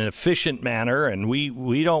done in an efficient manner, and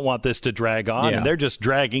we don't want this to drag on, and they're just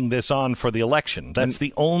dragging this on for the election. That's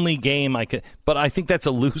the only game I could. But I think that's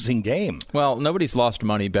a losing game. Well, nobody's lost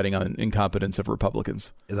money betting on incompetence of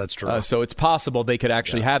Republicans. That's true. So it's possible they could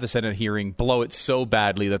actually have the Senate hearing, blow it so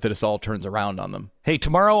badly that this all turns around on them. Hey,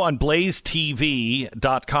 tomorrow on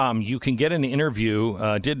blazetv.com, you can get an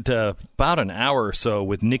interview. Did about an hour or so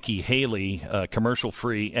with Nikki Haley, commercial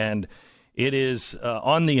free, and it is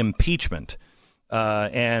on the impeachment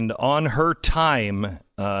and on her time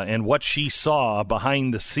and what she saw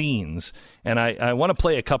behind the scenes. And I want to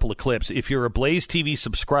play a couple of clips. If you're a Blaze TV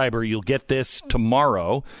subscriber, you'll get this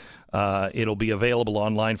tomorrow. It'll be available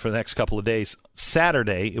online for the next couple of days.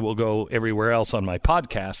 Saturday, it will go everywhere else on my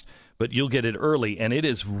podcast, but you'll get it early, and it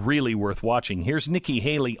is really worth watching. Here's Nikki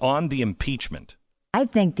Haley on the impeachment. I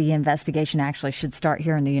think the investigation actually should start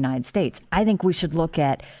here in the United States. I think we should look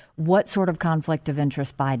at what sort of conflict of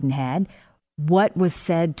interest Biden had, what was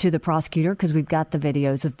said to the prosecutor, because we've got the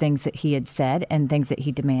videos of things that he had said and things that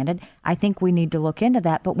he demanded. I think we need to look into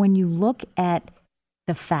that. But when you look at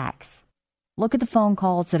the facts, look at the phone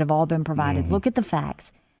calls that have all been provided, look at the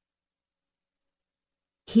facts.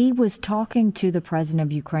 He was talking to the president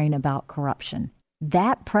of Ukraine about corruption.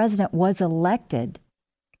 That president was elected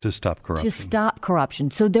to stop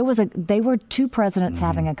corruption. So they were two presidents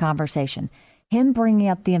having a conversation. Him bringing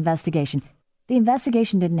up the investigation. The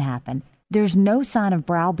investigation didn't happen. There's no sign of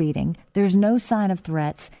browbeating. There's no sign of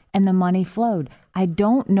threats, and the money flowed. I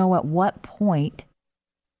don't know at what point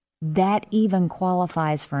that even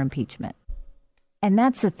qualifies for impeachment. And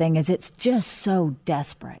that's the thing, is it's just so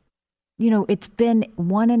desperate. You know, it's been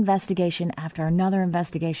one investigation after another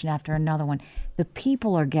investigation after another one. The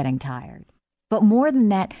people are getting tired. But more than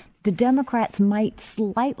that, the Democrats might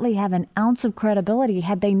slightly have an ounce of credibility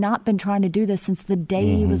had they not been trying to do this since the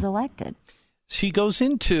day he was elected. She goes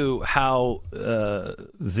into how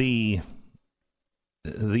the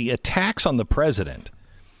attacks on the president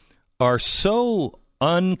are so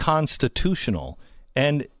unconstitutional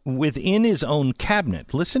and within his own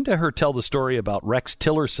cabinet. Listen to her tell the story about Rex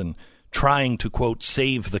Tillerson trying to, quote,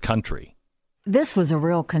 save the country. This was a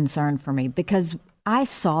real concern for me because I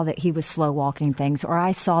saw that he was slow walking things, or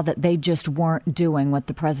I saw that they just weren't doing what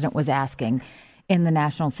the president was asking in the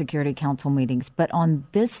National Security Council meetings. But on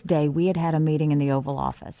this day, we had a meeting in the Oval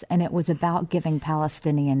Office, and it was about giving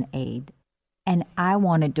Palestinian aid. And I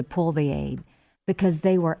wanted to pull the aid because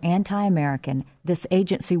they were anti-American. This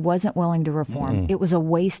agency wasn't willing to reform. It was a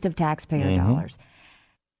waste of taxpayer dollars.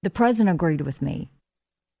 The president agreed with me.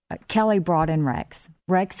 Kelly brought in Rex.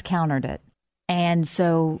 Rex countered it. And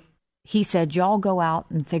so he said, y'all go out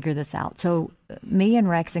and figure this out. So me and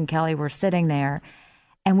Rex and Kelly were sitting there,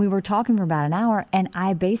 and we were talking for about an hour, and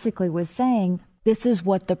I basically was saying, this is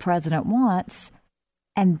what the president wants.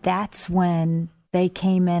 And that's when they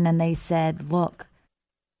came in and they said, look,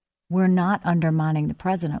 we're not undermining the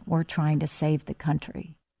president. We're trying to save the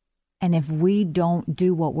country. And if we don't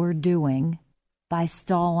do what we're doing by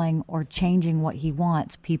stalling or changing what he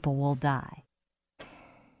wants, people will die.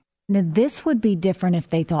 Now, this would be different if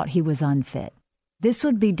they thought he was unfit. This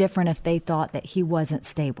would be different if they thought that he wasn't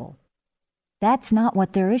stable. That's not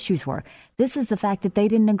what their issues were. This is the fact that they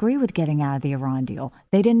didn't agree with getting out of the Iran deal.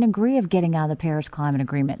 They didn't agree with getting out of the Paris Climate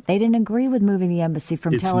Agreement. They didn't agree with moving the embassy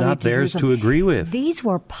from Tel Aviv to Jerusalem. It's not theirs to agree with. These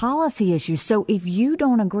were policy issues. So if you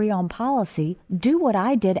don't agree on policy, do what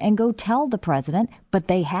I did and go tell the president, but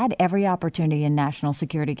they had every opportunity in National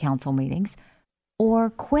Security Council meetings, or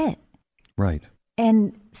quit. Right.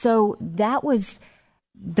 And so that was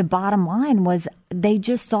the bottom line, was they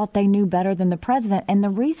just thought they knew better than the president. And the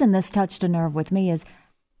reason this touched a nerve with me is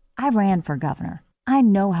I ran for governor. I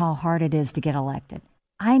know how hard it is to get elected.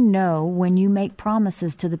 I know when you make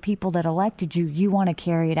promises to the people that elected you, you want to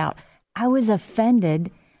carry it out. I was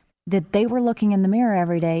offended that they were looking in the mirror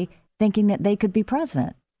every day thinking that they could be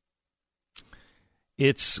president.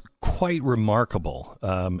 It's quite remarkable.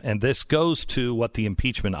 And this goes to what the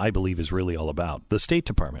impeachment, I believe, is really all about. The State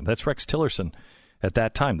Department, that's Rex Tillerson at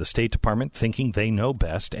that time. The State Department thinking they know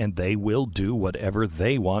best and they will do whatever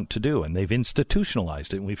they want to do. And they've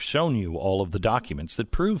institutionalized it. And we've shown you all of the documents that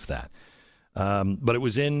prove that. But it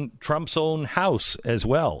was in Trump's own house as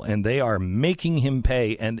well. And they are making him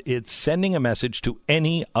pay. And it's sending a message to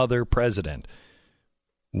any other president.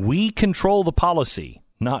 We control the policy,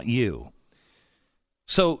 not you.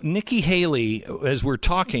 So Nikki Haley, as we're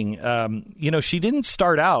talking, she didn't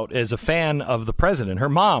start out as a fan of the president. Her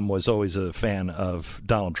mom was always a fan of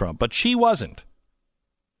Donald Trump, but she wasn't.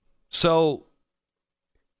 So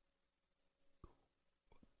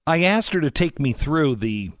I asked her to take me through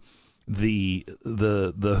the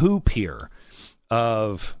hoop here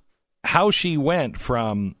of how she went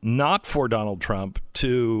from not for Donald Trump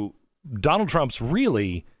to Donald Trump's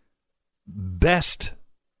really best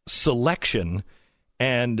selection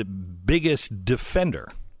and biggest defender.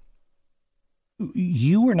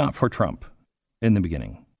 You were not for Trump in the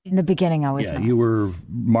beginning. In the beginning, I was not. You were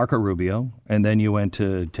Marco Rubio, and then you went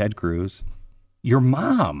to Ted Cruz. Your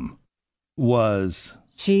mom was...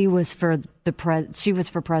 She was for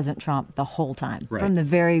President Trump the whole time, from the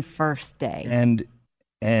very first day.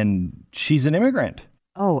 And she's an immigrant.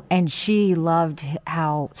 Oh, and she loved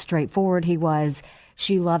how straightforward he was.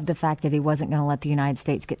 She loved the fact that he wasn't going to let the United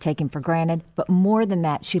States get taken for granted. But more than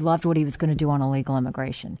that, she loved what he was going to do on illegal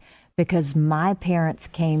immigration. Because my parents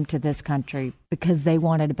came to this country because they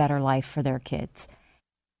wanted a better life for their kids.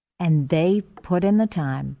 And they put in the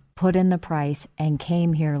time, put in the price, and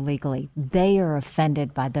came here legally. They are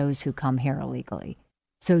offended by those who come here illegally.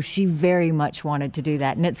 So she very much wanted to do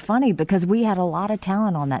that. And it's funny because we had a lot of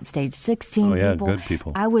talent on that stage, 16 people. Good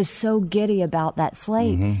people. I was so giddy about that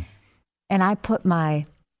slate. Mm-hmm. And I put my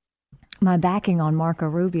backing on Marco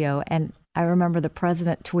Rubio. And I remember the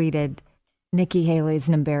president tweeted, Nikki Haley is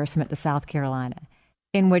an embarrassment to South Carolina,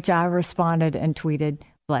 in which I responded and tweeted,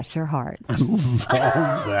 bless your heart. I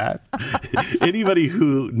love that. Anybody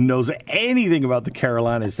who knows anything about the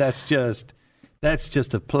Carolinas, that's just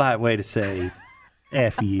a polite way to say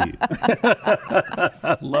F you.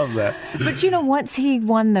 I love that. But, once he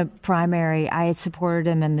won the primary, I supported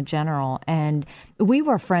him in the general, and we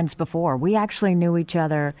were friends before. We actually knew each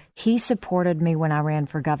other. He supported me when I ran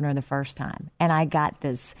for governor the first time, and I got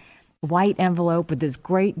this white envelope with this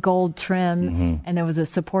great gold trim, and there was a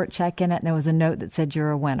support check in it, and there was a note that said, you're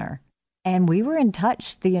a winner. And we were in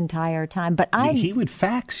touch the entire time. But he would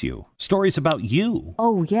fax you stories about you.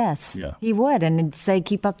 Oh, yes. Yeah. He would, and he'd say,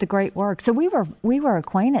 keep up the great work. So we were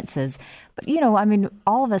acquaintances. But,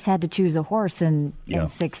 all of us had to choose a horse in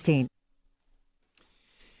 16.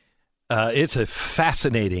 It's a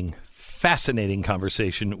fascinating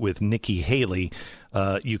conversation with Nikki Haley.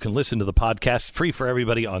 You can listen to the podcast free for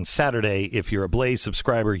everybody on Saturday. If you're a Blaze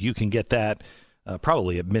subscriber, you can get that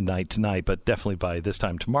probably at midnight tonight, but definitely by this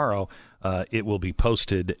time tomorrow. It will be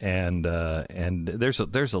posted, and there's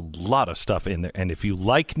a lot of stuff in there. And if you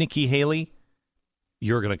like Nikki Haley,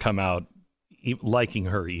 you're going to come out liking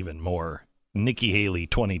her even more. Nikki Haley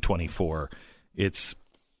 2024. It's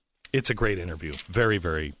a great interview. Very,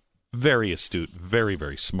 very, very astute. Very,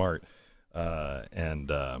 very smart.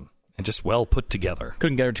 And just well put together.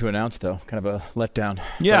 Couldn't get her to announce, though. Kind of a letdown.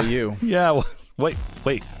 Yeah. By you. Yeah. Well,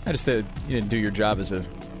 wait. I just said you didn't do your job as an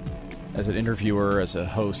interviewer, as a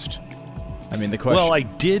host. I mean, the question... Well, I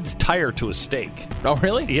did tie her to a stake. Oh,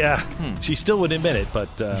 really? Yeah. She still wouldn't admit it, but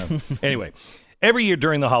anyway. Every year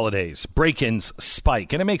during the holidays, break-ins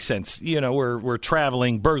spike, and it makes sense. We're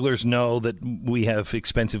traveling. Burglars know that we have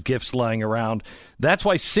expensive gifts lying around. That's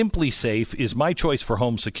why Simply Safe is my choice for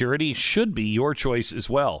home security. Should be your choice as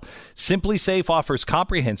well. Simply Safe offers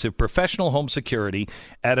comprehensive professional home security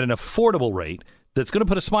at an affordable rate that's going to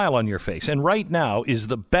put a smile on your face. And right now is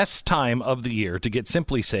the best time of the year to get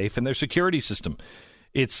Simply Safe and their security system.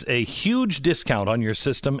 It's a huge discount on your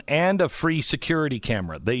system and a free security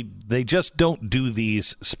camera. They just don't do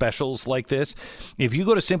these specials like this. If you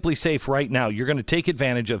go to Simply Safe right now, you're going to take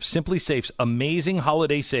advantage of Simply Safe's amazing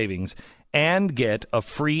holiday savings and get a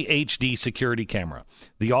free HD security camera.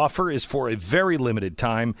 The offer is for a very limited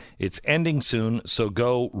time. It's ending soon, so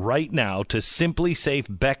go right now to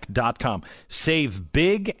simplysafebeck.com. Save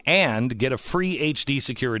big and get a free HD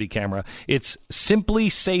security camera. It's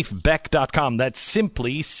simplysafebeck.com. That's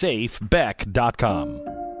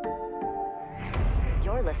simplysafebeck.com.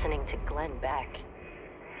 You're listening to Glenn Beck.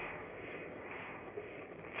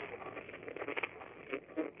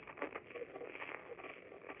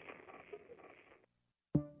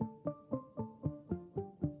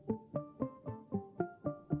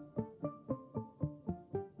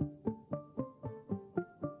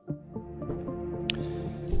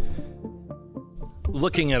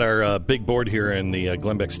 Looking at our big board here in the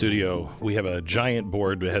Glenn Beck studio, we have a giant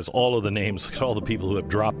board that has all of the names, look at all the people who have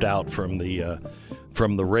dropped out from the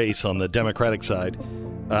race on the Democratic side.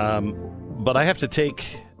 But I have to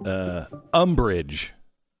take umbrage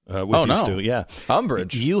with you, Stu. Yeah,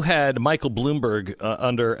 umbrage. You had Michael Bloomberg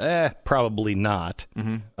under probably not,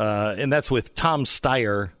 and that's with Tom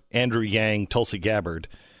Steyer, Andrew Yang, Tulsi Gabbard,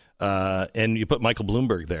 and you put Michael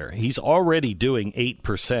Bloomberg there. He's already doing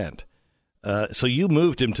 8%. So you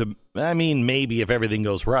moved him to, maybe if everything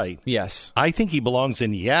goes right. Yes. I think he belongs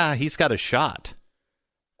in, he's got a shot.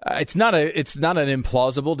 It's not an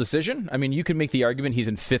implausible decision. I mean, you can make the argument he's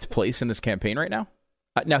in 5th place in this campaign right now.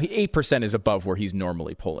 Now, 8% is above where he's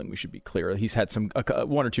normally polling. We should be clear. He's had some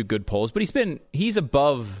one or two good polls, but he's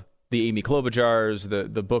above the Amy Klobuchars,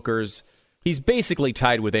 the Bookers. He's basically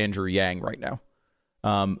tied with Andrew Yang right now.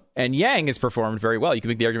 And Yang has performed very well. You can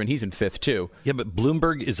make the argument he's in fifth too. Yeah, but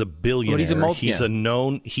Bloomberg is a billionaire. But he's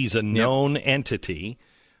a known entity.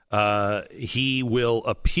 He will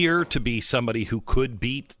appear to be somebody who could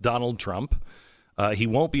beat Donald Trump. He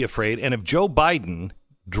won't be afraid. And if Joe Biden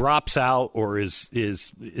drops out or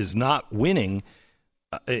is not winning,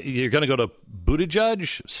 you're going to go to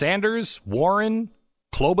Buttigieg, Sanders, Warren,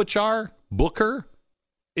 Klobuchar, Booker.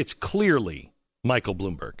 It's clearly Michael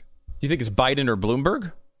Bloomberg. Do you think it's Biden or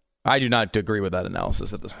Bloomberg? I do not agree with that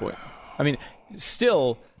analysis at this point. I mean,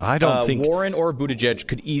 still, I don't think Warren or Buttigieg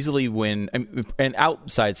could easily win an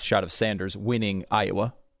outside shot of Sanders winning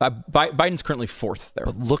Iowa. Biden's currently fourth there.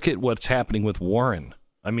 But look at what's happening with Warren.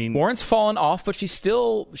 I mean, Warren's fallen off, but she's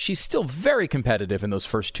still very competitive in those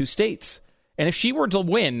first two states. And if she were to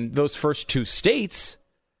win those first two states,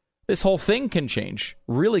 this whole thing can change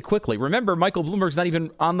really quickly. Remember, Michael Bloomberg's not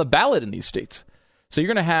even on the ballot in these states. So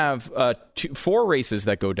you're going to have 4 races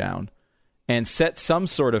that go down and set some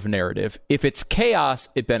sort of narrative. If it's chaos,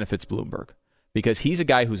 it benefits Bloomberg because he's a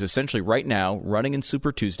guy who's essentially right now running in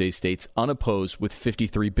Super Tuesday states unopposed with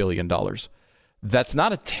 $53 billion. That's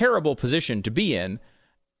not a terrible position to be in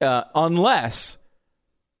unless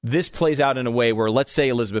this plays out in a way where, let's say,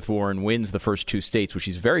 Elizabeth Warren wins the first 2 states, which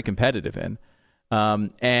she's very competitive in,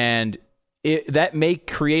 and that may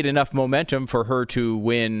create enough momentum for her to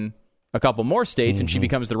win a couple more states, and she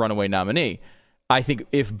becomes the runaway nominee. I think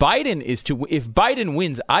if Biden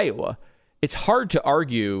wins Iowa, it's hard to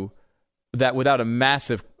argue that without a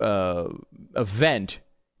massive event,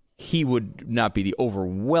 he would not be the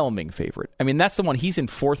overwhelming favorite. I mean, that's the one. He's in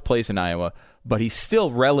 4th place in Iowa, but he's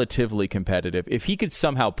still relatively competitive. If he could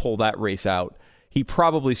somehow pull that race out, he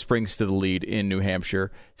probably springs to the lead in New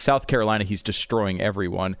Hampshire. South Carolina, he's destroying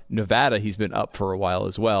everyone. Nevada, he's been up for a while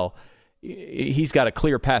as well. He's got a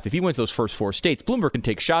clear path. If he wins those first 4 states, Bloomberg can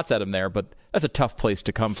take shots at him there, but that's a tough place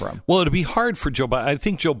to come from. Well, it'd be hard for Joe Biden. I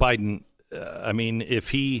think Joe Biden, I mean, if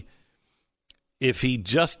he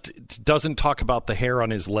just doesn't talk about the hair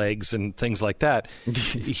on his legs and things like that,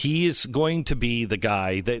 he is going to be the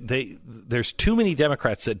guy that there's too many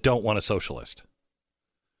Democrats that don't want a socialist.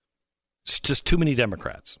 It's just too many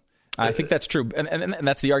Democrats. I think that's true. And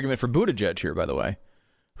that's the argument for Buttigieg here, by the way,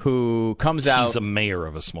 who comes out. He's a mayor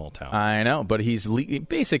of a small town. I know, but he's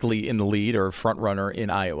basically in the lead or front runner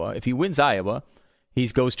in Iowa. If he wins Iowa, he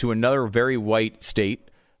goes to another very white state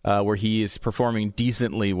where he is performing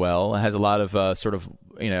decently well, has a lot of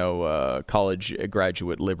college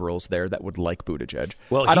graduate liberals there that would like Buttigieg.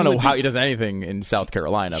 Well, I don't know how he does anything in South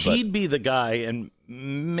Carolina. He'd be the guy, and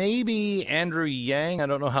maybe Andrew Yang. I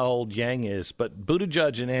don't know how old Yang is, but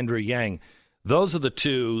Buttigieg and Andrew Yang, those are the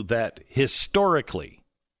two that historically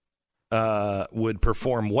would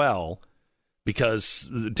perform well because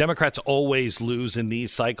the Democrats always lose in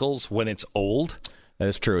these cycles when it's old. That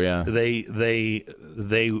is true, yeah.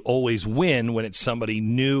 They always win when it's somebody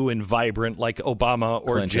new and vibrant like Obama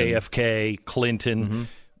or Clinton. JFK, Clinton. Mm-hmm.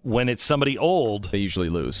 When it's somebody old, they usually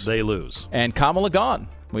lose. They lose. And Kamala gone.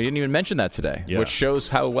 We didn't even mention that today, which shows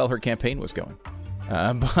how well her campaign was going.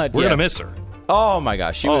 But we're gonna miss her. Oh my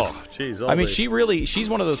gosh, she was. Geez, I mean, she's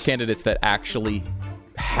one of those candidates that actually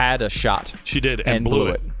had a shot. She did and blew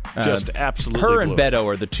it. Just absolutely. Her and Beto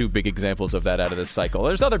are the 2 big examples of that out of this cycle.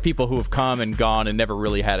 There's other people who have come and gone and never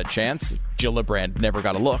really had a chance. Gillibrand never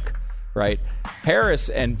got a look, right? Harris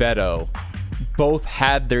and Beto both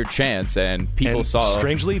had their chance, and people saw.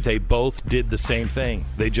 Strangely, they both did the same thing.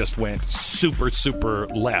 They just went super, super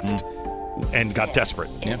left and got desperate.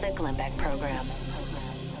 It's the Glenn Beck Program.